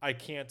I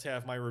can't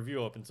have my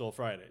review up until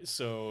Friday.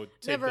 So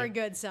a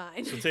good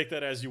sign. So take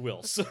that as you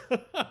will. So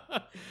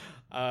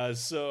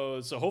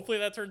so hopefully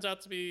that turns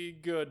out to be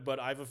good, but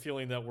I have a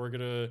feeling that we're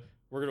going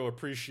to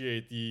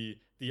appreciate the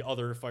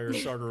other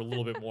Firestarter a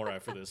little bit more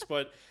after this.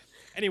 But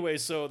anyway,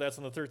 so that's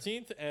on the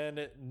 13th,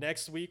 and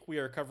next week we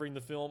are covering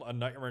the film A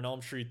Nightmare on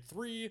Elm Street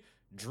 3,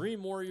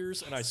 Dream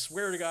Warriors, and I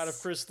swear to God,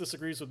 if Chris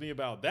disagrees with me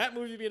about that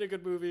movie being a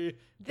good movie,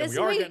 then This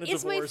we are getting a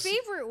it's my divorce.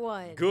 favorite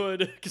one.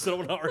 Good, because I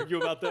don't want to argue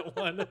about that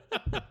one.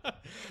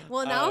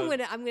 Well, now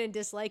I'm gonna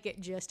dislike it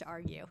just to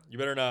argue. You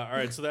better not. All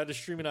right, so that is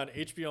streaming on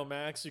HBO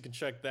Max. You can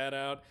check that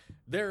out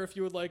there if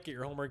you would like. Get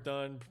your homework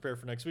done. Prepare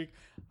for next week.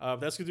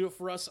 That's going to do it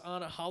for us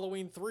on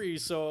Halloween 3.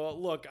 So,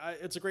 look,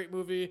 it's a great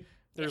movie.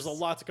 There's a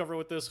lot to cover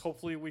with this.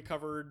 Hopefully we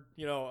covered,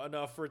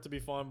 enough for it to be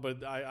fun,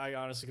 but I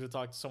honestly could have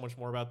talked so much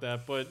more about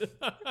that. But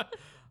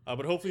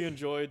but hopefully you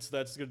enjoyed. So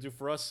that's going to do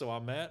for us. So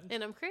I'm Matt.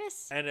 And I'm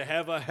Chris. And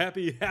have a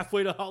happy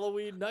halfway to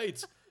Halloween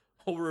night,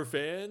 horror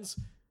fans.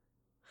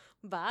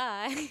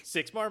 Bye.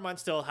 6 more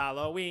months till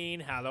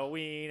Halloween,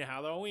 Halloween,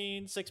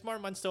 Halloween. 6 more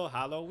months till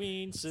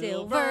Halloween.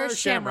 Silver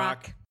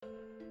Shamrock.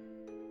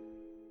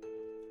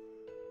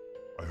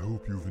 I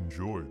hope you've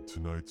enjoyed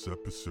tonight's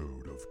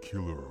episode of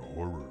Killer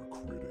Horror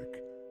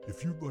Critic.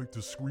 If you'd like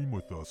to scream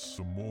with us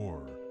some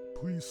more,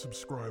 please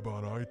subscribe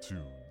on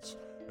iTunes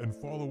and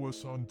follow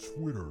us on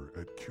Twitter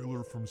at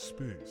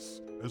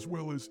KillerFromSpace, as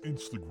well as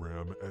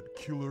Instagram at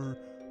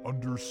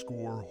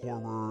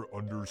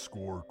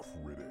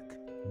Killer_Horror_Critic.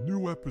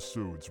 New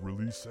episodes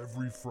release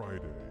every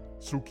Friday,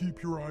 so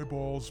keep your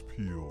eyeballs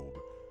peeled,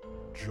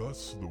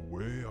 just the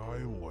way I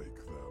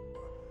like them.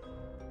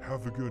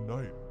 Have a good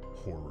night,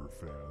 horror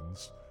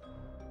fans.